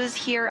great views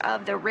here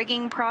of the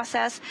rigging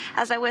process.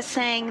 As I was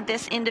saying,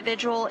 this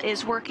individual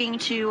is working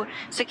to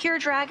secure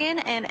Dragon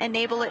and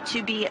enable it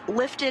to be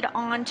lifted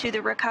onto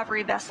the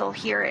recovery vessel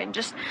here in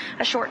just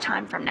a short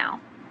time from now.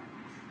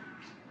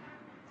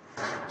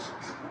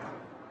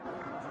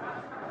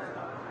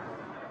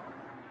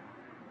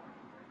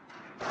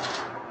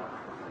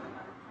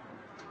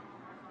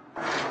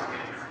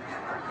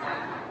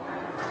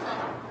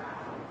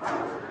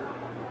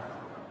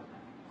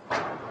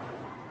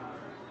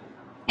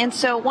 And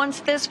so once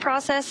this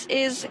process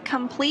is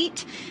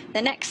complete,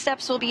 the next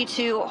steps will be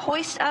to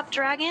hoist up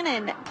Dragon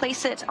and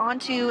place it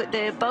onto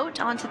the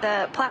boat, onto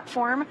the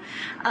platform.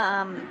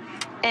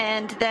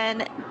 And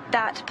then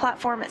that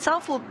platform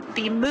itself will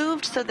be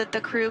moved so that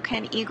the crew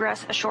can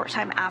egress a short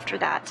time after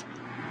that.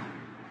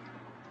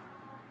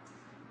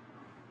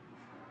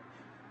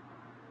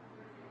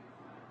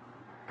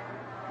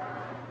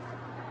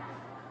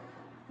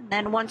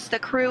 Then once the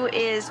crew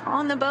is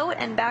on the boat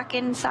and back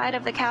inside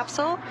of the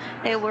capsule,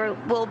 they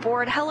will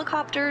board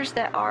helicopters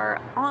that are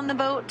on the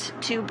boat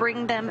to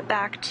bring them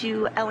back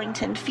to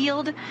Ellington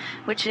Field,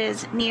 which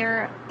is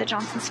near the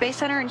Johnson Space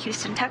Center in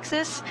Houston,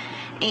 Texas.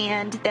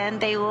 And then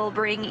they will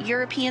bring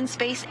European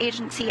Space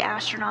Agency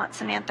astronaut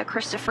Samantha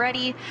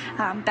Cristoforetti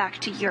back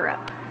to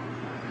Europe.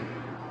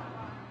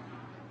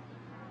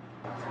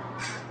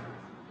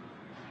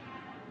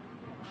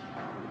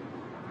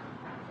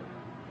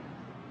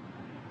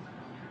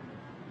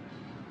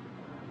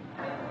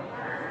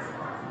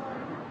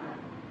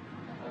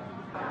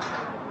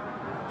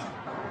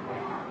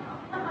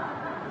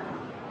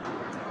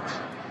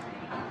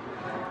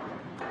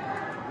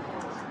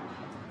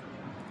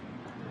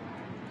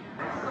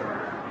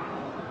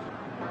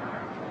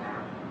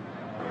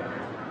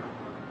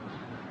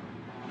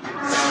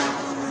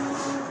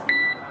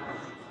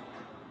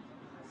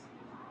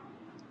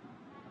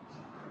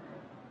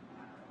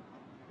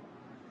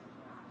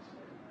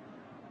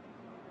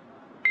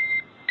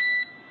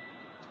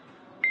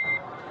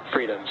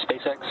 Freedom,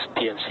 SpaceX,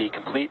 PMC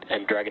complete,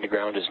 and Dragon to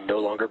ground is no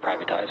longer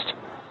privatized.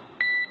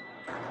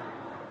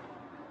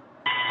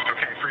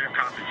 Okay, Freedom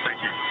copies.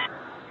 Thank you.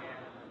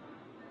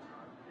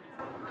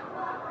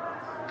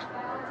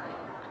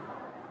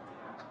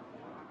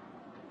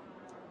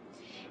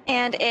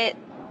 And it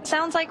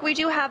sounds like we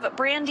do have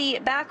Brandy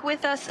back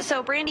with us.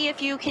 So Brandy,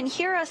 if you can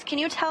hear us, can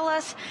you tell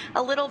us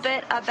a little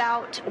bit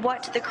about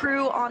what the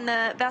crew on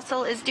the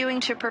vessel is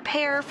doing to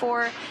prepare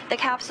for the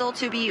capsule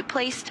to be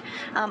placed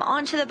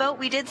onto the boat?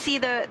 We did see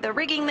the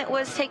rigging that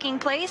was taking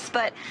place,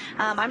 but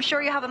I'm sure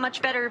you have a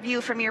much better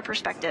view from your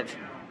perspective.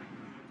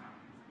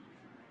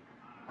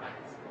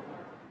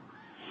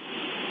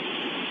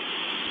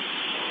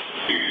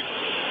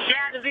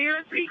 Yeah, the view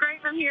is pretty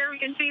great from here. We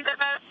can see the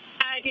boat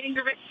getting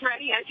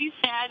ready, as you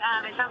said.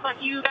 It sounds like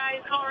you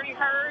guys already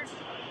heard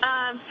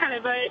kind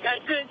of a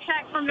good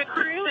check from the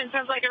crew, and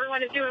sounds like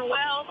everyone is doing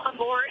well on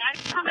board.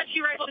 How much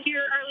you were able to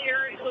hear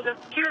earlier, it was a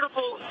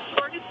beautiful,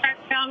 gorgeous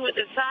touchdown with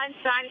the sun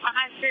shining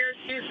behind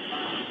parachutes.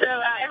 So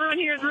everyone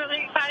here is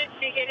really excited to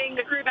be getting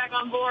the crew back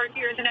on board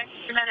here in the next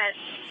few minutes.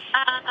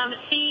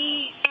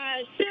 The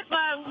ship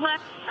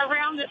left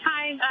around the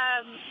time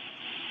of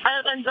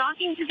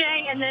undocking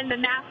today, and then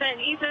the NASA and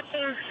ESA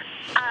was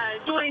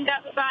joined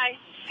up by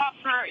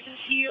Popstar a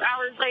few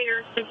hours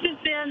later. So since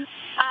then,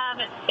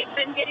 it's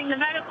been getting the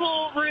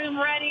medical room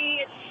ready.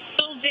 It's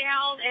filled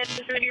down, and it's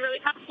going to be really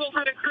comfortable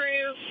for the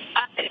crew.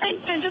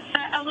 It's been just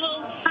a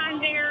little time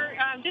there,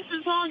 just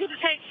as long as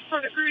it takes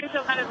for the crew to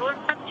feel kind of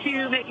worked up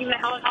to making the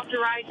helicopter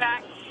ride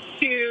back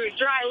to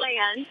dry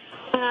land.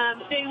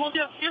 They will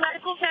do a few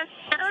medical tests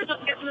first.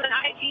 They'll get them an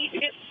IV to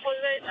get the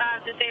fluid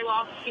that they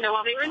lost,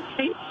 while they were in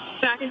space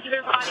back into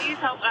their bodies,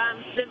 help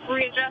them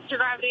readjust to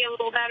gravity a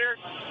little better.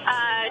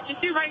 Just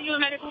do regular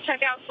medical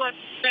checkouts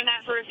and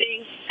that sort of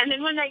thing. And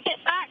then when they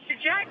get back to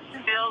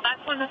Jacksonville,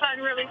 that's when the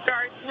fun really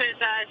starts with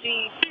the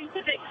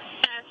scientific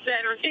tests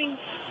that are things,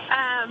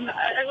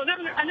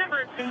 a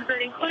number of things,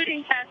 but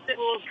including tests that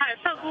will kind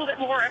of talk a little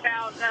bit more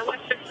about what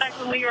to expect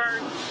when we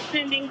are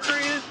sending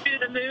crews to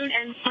the moon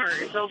and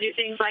Mars. They'll do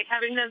things like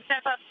having them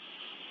step up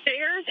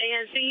upstairs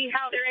and see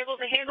how they're able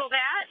to handle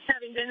that,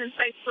 having been in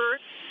space for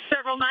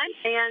several months,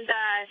 and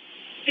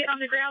get on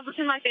the ground,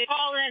 pretend like they've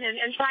fallen, and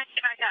try to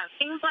get back up.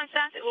 Things like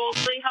that that will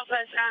really help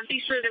us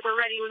be sure that we're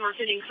ready when we're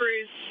sending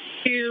crews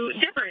to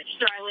different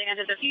dry land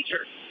in the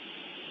future.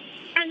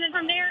 And then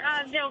from there,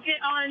 they'll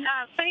get on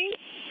planes,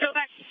 go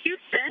back to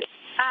Houston.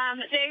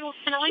 They will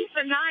spend at least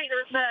a night,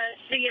 or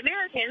the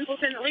Americans will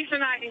spend at least a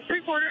night in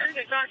crew quarters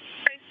at Watkins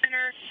Space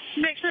Center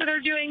to make sure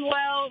they're doing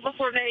well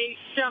before they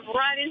jump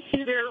right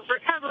into their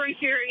recovery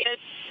period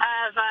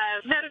of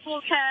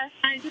medical tests,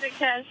 scientific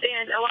tests,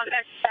 and a lot of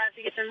exercise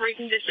to get them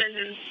reconditioned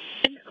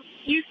and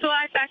used to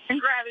life back in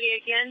gravity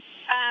again.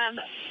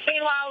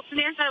 Meanwhile,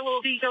 Samantha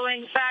will be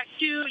going back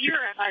to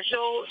Europe.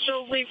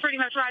 She'll leave pretty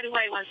much right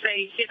away once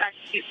they get back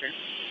to Houston.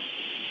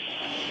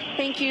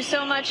 Thank you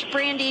so much,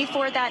 Brandy,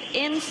 for that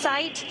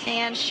insight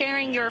and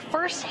sharing your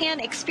firsthand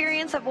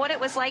experience of what it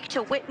was like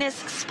to witness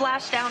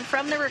splashdown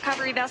from the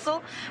recovery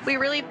vessel. We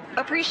really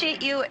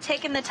appreciate you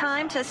taking the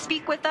time to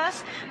speak with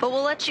us, but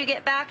we'll let you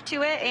get back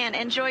to it and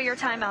enjoy your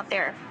time out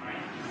there.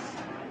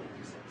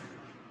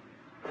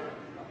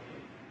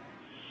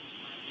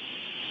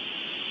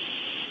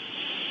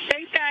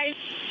 Thanks, guys.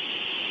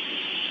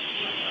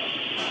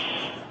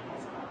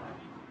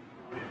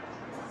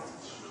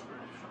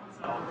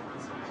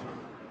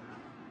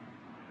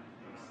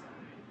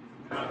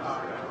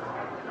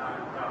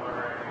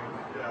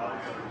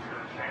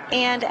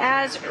 And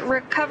as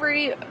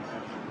recovery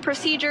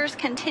procedures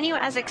continue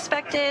as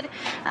expected,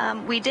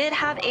 we did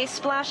have a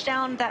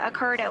splashdown that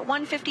occurred at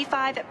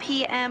 1:55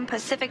 p.m.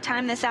 Pacific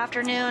time this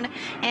afternoon,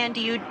 and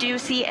you do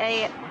see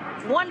a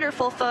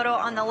wonderful photo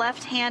on the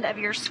left hand of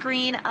your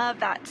screen of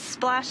that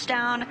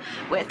splashdown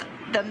with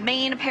the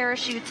main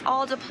parachutes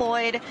all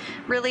deployed.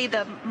 Really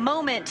the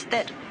moment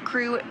that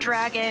Crew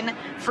Dragon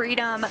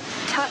Freedom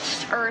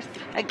touched Earth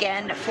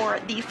again for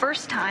the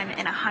first time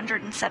in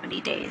 170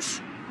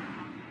 days.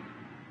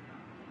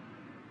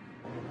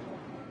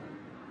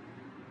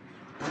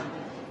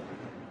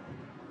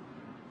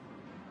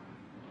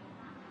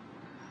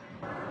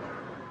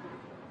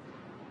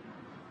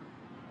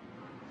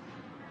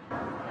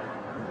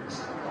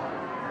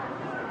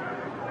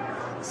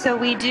 So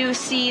we do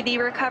see the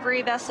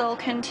recovery vessel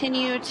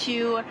continue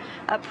to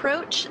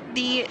approach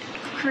the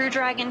Crew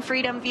Dragon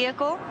Freedom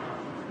vehicle.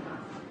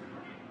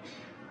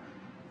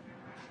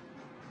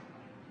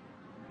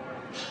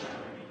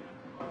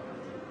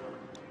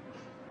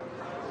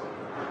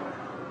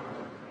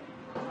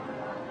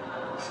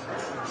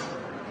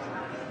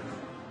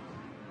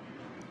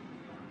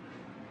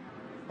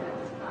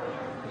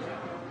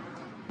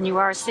 You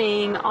are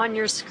seeing on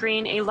your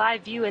screen a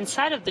live view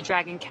inside of the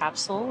Dragon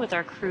capsule with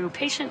our crew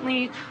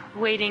patiently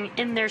waiting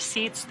in their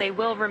seats. They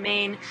will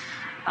remain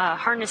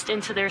harnessed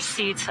into their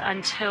seats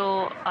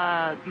until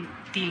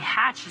the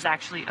hatch is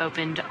actually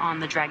opened on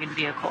the Dragon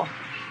vehicle.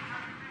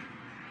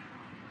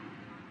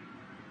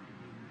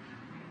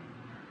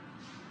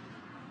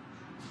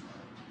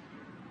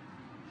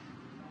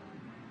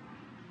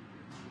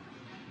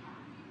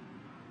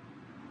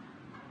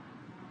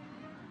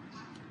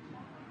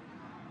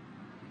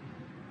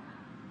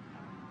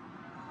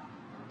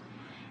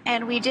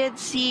 And we did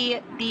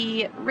see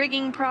the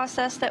rigging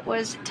process that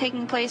was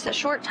taking place a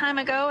short time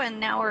ago,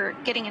 and now we're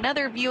getting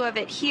another view of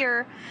it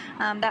here.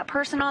 That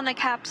person on the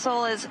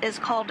capsule is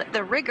called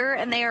the rigger,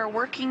 and they are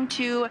working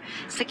to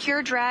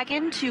secure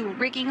Dragon to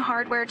rigging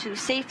hardware to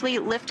safely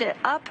lift it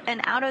up and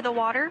out of the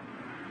water.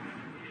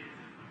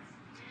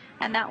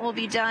 And that will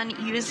be done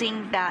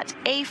using that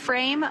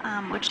A-frame,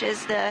 which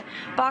is the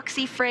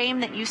boxy frame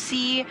that you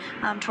see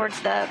towards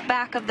the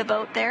back of the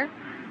boat there.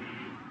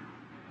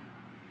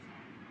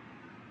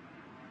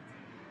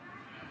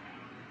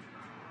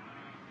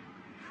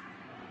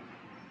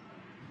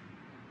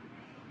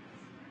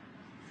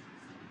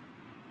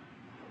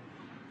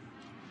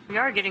 We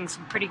are getting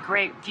some pretty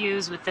great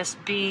views with this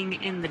being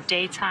in the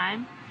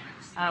daytime.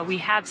 We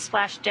have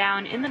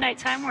Splashdown in the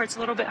nighttime where it's a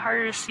little bit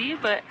harder to see,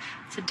 but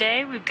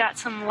today we've got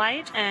some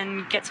light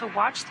and get to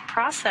watch the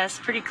process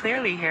pretty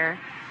clearly here.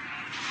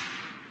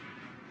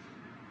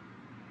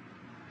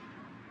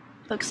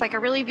 Looks like a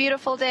really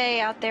beautiful day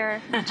out there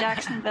in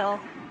Jacksonville.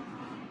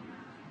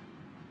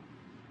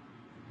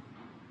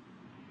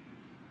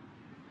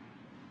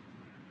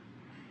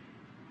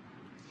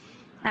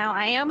 Now,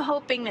 I am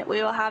hoping that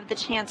we will have the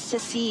chance to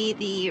see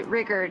the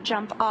rigger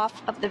jump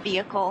off of the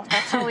vehicle.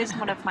 That's always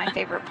one of my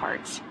favorite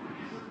parts.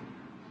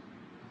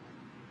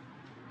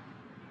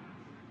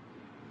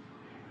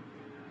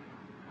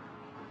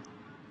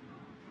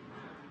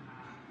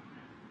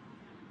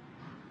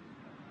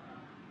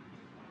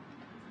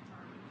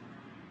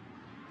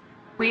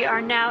 We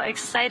are now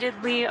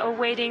excitedly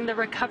awaiting the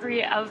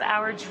recovery of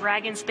our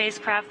Dragon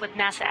spacecraft with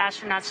NASA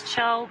astronauts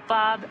Kjell,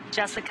 Bob,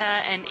 Jessica,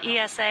 and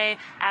ESA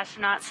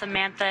astronaut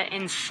Samantha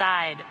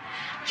inside.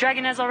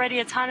 Dragon has already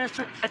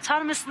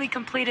autonomously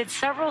completed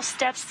several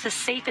steps to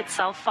safe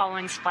itself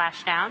following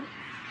splashdown.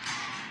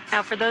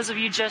 Now, for those of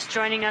you just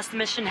joining us, the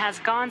mission has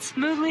gone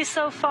smoothly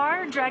so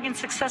far. Dragon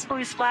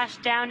successfully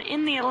splashed down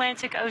in the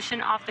Atlantic Ocean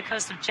off the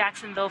coast of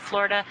Jacksonville,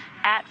 Florida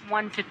at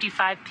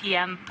 1:55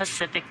 p.m.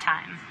 Pacific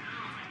time.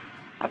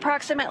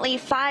 Approximately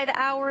 5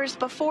 hours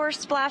before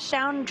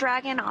splashdown,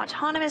 Dragon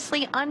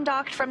autonomously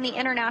undocked from the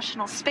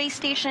International Space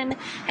Station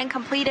and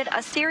completed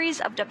a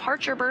series of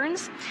departure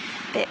burns.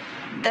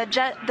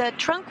 The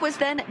trunk was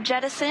then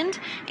jettisoned,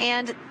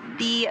 and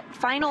the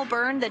final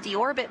burn, the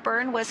deorbit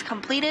burn, was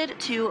completed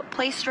to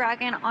place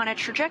Dragon on a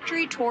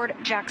trajectory toward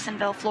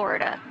Jacksonville,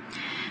 Florida.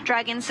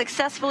 Dragon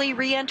successfully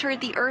re-entered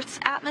the Earth's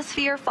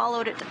atmosphere,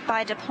 followed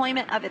by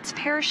deployment of its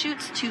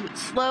parachutes to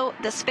slow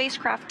the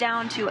spacecraft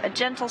down to a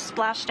gentle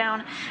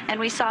splashdown. And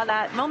we saw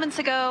that moments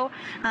ago,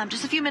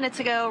 just a few minutes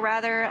ago,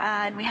 rather,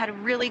 and we had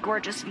really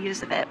gorgeous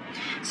views of it.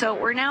 So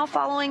we're now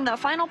following the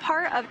final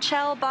part of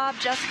Kjell, Bob,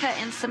 Jessica,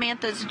 and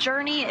Samantha's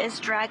journey as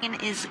Dragon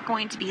is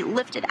going to be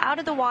lifted out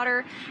of the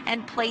water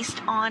and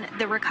placed on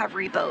the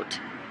recovery boat.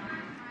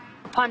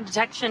 Upon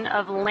detection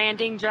of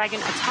landing,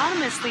 Dragon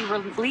autonomously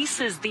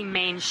releases the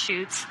main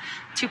chutes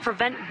to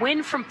prevent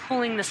wind from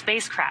pulling the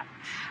spacecraft.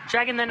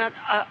 Dragon then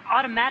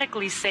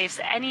automatically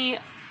safes any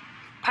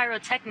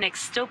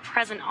pyrotechnics still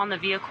present on the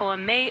vehicle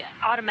and may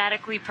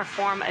automatically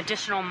perform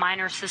additional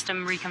minor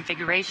system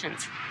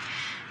reconfigurations.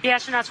 The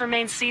astronauts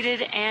remain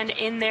seated and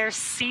in their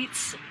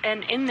seats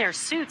and in their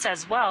suits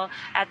as well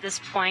at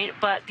this point,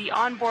 but the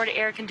onboard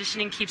air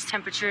conditioning keeps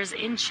temperatures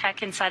in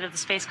check inside of the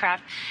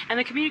spacecraft, and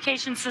the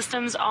communication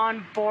systems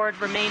on board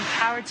remain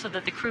powered so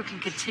that the crew can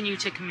continue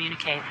to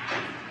communicate.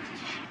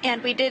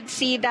 And we did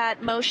see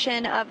that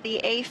motion of the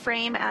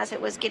A-frame as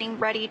it was getting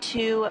ready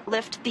to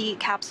lift the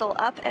capsule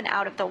up and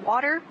out of the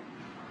water.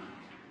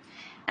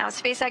 Now,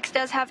 SpaceX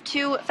does have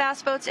 2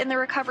 fast boats in the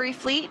recovery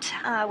fleet,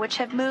 which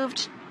have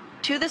moved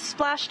to the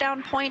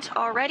splashdown point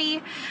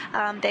already.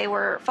 They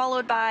were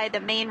followed by the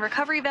main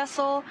recovery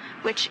vessel,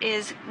 which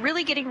is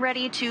really getting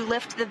ready to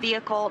lift the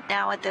vehicle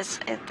now at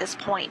this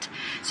point.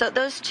 So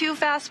those 2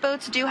 fast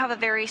boats do have a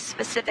very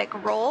specific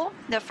role.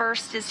 The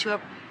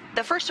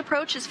first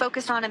approach is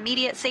focused on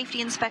immediate safety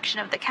inspection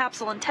of the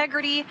capsule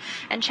integrity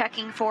and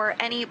checking for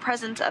any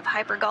presence of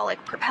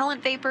hypergolic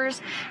propellant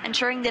vapors,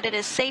 ensuring that it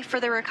is safe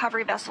for the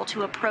recovery vessel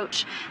to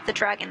approach the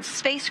Dragon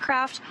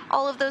spacecraft.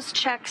 All of those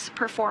checks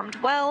performed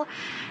well,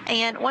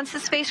 and once the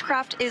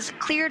spacecraft is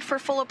cleared for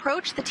full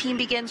approach, the team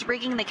begins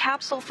rigging the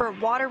capsule for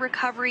water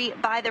recovery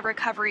by the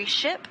recovery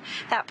ship.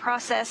 That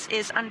process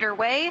is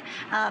underway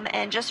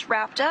and just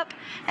wrapped up.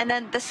 And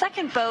then the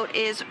second boat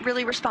is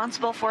really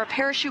responsible for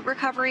parachute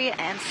recovery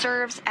and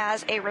serves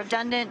as a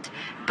redundant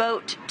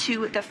boat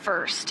to the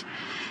first.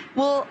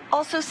 We'll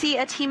also see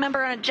a team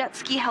member on a jet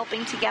ski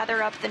helping to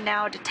gather up the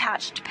now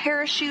detached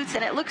parachutes,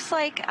 and it looks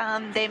like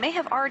they may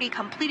have already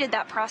completed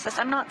that process.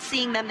 I'm not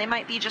seeing them. They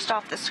might be just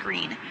off the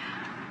screen.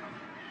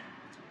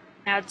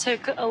 Now, it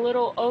took a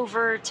little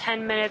over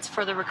 10 minutes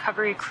for the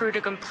recovery crew to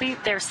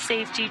complete their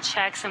safety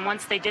checks, and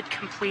once they did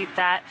complete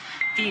that,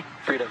 the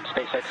Freedom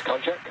SpaceX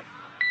contract.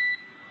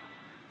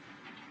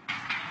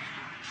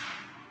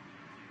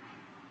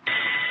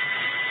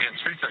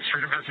 SpaceX,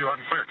 Freedom has you loud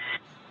and clear.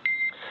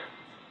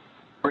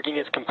 Rigging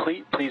is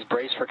complete. Please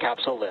brace for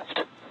capsule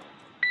lift.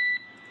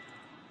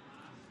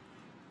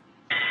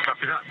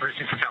 Copy that.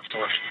 Bracing for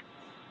capsule lift.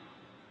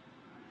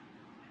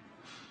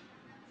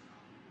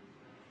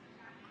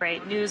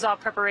 Great news. All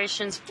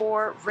preparations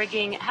for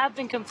rigging have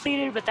been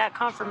completed with that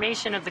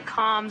confirmation of the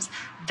comms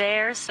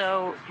there.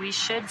 So we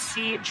should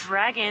see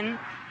Dragon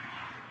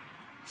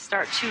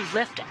start to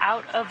lift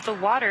out of the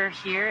water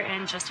here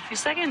in just a few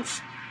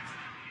seconds.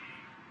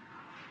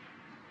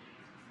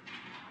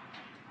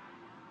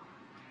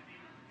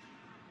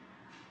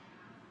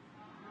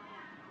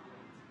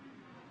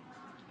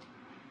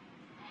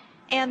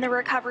 And the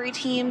recovery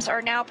teams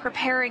are now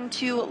preparing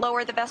to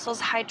lower the vessel's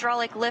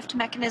hydraulic lift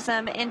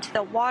mechanism into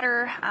the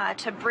water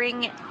to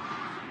bring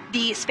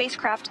the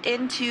spacecraft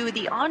into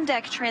the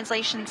on-deck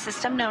translation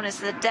system known as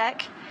the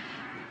deck.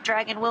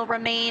 Dragon will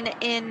remain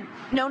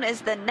known as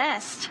the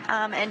nest,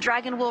 and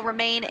Dragon will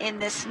remain in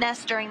this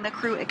nest during the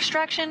crew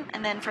extraction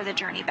and then for the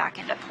journey back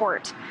into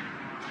port.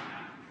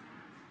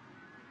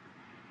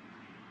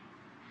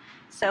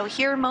 So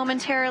here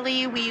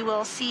momentarily we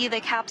will see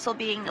the capsule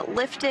being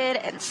lifted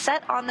and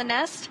set on the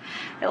nest.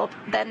 It will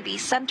then be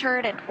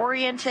centered and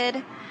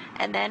oriented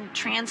and then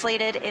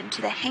translated into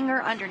the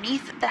hangar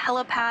underneath the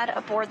helipad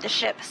aboard the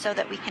ship so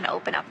that we can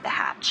open up the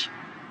hatch.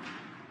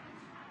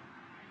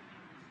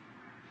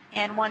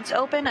 And once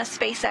open, a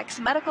SpaceX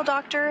medical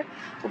doctor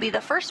will be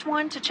the first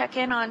one to check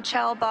in on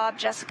Kjell, Bob,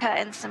 Jessica,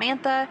 and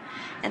Samantha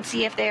and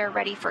see if they are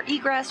ready for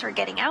egress or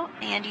getting out.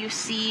 And you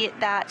see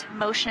that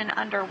motion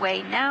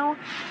underway now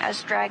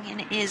as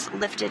Dragon is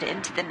lifted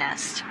into the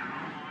nest.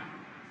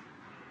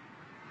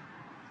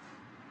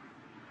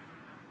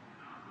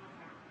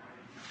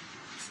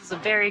 A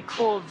very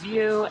cool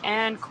view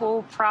and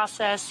cool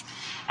process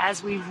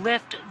as we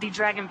lift the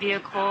Dragon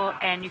vehicle,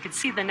 and you can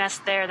see the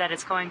nest there that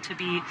it's going to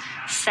be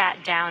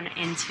sat down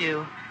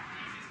into.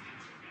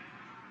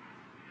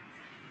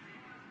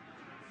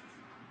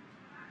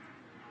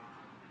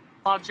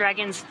 while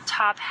Dragon's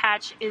top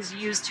hatch is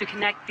used to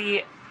connect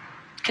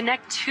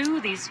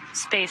to the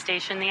space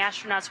station, the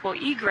astronauts will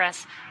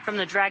egress from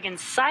the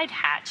Dragon's side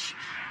hatch,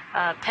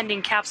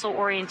 pending capsule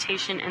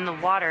orientation in the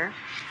water.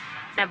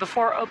 Now,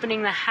 before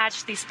opening the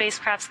hatch, the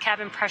spacecraft's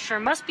cabin pressure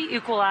must be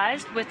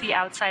equalized with the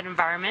outside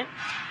environment.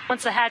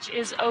 Once the hatch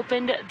is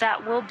opened,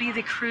 that will be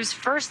the crew's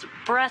first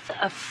breath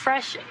of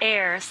fresh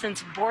air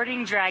since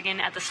boarding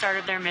Dragon at the start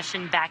of their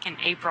mission back in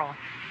April.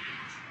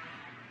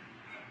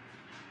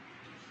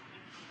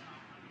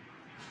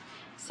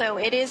 So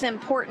it is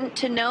important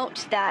to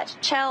note that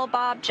Kjell,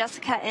 Bob,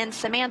 Jessica, and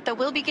Samantha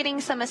will be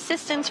getting some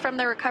assistance from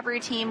the recovery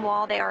team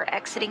while they are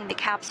exiting the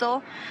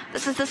capsule.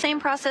 This is the same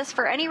process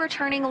for any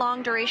returning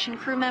long-duration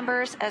crew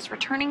members, as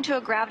returning to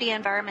a gravity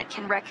environment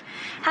can wreak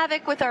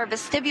havoc with our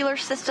vestibular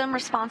system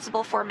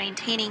responsible for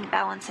maintaining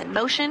balance and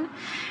motion.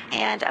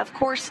 And of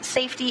course,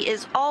 safety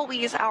is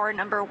always our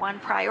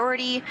 #1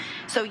 priority.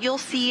 So you'll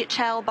see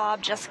Kjell,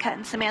 Bob, Jessica,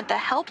 and Samantha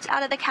helped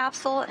out of the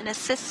capsule and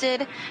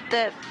assisted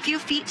the few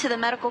feet to the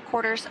medical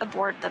quarters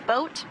aboard the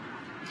boat.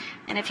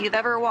 And if you've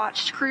ever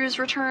watched crews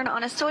return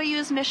on a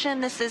Soyuz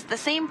mission, this is the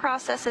same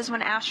process as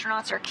when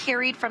astronauts are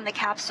carried from the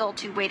capsule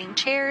to waiting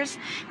chairs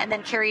and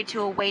then carried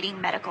to a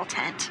waiting medical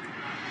tent.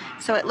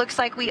 So it looks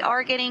like we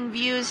are getting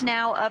views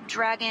now of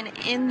Dragon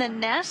in the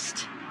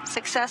nest,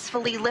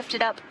 successfully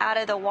lifted up out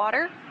of the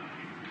water.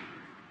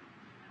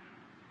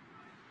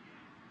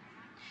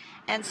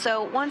 And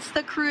so once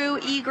the crew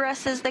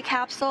egresses the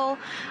capsule,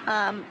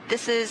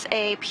 this is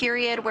a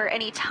period where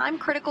any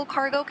time-critical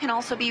cargo can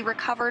also be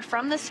recovered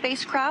from the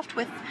spacecraft,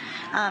 with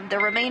the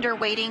remainder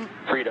waiting.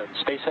 Freedom,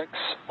 SpaceX,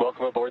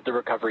 welcome aboard the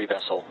recovery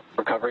vessel.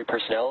 Recovery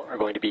personnel are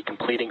going to be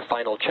completing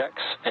final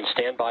checks and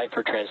stand by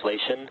for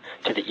translation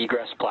to the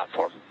egress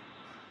platform.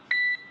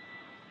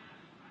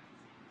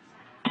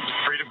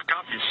 Freedom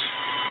copies.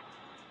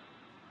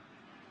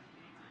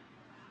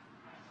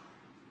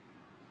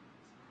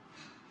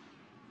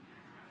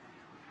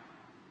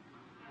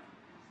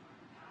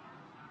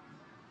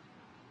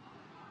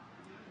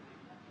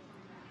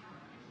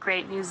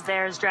 Great news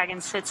there as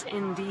Dragon sits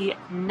in the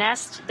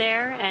nest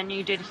there, and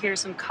you did hear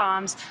some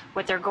comms.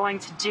 What they're going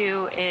to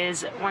do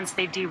is, once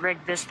they de-rig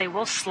this, they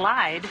will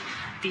slide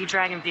the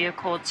Dragon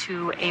vehicle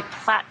to a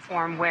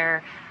platform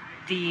where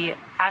the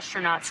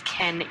astronauts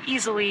can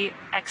easily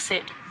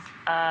exit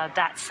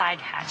that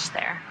side hatch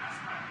there.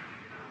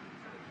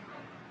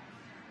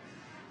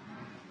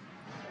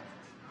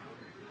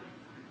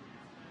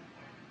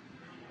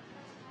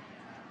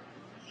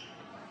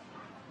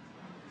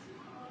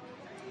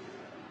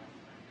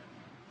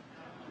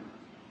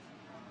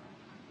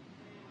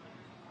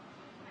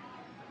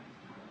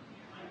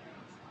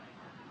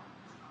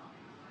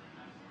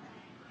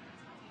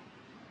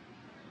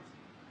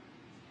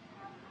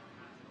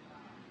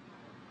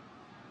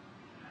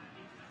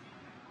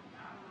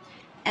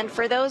 And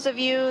for those of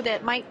you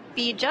that might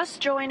be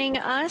just joining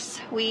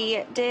us,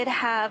 we did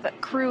have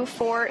Crew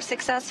 4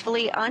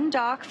 successfully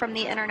undock from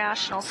the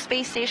International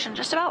Space Station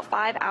just about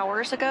 5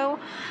 hours ago,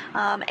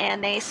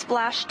 and they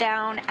splashed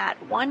down at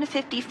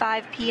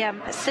 1:55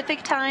 p.m.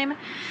 Pacific time.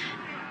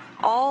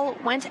 All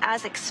went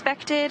as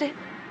expected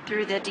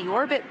through the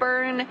deorbit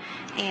burn,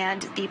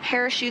 and the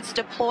parachutes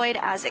deployed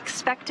as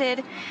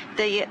expected.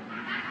 The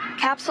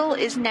capsule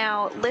is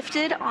now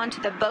lifted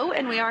onto the boat,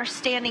 and we are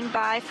standing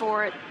by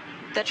for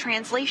the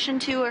translation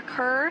to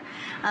occur.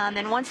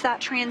 And once that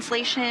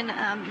translation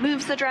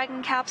moves the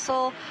Dragon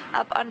capsule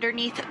up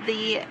underneath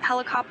the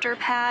helicopter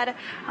pad,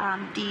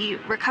 the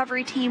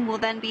recovery team will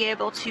then be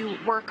able to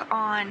work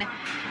on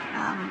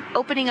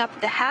opening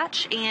up the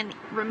hatch and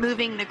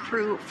removing the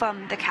crew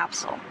from the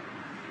capsule.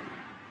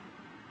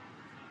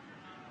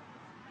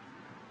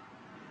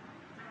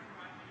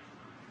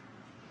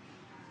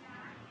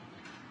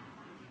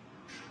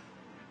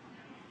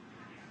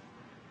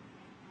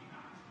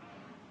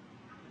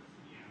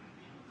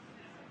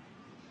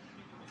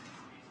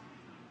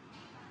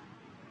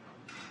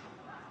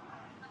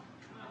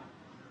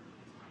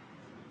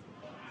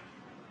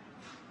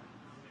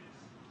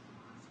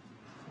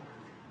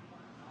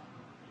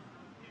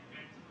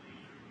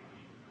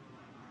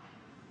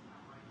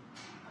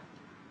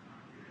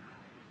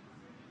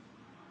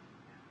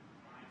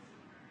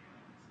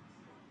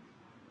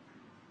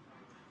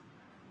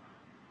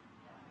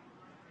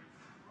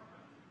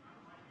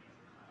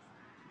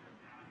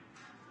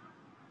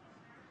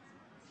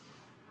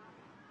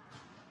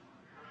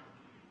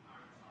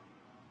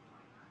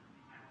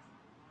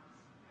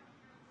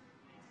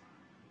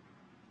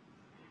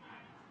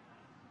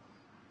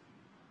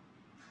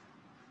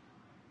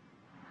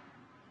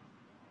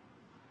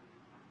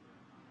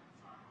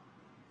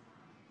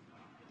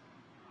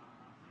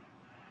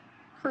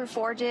 Crew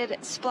 4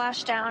 did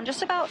splash down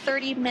just about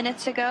 30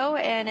 minutes ago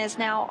and is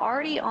now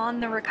already on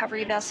the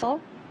recovery vessel.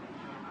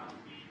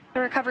 The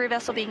recovery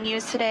vessel being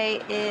used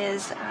today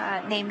is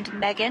named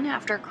Megan,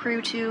 after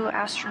Crew 2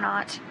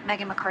 astronaut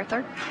Megan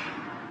MacArthur.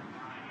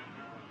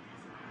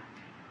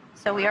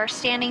 So we are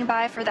standing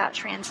by for that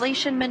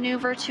translation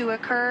maneuver to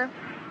occur.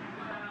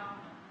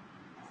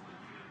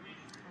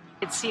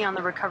 You can see on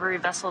the recovery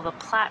vessel the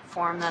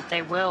platform that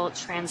they will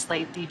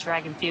translate the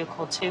Dragon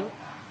vehicle to.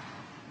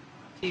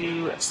 If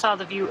you saw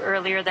the view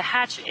earlier, the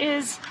hatch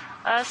is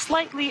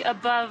slightly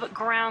above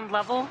ground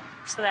level,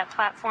 so that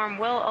platform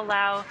will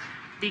allow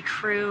the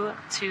crew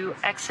to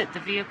exit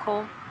the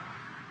vehicle.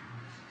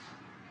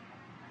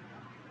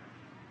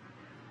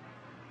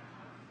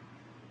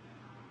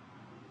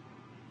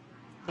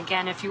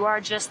 Again, if you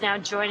are just now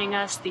joining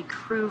us, the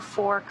Crew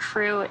 4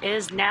 crew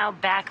is now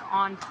back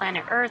on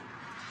planet Earth.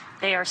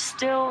 They are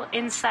still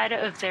inside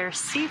of their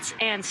seats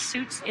and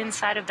suits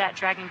inside of that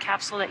Dragon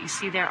capsule that you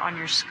see there on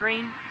your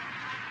screen.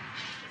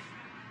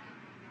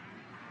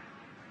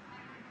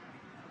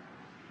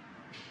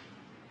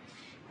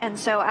 And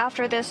so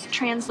after this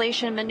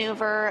translation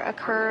maneuver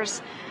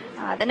occurs,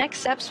 the next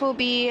steps will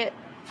be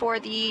for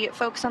the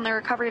folks on the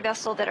recovery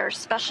vessel that are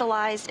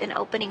specialized in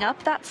opening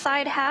up that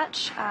side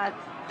hatch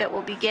that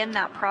will begin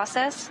that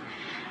process.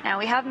 Now,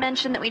 we have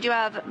mentioned that we do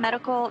have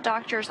medical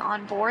doctors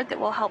on board that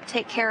will help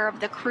take care of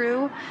the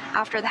crew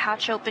after the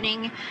hatch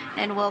opening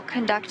and will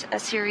conduct a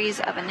series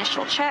of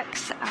initial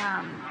checks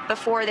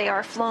before they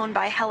are flown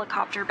by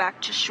helicopter back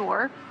to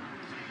shore.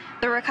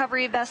 The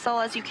recovery vessel,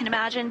 as you can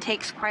imagine,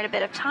 takes quite a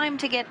bit of time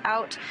to get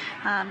out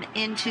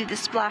into the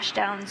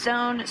splashdown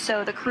zone,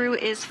 so the crew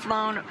is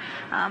flown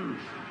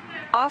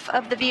off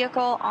of the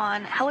vehicle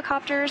on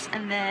helicopters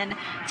and then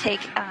take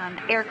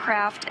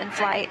aircraft and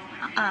flight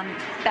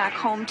back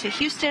home to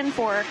Houston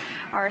for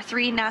our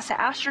 3 NASA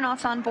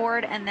astronauts on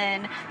board, and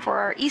then for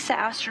our ESA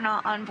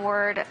astronaut on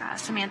board,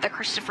 Samantha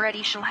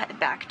Cristoforetti, she'll head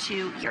back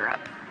to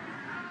Europe.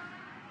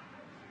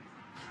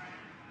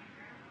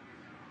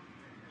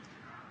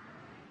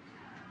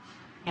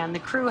 And the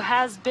crew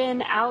has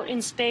been out in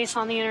space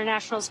on the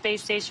International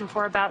Space Station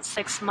for about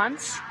 6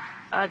 months.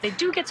 They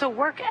do get to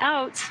work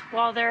out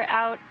while they're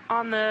out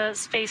on the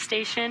space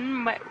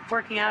station,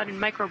 working out in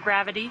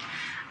microgravity.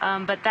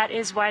 But that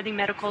is why the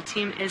medical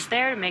team is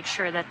there, to make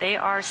sure that they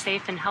are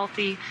safe and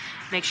healthy,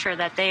 make sure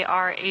that they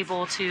are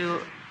able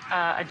to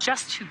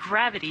adjust to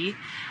gravity.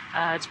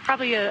 It's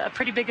probably a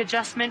pretty big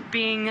adjustment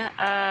being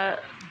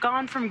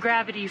gone from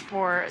gravity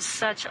for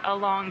such a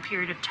long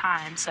period of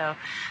time. So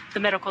the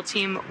medical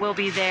team will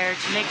be there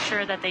to make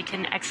sure that they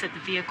can exit the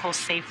vehicle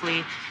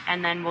safely,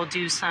 and then we'll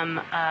do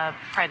some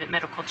private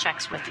medical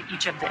checks with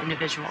each of the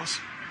individuals.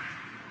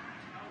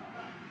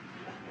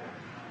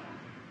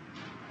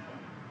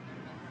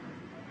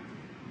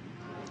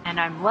 And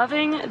I'm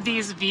loving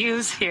these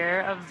views here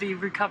of the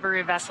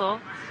recovery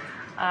vessel.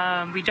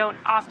 We don't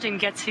often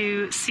get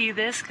to see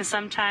this because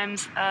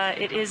sometimes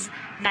it is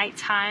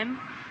nighttime,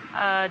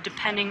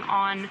 depending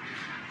on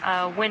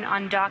when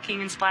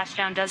undocking and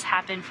splashdown does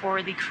happen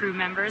for the crew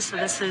members. So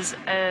this is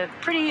a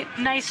pretty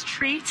nice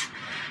treat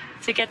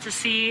to get to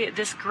see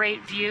this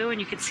great view. And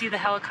you can see the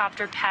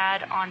helicopter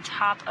pad on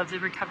top of the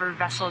recovery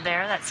vessel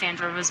there that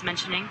Sandra was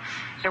mentioning.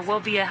 There will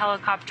be a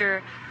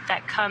helicopter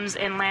that comes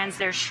and lands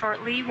there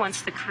shortly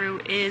once the crew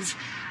is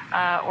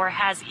or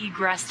has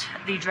egressed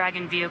the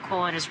Dragon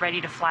vehicle and is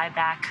ready to fly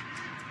back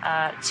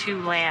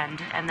to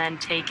land, and then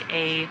take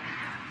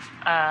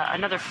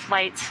another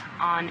flight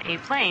on a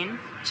plane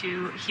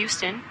to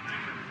Houston,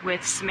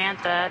 with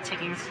Samantha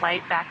taking a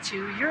flight back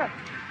to Europe.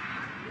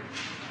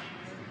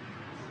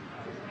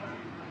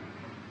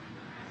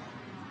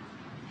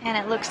 And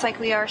it looks like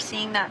we are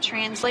seeing that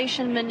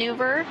translation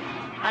maneuver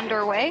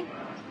underway.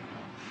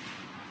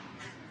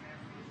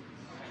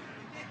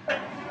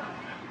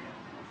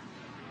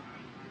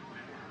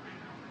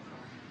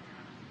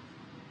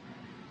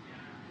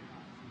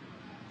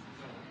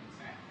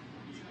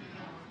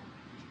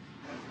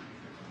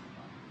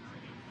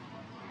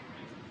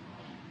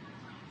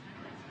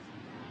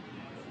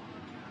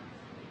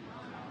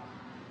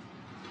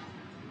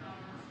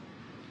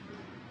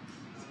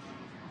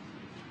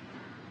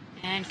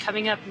 And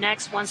coming up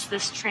next, once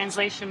this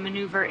translation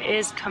maneuver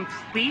is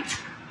complete,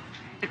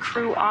 the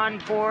crew on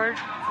board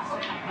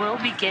will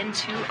begin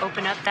to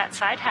open up that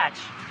side hatch.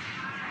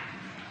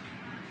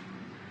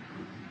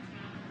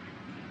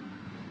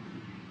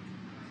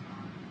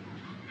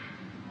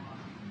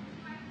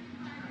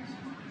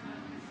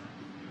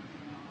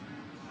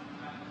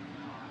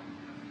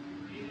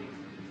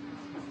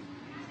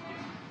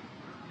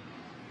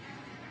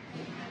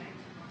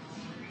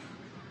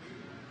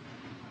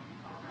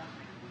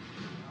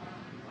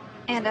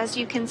 And as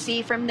you can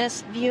see from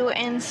this view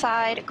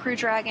inside Crew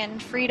Dragon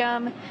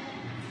Freedom,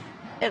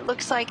 it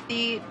looks like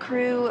the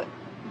crew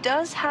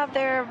does have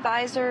their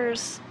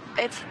visors.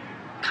 It's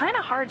kind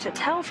of hard to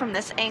tell from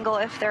this angle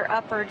if they're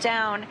up or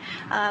down,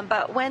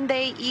 but when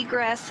they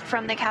egress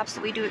from the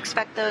capsule, we do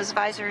expect those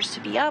visors to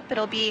be up.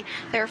 It'll be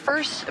their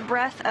first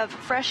breath of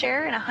fresh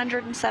air in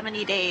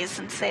 170 days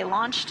since they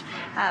launched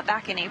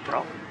back in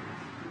April.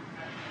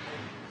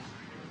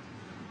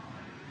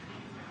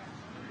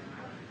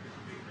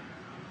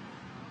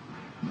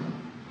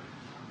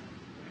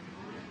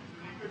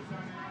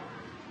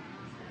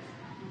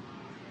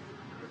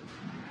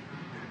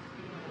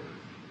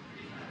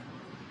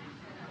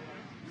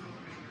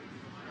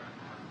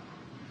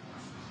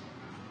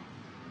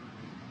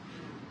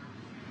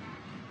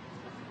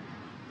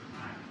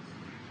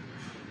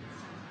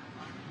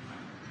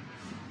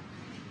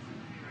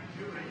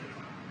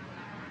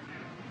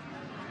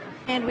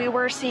 And we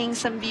were seeing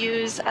some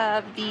views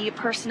of the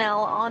personnel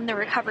on the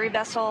recovery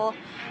vessel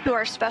who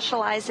are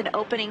specialized in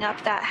opening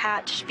up that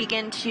hatch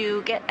begin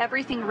to get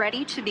everything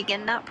ready to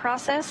begin that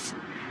process.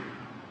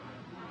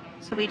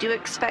 So we do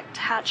expect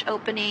hatch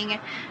opening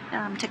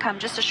to come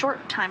just a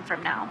short time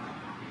from now.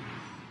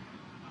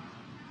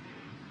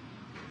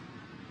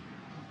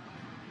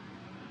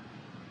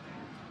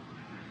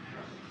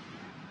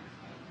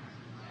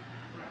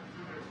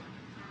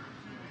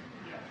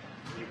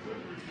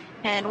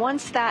 And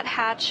once that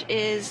hatch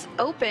is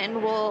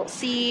open, we'll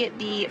see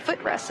the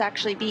footrests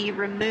actually be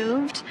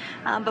removed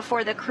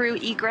before the crew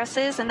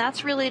egresses, and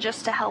that's really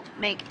just to help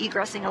make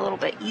egressing a little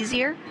bit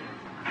easier.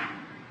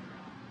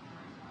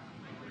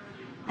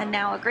 And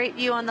now a great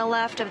view on the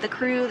left of the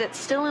crew that's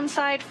still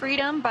inside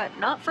Freedom, but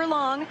not for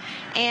long.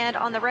 And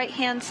on the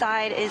right-hand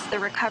side is the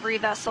recovery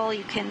vessel.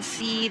 You can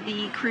see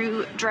the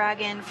Crew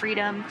Dragon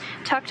Freedom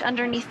tucked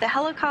underneath the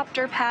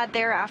helicopter pad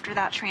there after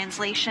that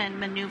translation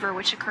maneuver,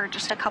 which occurred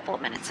just a couple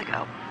of minutes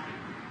ago.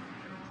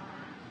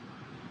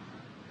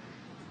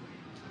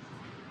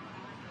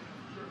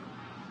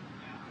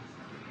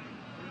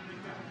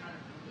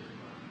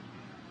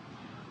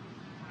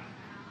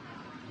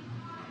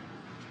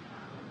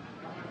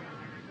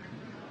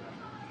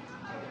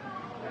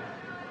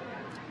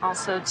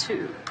 Also,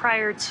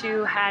 prior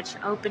to hatch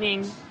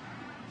opening,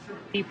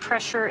 the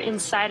pressure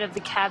inside of the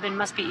cabin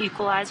must be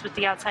equalized with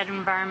the outside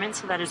environment,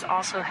 so that is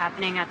also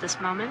happening at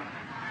this moment.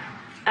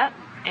 Up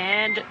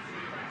and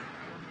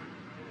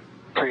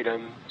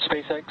Freedom,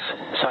 SpaceX,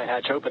 side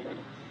hatch open.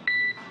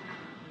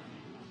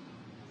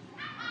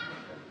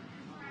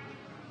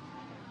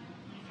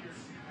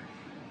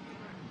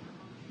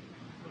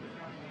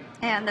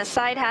 And the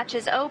side hatch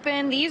is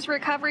open. These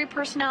recovery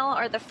personnel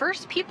are the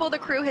first people the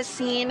crew has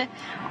seen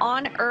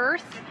on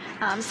Earth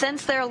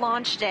since their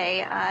launch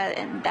day.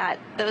 And that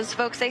those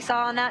folks they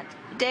saw on that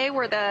day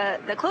were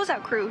the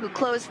closeout crew who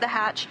closed the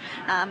hatch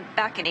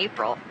back in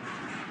April.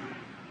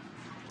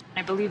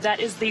 I believe that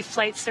is the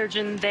flight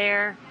surgeon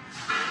there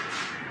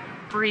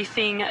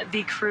briefing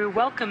the crew,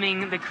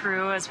 welcoming the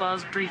crew, as well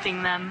as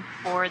briefing them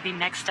for the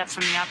next steps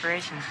in the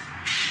operation.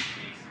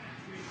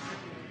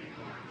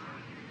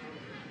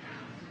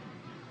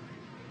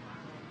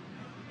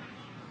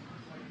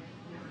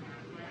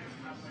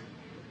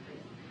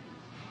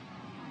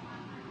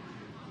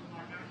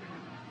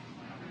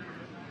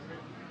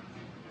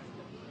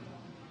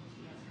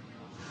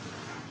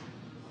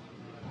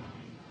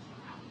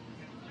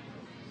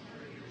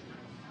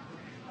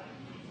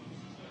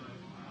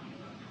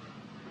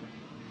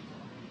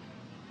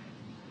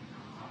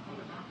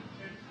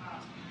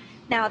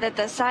 Now that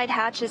the side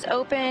hatch is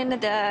open,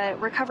 the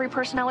recovery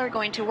personnel are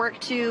going to work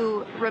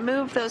to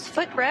remove those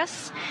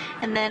footrests,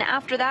 and then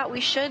after that we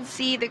should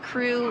see the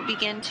crew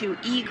begin to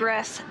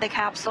egress the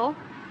capsule.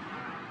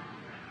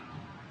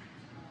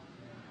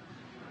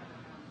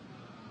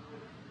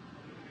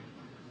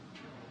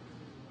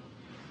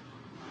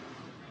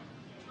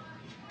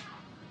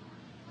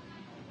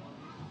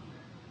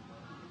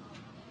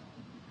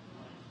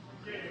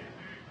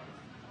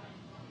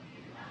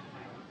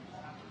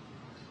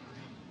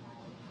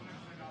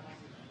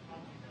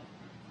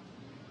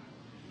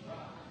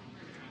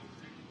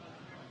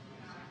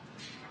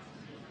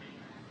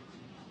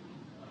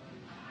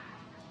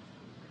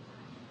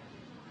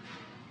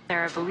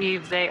 There, I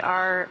believe they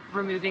are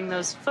removing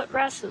those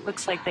footrests. It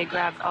looks like they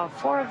grabbed all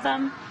 4 of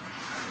them.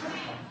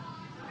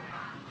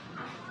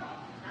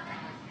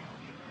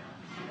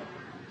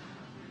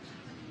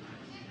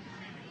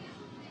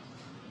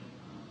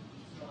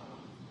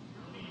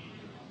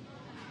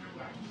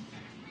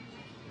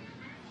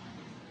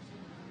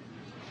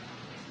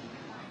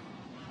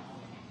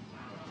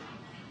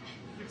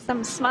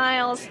 Some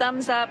smiles,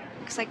 thumbs up.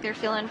 Looks like they're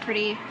feeling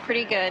pretty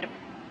good.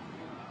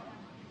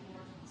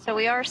 So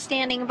we are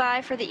standing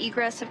by for the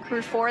egress of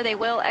Crew 4. They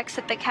will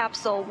exit the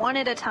capsule one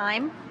at a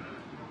time.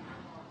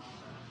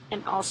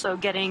 And also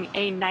getting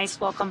a nice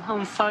welcome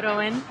home photo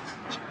in.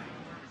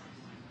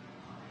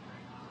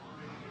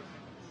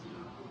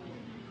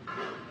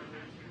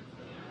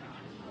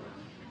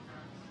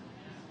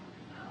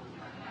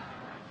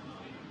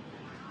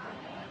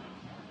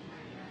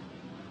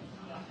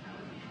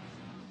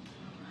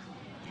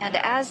 And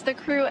as the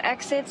crew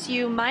exits,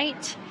 you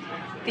might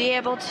be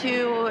able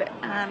to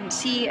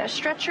see a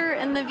stretcher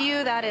in the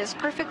view. That is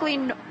perfectly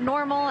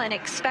normal and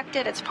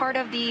expected. It's part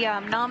of the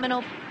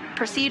nominal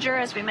procedure.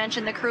 As we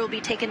mentioned, the crew will be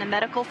taken to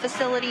medical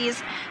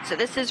facilities. So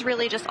this is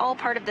really just all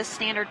part of the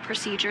standard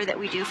procedure that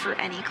we do for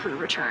any crew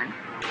return.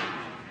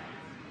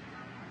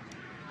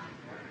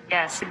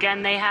 Yes,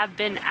 again, they have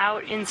been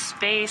out in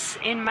space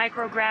in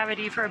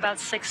microgravity for about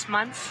 6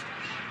 months.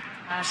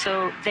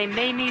 So they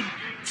may need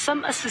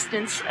some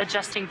assistance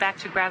adjusting back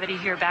to gravity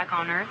here back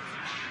on Earth.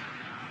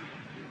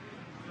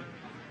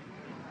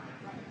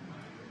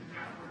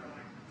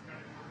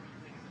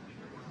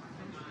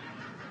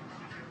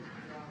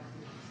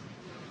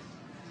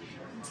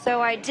 So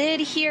So I did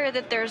hear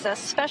that there's a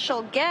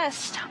special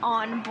guest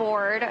on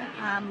board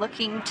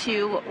looking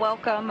to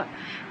welcome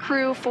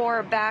crew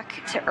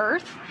back to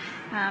Earth.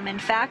 In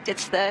fact,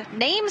 it's the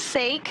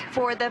namesake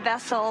for the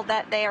vessel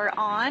that they are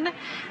on.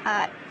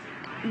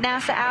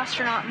 NASA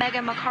astronaut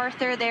Megan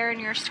MacArthur there in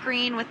your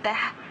screen with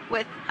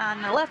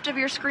on the left of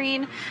your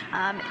screen.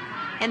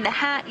 In the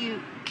hat,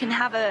 you can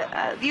have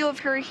a view of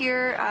her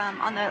here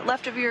on the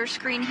left of your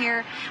screen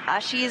here.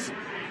 She's,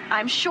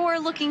 I'm sure,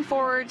 looking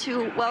forward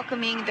to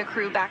welcoming the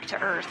crew back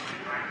to Earth.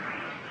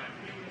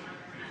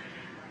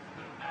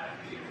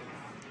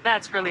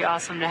 That's really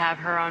awesome to have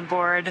her on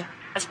board,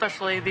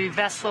 especially the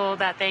vessel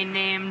that they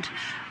named,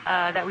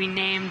 that we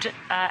named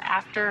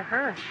after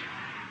her.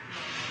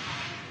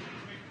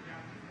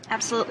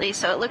 Absolutely.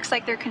 So it looks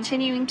like they're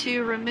continuing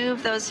to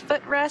remove those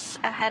footrests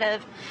ahead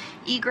of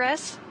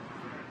egress.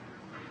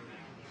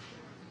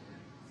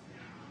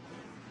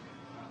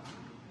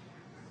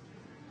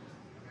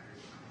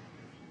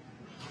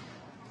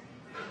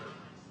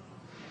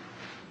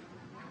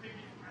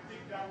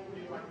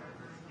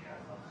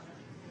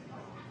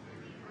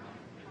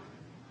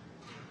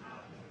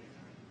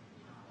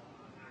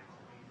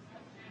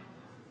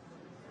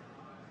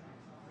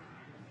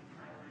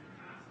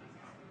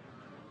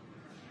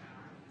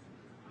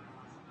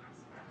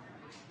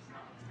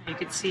 You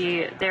can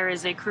see there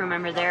is a crew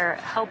member there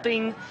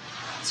helping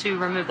to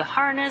remove the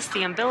harness,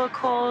 the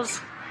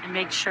umbilicals, and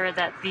make sure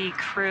that the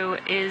crew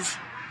is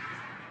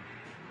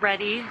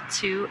ready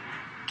to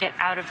get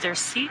out of their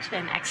seat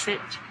and exit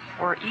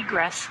or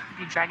egress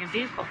the Dragon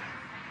vehicle.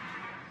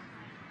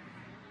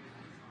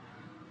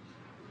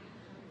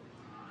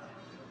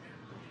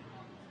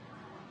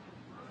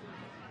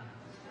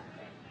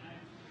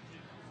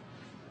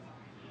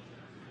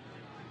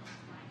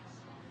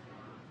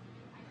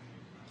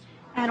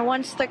 And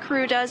once the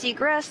crew does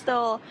egress,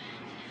 they'll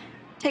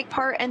take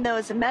part in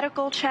those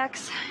medical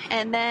checks,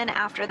 and then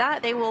after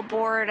that they will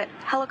board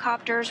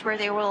helicopters where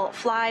they will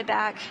fly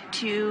back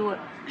to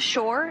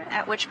shore,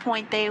 at which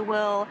point they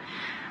will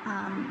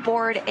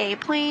board a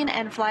plane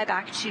and fly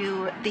back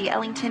to the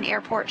Ellington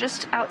Airport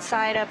just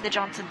outside of the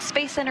Johnson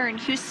Space Center in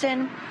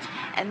Houston.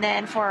 And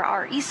then for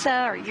our ESA,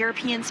 our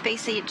European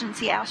Space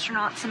Agency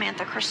astronaut,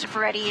 Samantha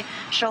Cristoforetti,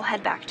 she'll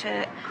head back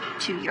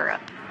to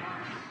Europe.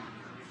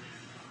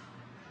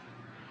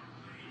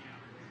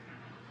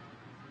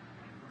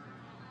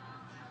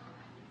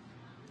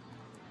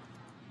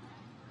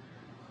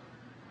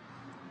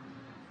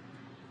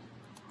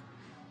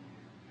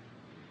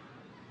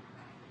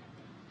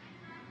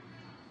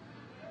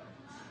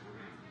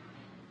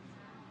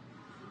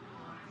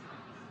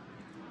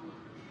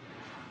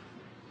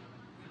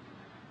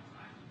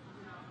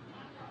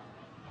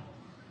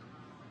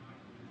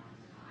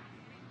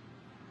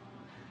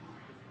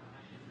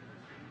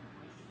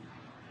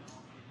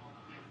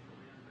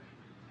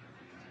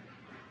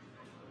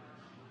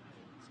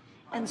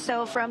 And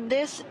so from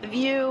this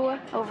view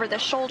over the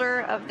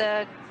shoulder of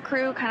the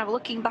crew, kind of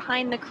looking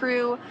behind the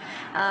crew,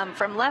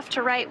 from left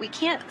to right, we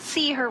can't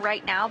see her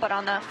right now, but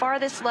on the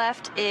farthest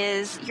left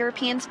is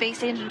European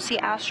Space Agency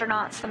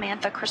astronaut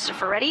Samantha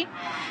Cristoforetti.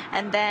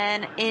 And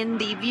then in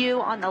the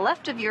view on the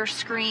left of your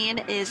screen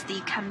is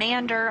the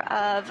commander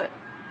of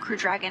Crew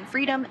Dragon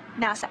Freedom,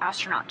 NASA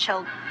astronaut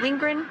Kjell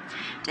Lindgren.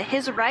 To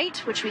his right,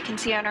 which we can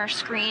see on our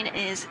screen,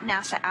 is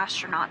NASA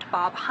astronaut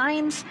Bob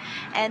Hines.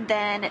 And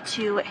then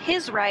to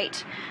his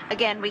right,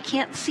 again, we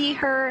can't see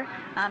her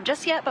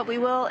just yet, but we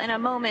will in a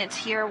moment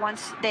here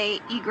once they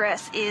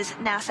egress, is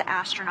NASA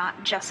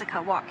astronaut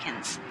Jessica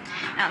Watkins.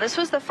 Now, this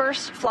was the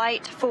first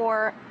flight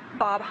for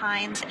Bob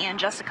Hines and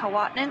Jessica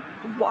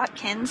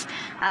Watkins.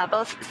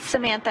 Both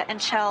Samantha and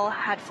Kjell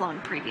had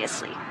flown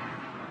previously.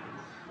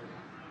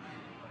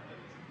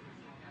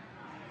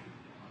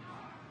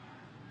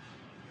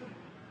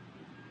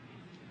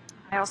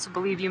 I also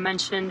believe you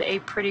mentioned a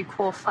pretty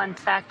cool fun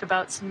fact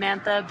about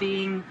Samantha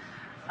being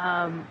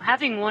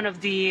having one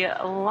of the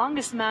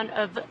longest amount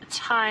of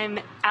time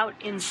out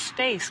in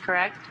space,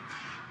 correct?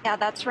 Yeah,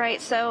 that's right.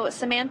 So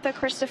Samantha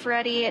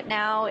Cristoforetti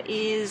now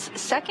is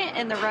second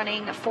in the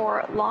running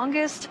for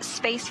longest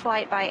space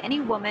flight by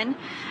any woman.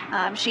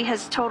 She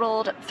has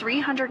totaled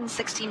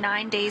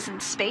 369 days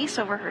in space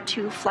over her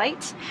 2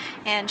 flights,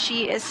 and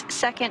she is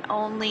second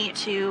only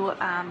to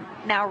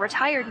now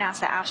retired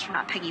NASA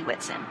astronaut Peggy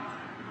Whitson.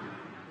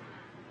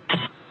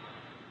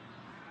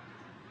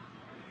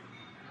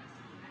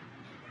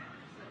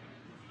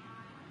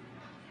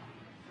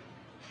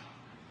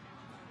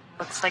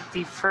 Looks like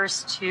the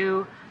first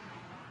to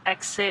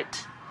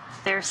exit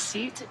their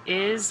seat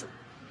is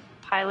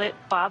pilot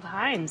Bob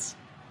Hines.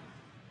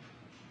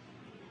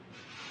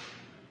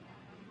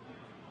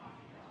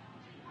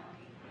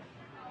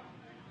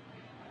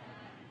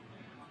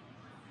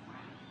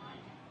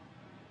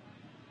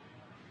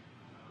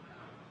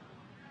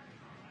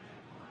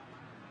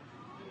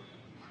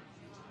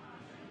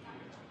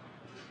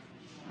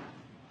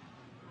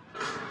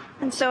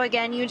 And so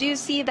again, you do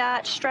see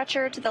that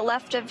stretcher to the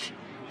left of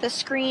the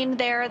screen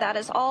there. That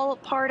is all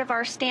part of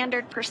our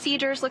standard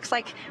procedures. Looks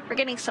like we're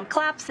getting some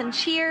claps and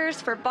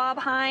cheers for Bob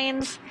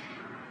Hines.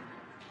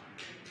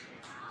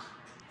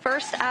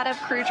 first out of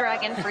Crew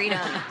Dragon Freedom.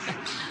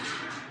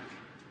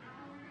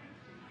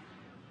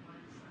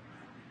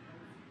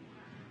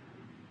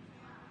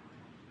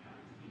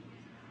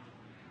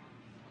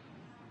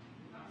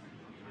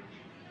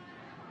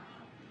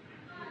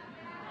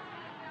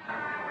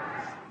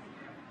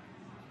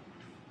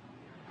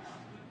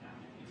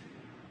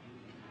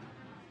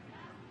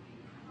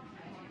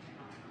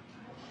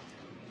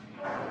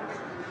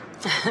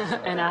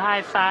 And a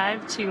high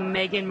five to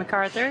Megan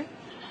MacArthur.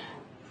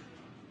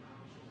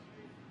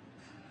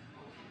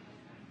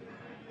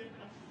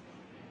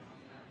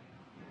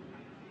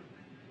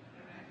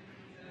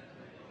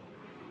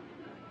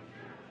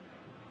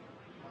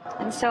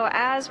 And so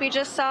as we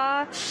just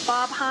saw,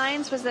 Bob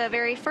Hines was the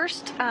very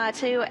first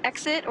to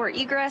exit or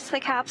egress the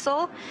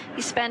capsule.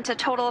 He spent a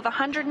total of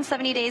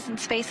 170 days in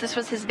space. This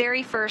was his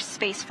very first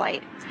space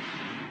flight.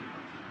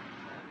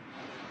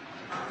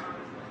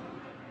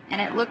 And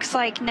it looks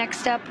like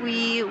next up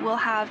we will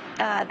have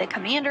the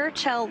commander,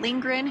 Kjell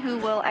Lindgren, who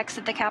will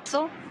exit the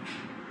capsule.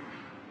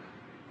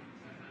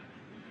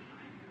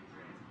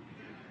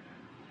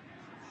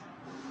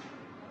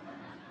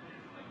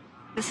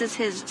 This is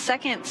his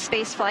second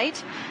space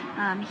flight.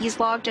 He's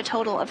logged a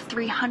total of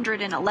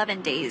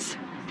 311 days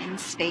in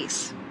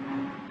space.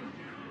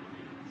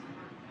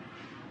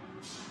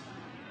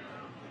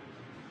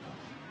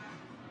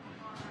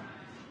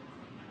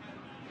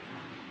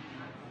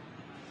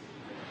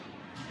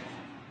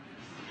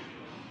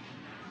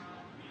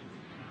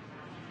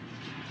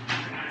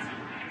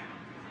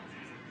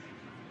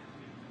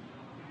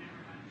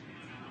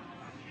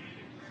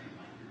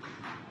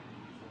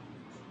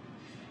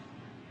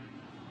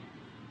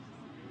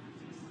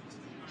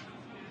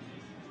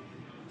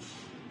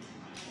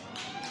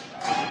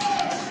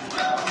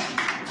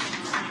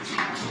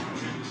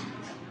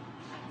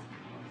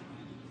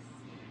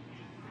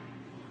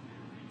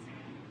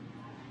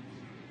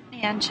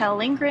 And Kjell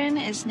Lindgren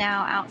is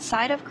now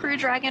outside of Crew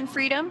Dragon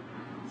Freedom.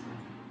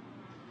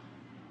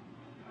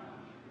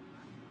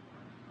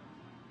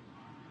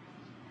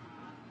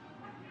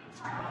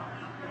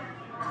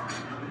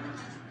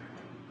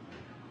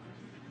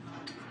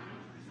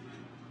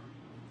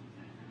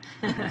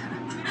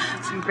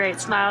 Some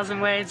great smiles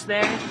and waves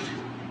there.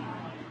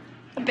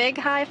 A big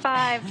high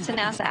five to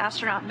NASA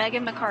astronaut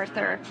Megan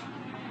MacArthur.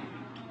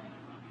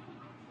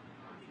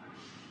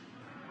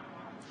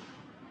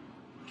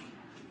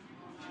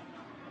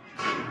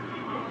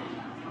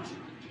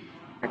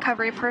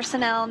 Recovery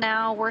personnel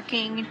now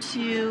working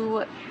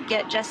to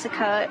get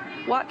Jessica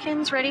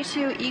Watkins ready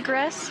to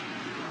egress.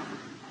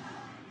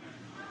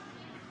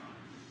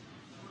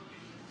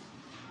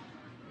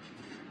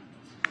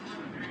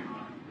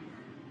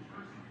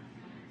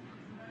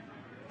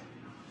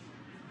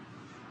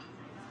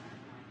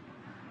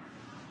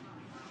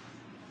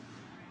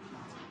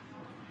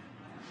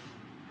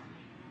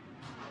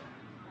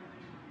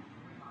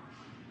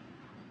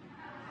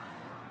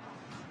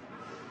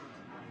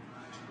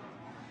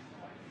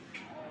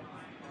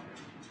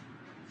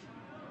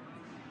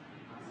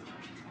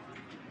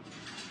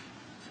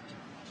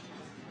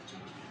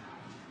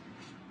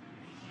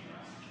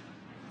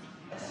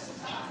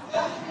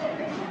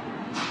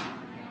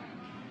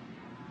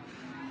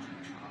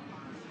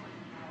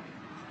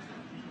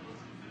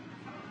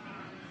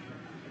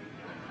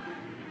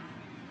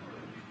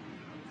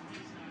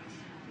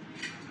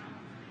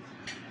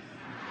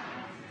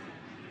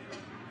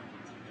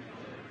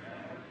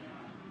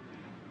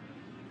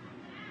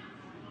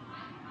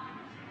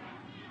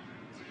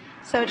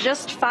 So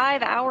just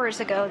 5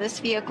 hours ago,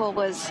 this vehicle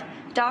was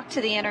docked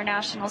to the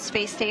International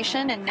Space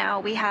Station, and now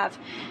we have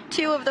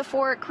 2 of the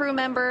 4 crew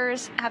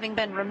members having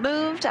been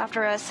removed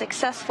after a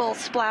successful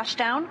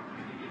splashdown.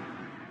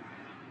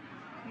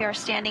 We are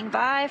standing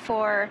by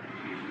for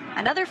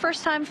another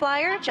first-time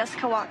flyer,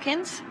 Jessica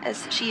Watkins,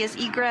 as she is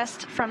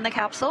egressed from the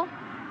capsule.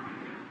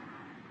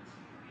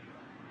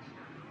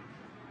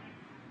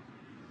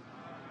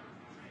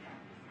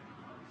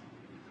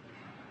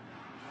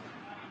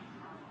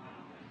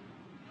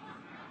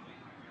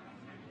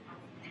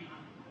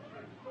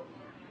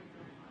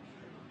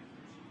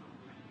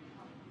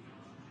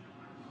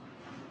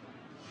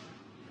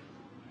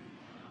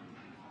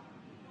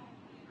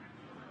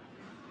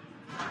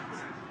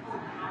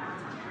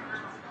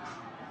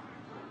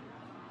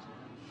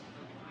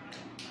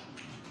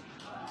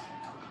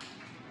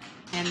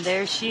 And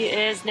there she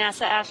is,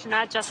 NASA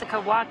astronaut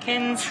Jessica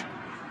Watkins,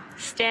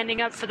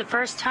 standing up for the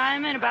first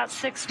time in about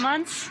 6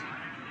 months.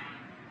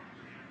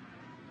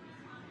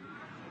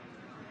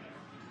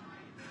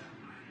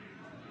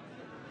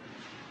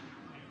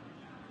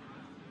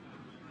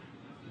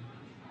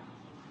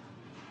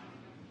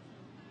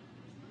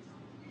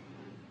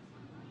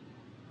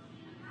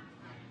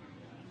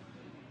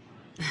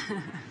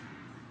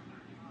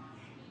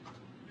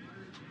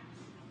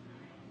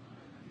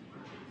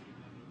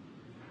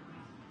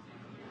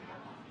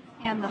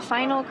 And the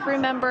final crew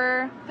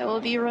member that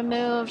will be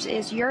removed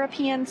is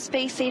European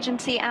Space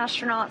Agency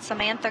astronaut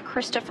Samantha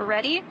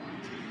Cristoforetti.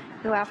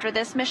 who after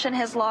this mission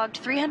has logged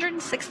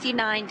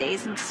 369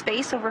 days in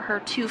space over her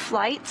 2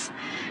 flights,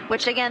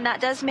 which again,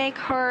 that does make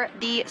her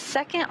the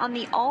second on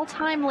the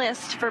all-time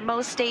list for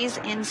most days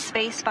in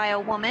space by a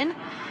woman.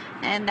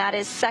 And that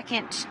is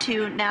second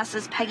to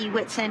NASA's Peggy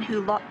Whitson,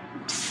 who logged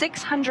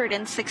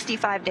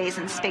 665 days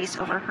in space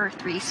over her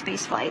 3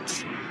 space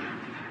flights.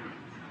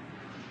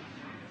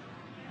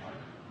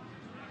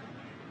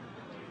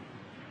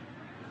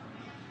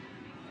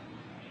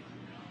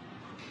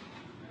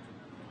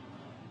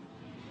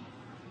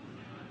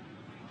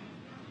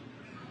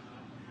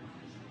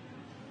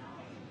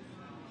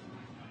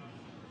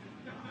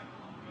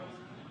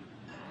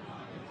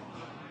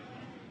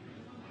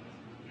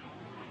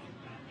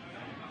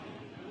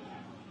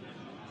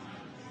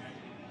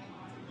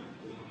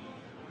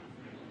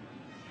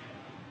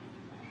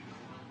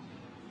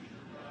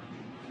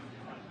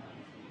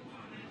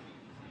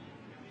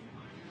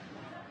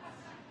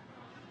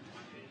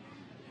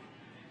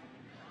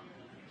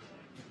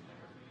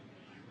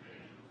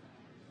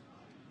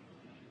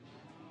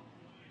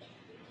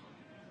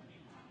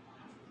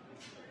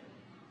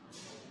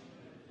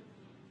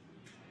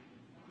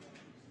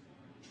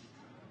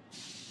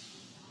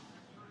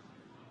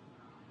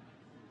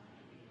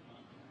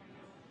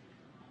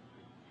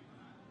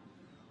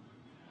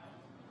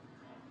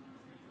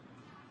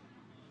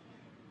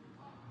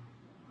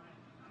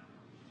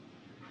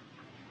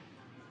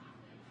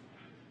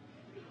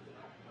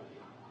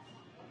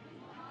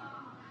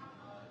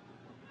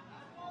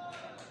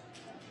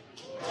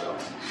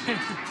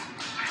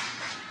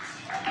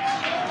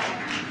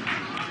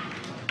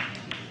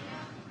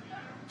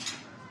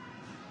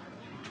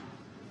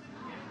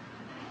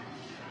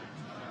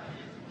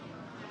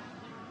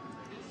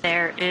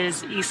 There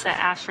is ESA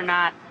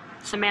astronaut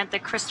Samantha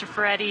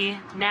Cristoforetti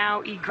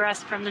now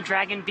egress from the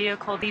Dragon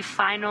vehicle, the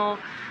final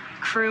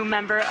crew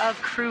member of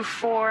Crew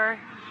 4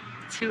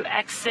 to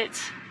exit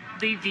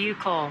the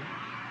vehicle.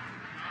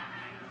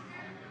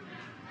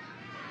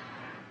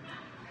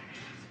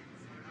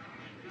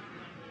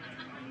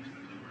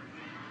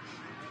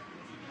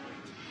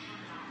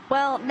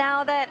 Well,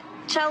 now that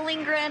Kjell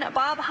Lindgren,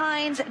 Bob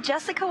Hines,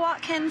 Jessica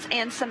Watkins,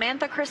 and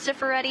Samantha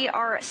Cristoforetti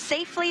are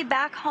safely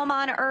back home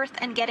on Earth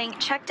and getting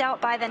checked out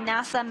by the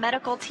NASA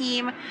medical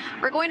team,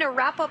 we're going to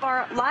wrap up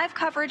our live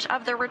coverage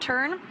of the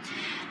return.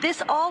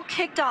 This all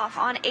kicked off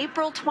on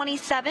April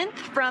 27th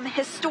from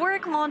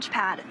historic launch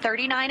pad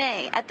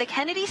 39A at the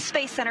Kennedy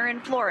Space Center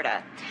in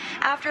Florida.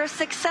 After a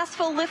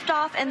successful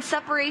liftoff and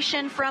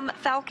separation from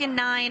Falcon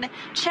 9,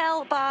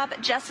 Kjell, Bob,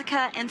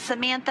 Jessica, and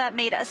Samantha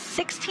made a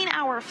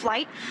 16-hour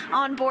flight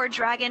on board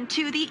Dragon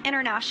to the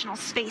International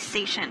Space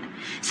Station.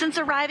 Since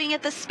arriving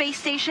at the space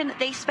station,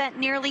 they spent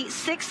nearly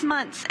 6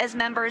 months as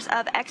members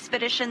of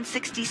Expedition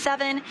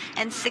 67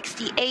 and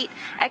 68,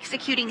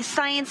 executing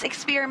science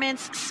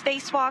experiments,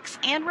 spacewalks,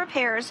 and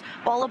repairs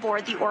while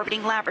aboard the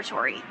orbiting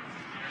laboratory.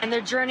 And their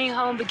journey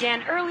home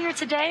began earlier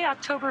today,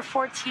 October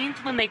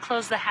 14th, when they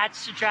closed the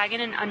hatch to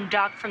Dragon and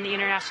undocked from the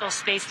International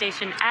Space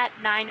Station at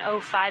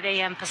 9:05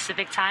 a.m.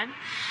 Pacific time.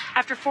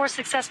 After 4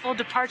 successful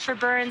departure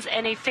burns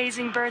and a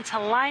phasing burn to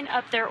line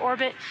up their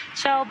orbit,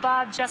 Kjell,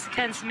 Bob,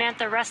 Jessica, and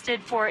Samantha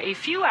rested for a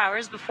few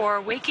hours before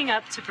waking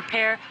up to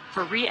prepare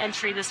for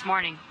re-entry this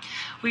morning.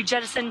 We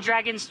jettisoned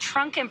Dragon's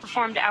trunk and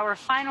performed our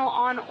final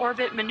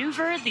on-orbit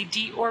maneuver, the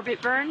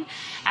deorbit burn,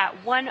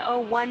 at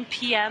 1:01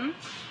 p.m.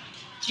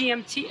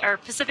 GMT or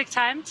Pacific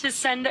time to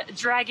send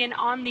Dragon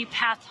on the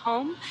path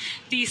home.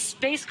 The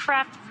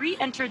spacecraft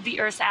re-entered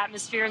the Earth's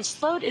atmosphere and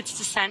slowed its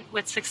descent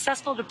with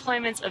successful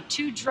deployments of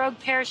 2 drogue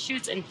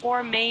parachutes and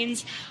 4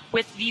 mains,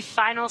 with the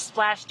final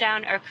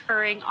splashdown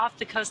occurring off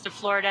the coast of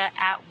Florida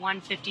at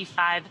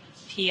 1:55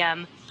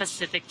 p.m.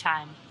 Pacific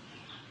time.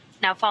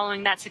 Now,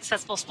 following that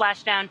successful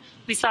splashdown,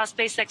 we saw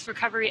SpaceX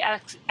recovery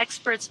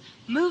experts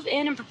move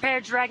in and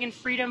prepare Dragon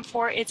Freedom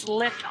for its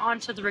lift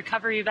onto the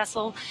recovery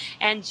vessel.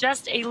 And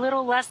just a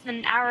little less than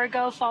an hour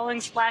ago, following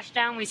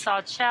splashdown, we saw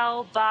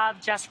Kjell,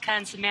 Bob, Jessica,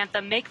 and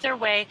Samantha make their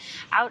way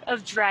out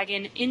of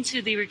Dragon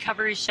into the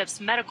recovery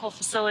ship's medical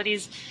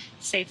facilities,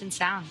 safe and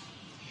sound.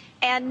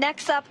 And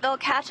next up, they'll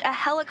catch a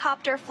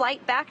helicopter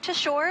flight back to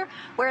shore,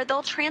 where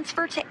they'll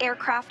transfer to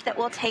aircraft that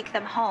will take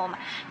them home.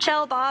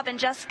 Kjell, Bob, and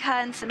Jessica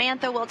and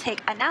Samantha will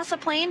take a NASA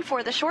plane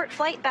for the short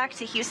flight back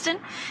to Houston,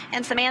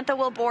 and Samantha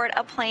will board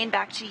a plane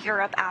back to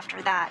Europe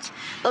after that.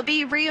 They'll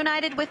be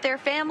reunited with their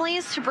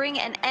families to bring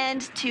an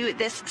end to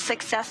this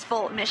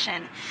successful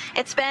mission.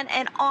 It's been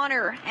an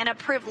honor and a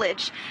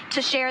privilege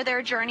to share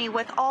their journey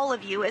with all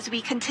of you as we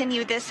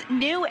continue this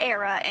new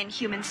era in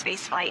human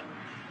spaceflight.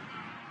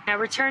 Now,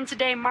 return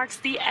today marks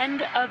the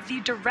end of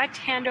the direct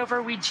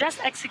handover we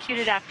just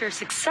executed after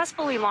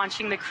successfully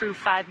launching the Crew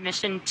 5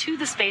 mission to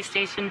the space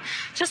station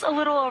just a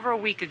little over a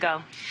week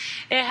ago.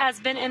 It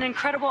has been an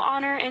incredible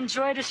honor and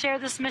joy to share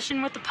this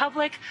mission with the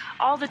public.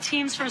 All the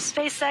teams from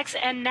SpaceX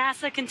and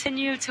NASA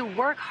continue to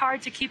work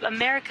hard to keep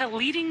America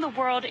leading the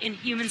world in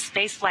human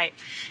spaceflight.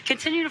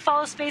 Continue to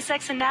follow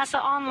SpaceX and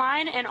NASA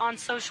online and on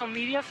social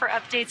media for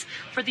updates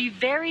for the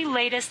very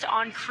latest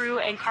on crew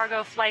and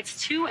cargo flights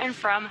to and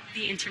from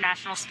the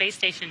International Space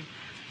Station.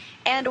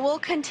 And we'll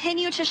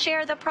continue to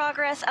share the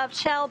progress of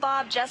Kjell,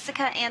 Bob,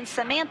 Jessica, and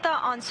Samantha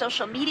on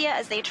social media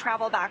as they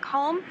travel back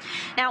home.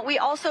 Now, we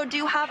also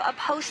do have a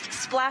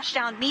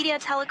post-Splashdown media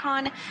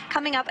telecon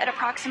coming up at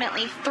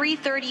approximately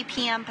 3:30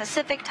 p.m.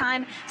 Pacific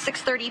time,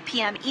 6:30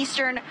 p.m.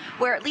 Eastern,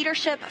 where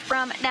leadership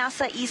from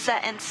NASA,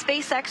 ESA, and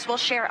SpaceX will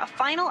share a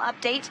final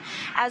update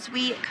as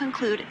we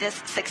conclude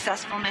this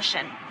successful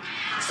mission.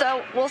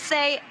 So we'll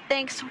say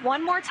thanks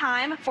one more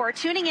time for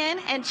tuning in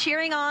and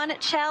cheering on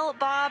Kjell,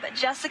 Bob,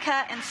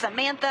 Jessica, and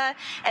Samantha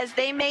as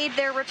they made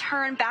their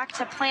return back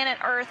to planet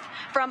Earth.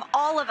 From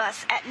all of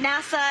us at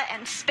NASA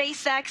and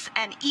SpaceX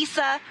and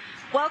ESA,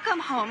 welcome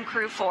home,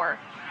 Crew 4.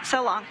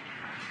 So long.